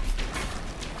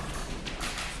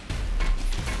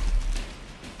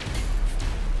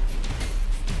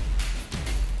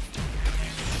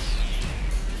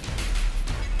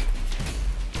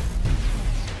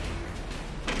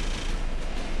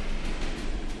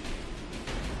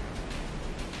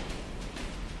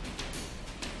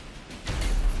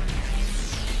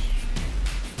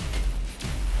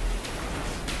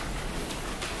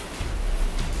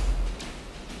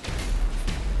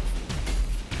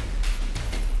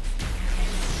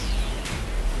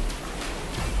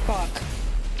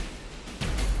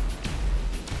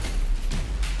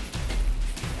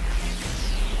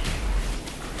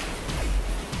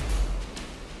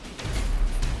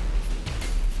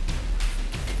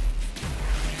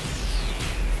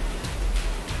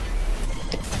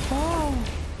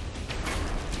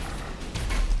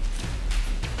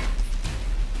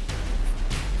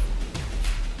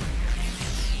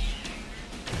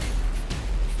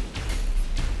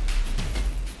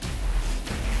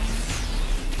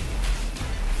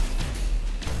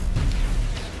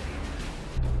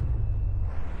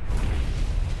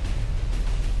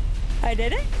 I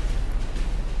did it?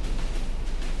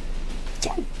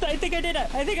 Yes! I think I did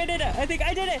it! I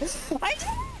did it!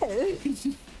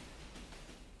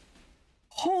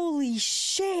 Holy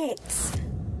shit!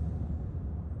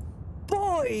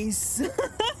 Boys!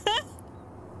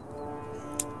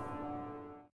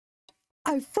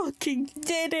 I fucking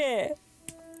did it!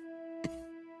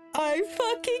 I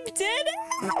fucking did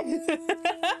it!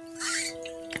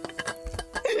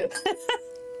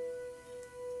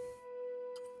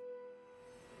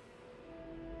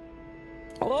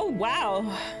 Oh, wow.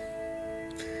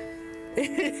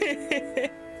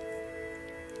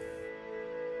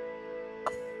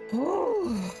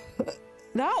 Oh,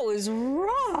 that was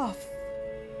rough.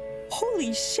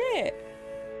 Holy shit.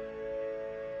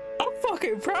 I'm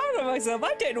fucking proud of myself.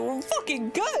 I did fucking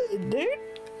good, dude.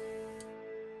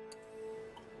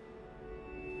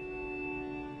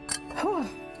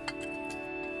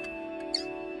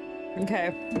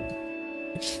 Okay.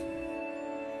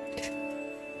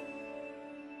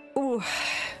 Ooh.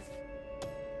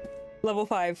 Level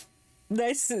 5.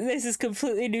 This is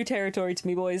completely new territory to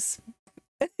me, boys.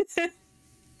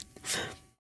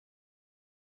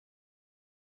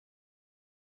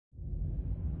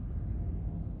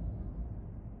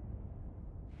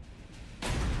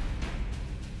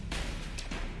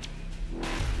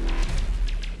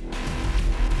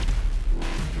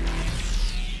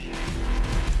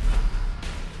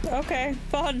 Okay,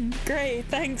 fun, great,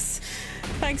 thanks.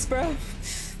 Thanks, bro.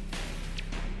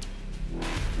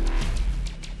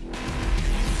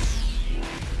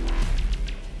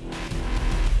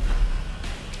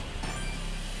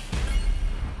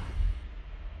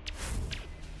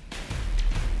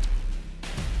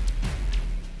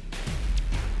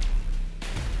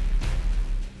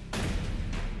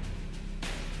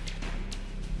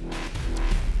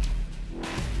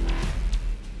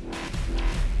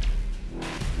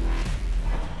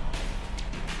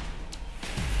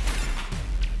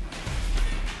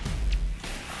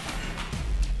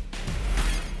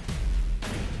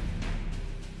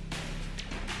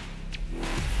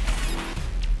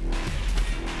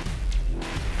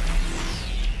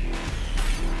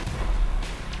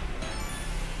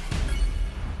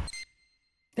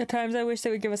 At times I wish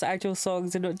they would give us actual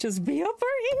songs and not just be up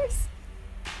our ears.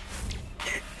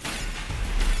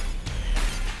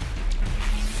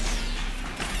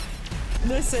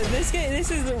 Listen,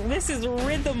 this is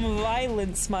rhythm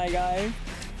violence, my guy.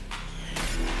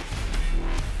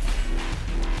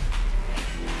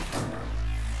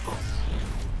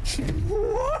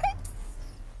 What?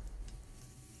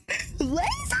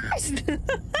 Lasers!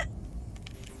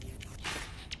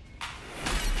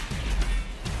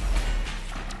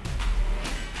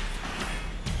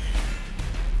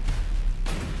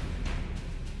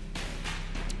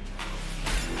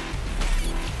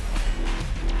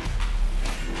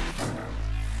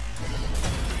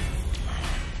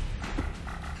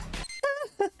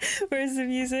 Where's the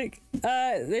music?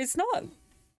 It's not.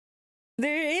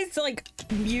 There is like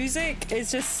music,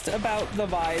 it's just about the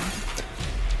vibe.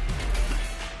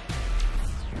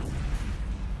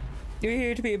 You're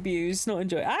here to be abused, not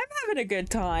enjoy. I'm having a good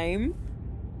time.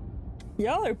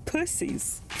 Y'all are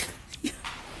pussies.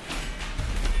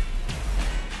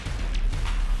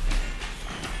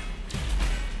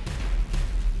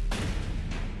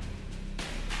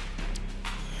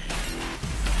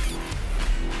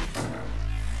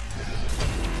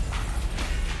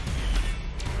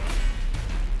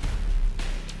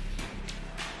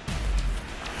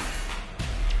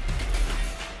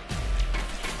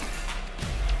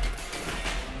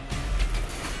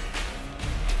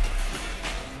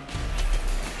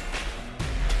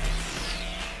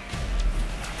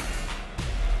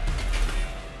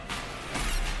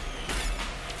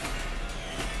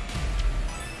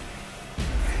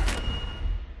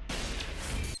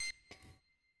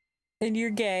 And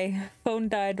you're gay. Phone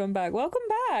died, I'm back. Welcome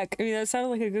back! I mean, that sounded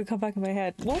like a good comeback in my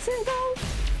head. Was it though?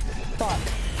 Fuck.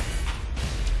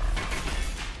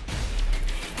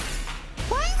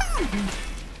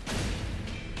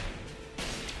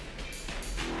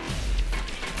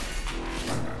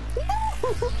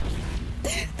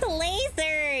 The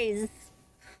lasers!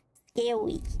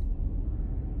 Scary.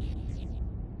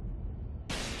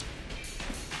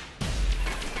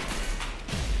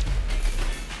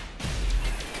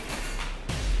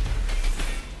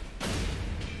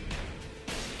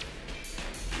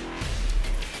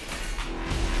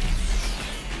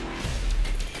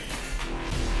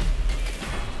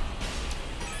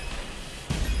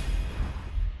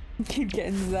 Keep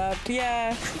getting zapped,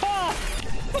 yeah. Ah!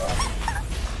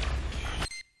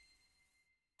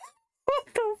 What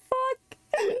the fuck?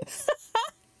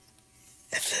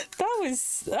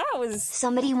 That was.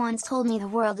 Somebody once told me the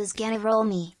world is gonna roll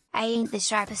me. I ain't the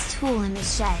sharpest tool in the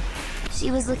shed.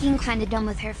 She was looking kinda dumb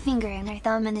with her finger and her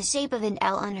thumb in the shape of an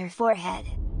L on her forehead.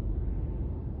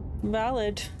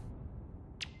 Valid.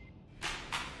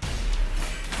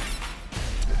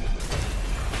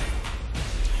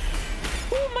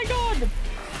 Oh my god!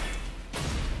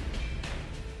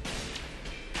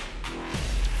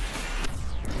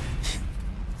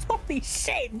 Holy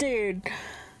shit, dude!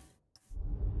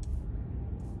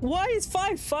 Why is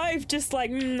 5-5 just like,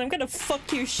 I'm gonna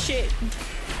fuck your shit?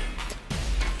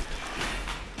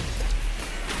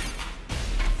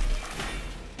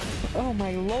 Oh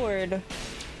my lord.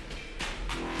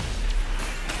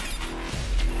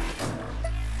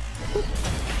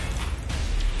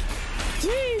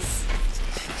 Jeez!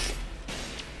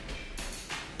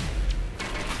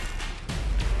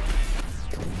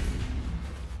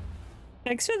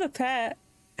 Thanks for the pet.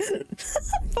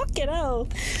 Fucking hell.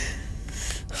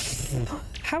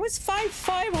 How is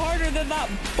 5-5 harder than that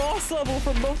boss level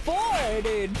from before,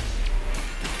 dude?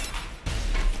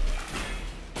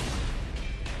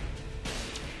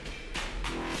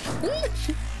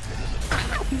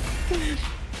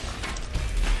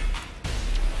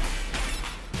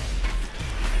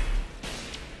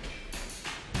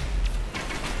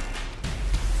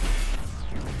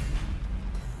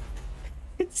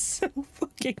 It's so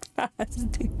fucking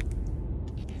fast, dude.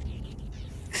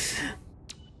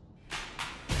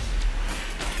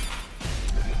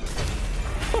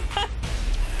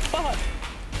 Fuck.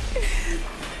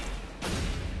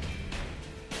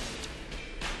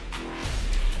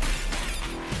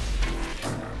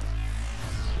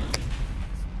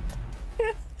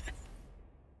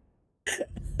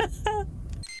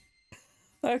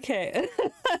 Okay.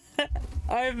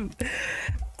 I'm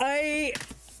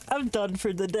done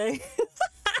for the day.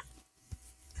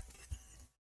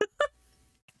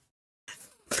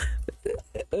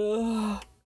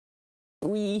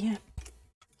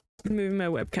 Moving my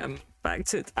webcam back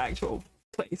to its actual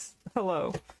place.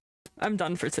 Hello. I'm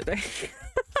done for today.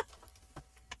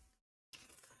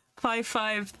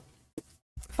 5-5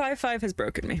 has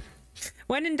broken me.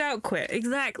 When in doubt, quit.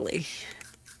 Exactly.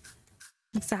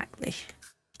 Exactly.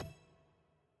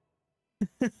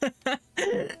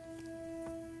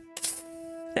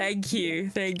 Thank you.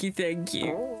 Thank you. Thank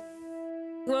you.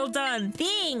 Well done.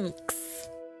 Thanks.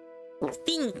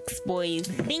 Thanks, boys.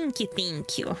 Thank you.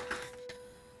 Thank you.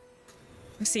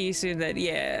 See you soon then.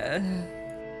 Yeah.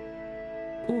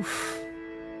 Oof.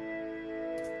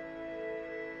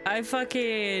 I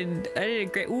did a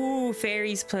great. Ooh,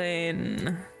 Fairy's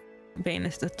playing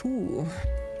Bannister 2.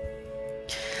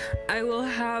 I will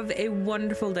have a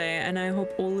wonderful day, and I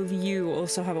hope all of you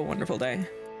also have a wonderful day.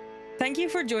 Thank you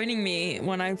for joining me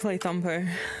when I play Thumper.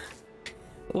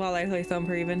 While I play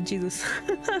Thumper, even. Jesus.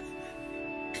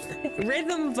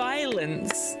 Rhythm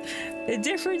violence. A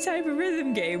different type of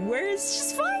rhythm game where it's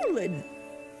just violent.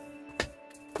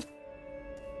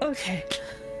 Okay.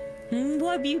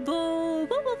 Love you, Bo.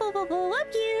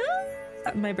 Love you.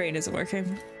 My brain isn't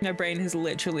working. My brain has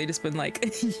literally just been like,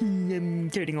 I'm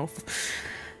turning off.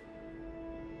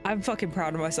 I'm fucking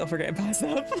proud of myself for getting past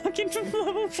that fucking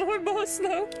level 4 boss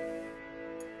though.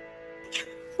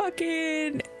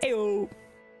 Fucking ayo.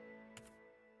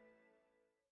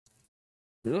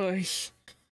 Ugh.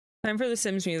 Time for the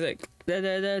Sims music. Da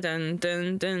da da dun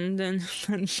dun dun dun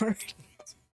dun.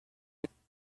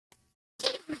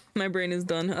 My brain is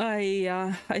done.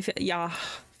 Yeah.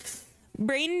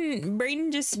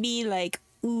 Brain just be like,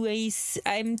 ooh,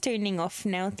 I'm turning off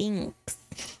now. Thanks.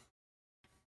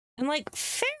 I'm like,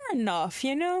 fair enough,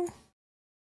 you know.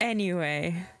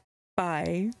 Anyway,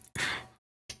 bye.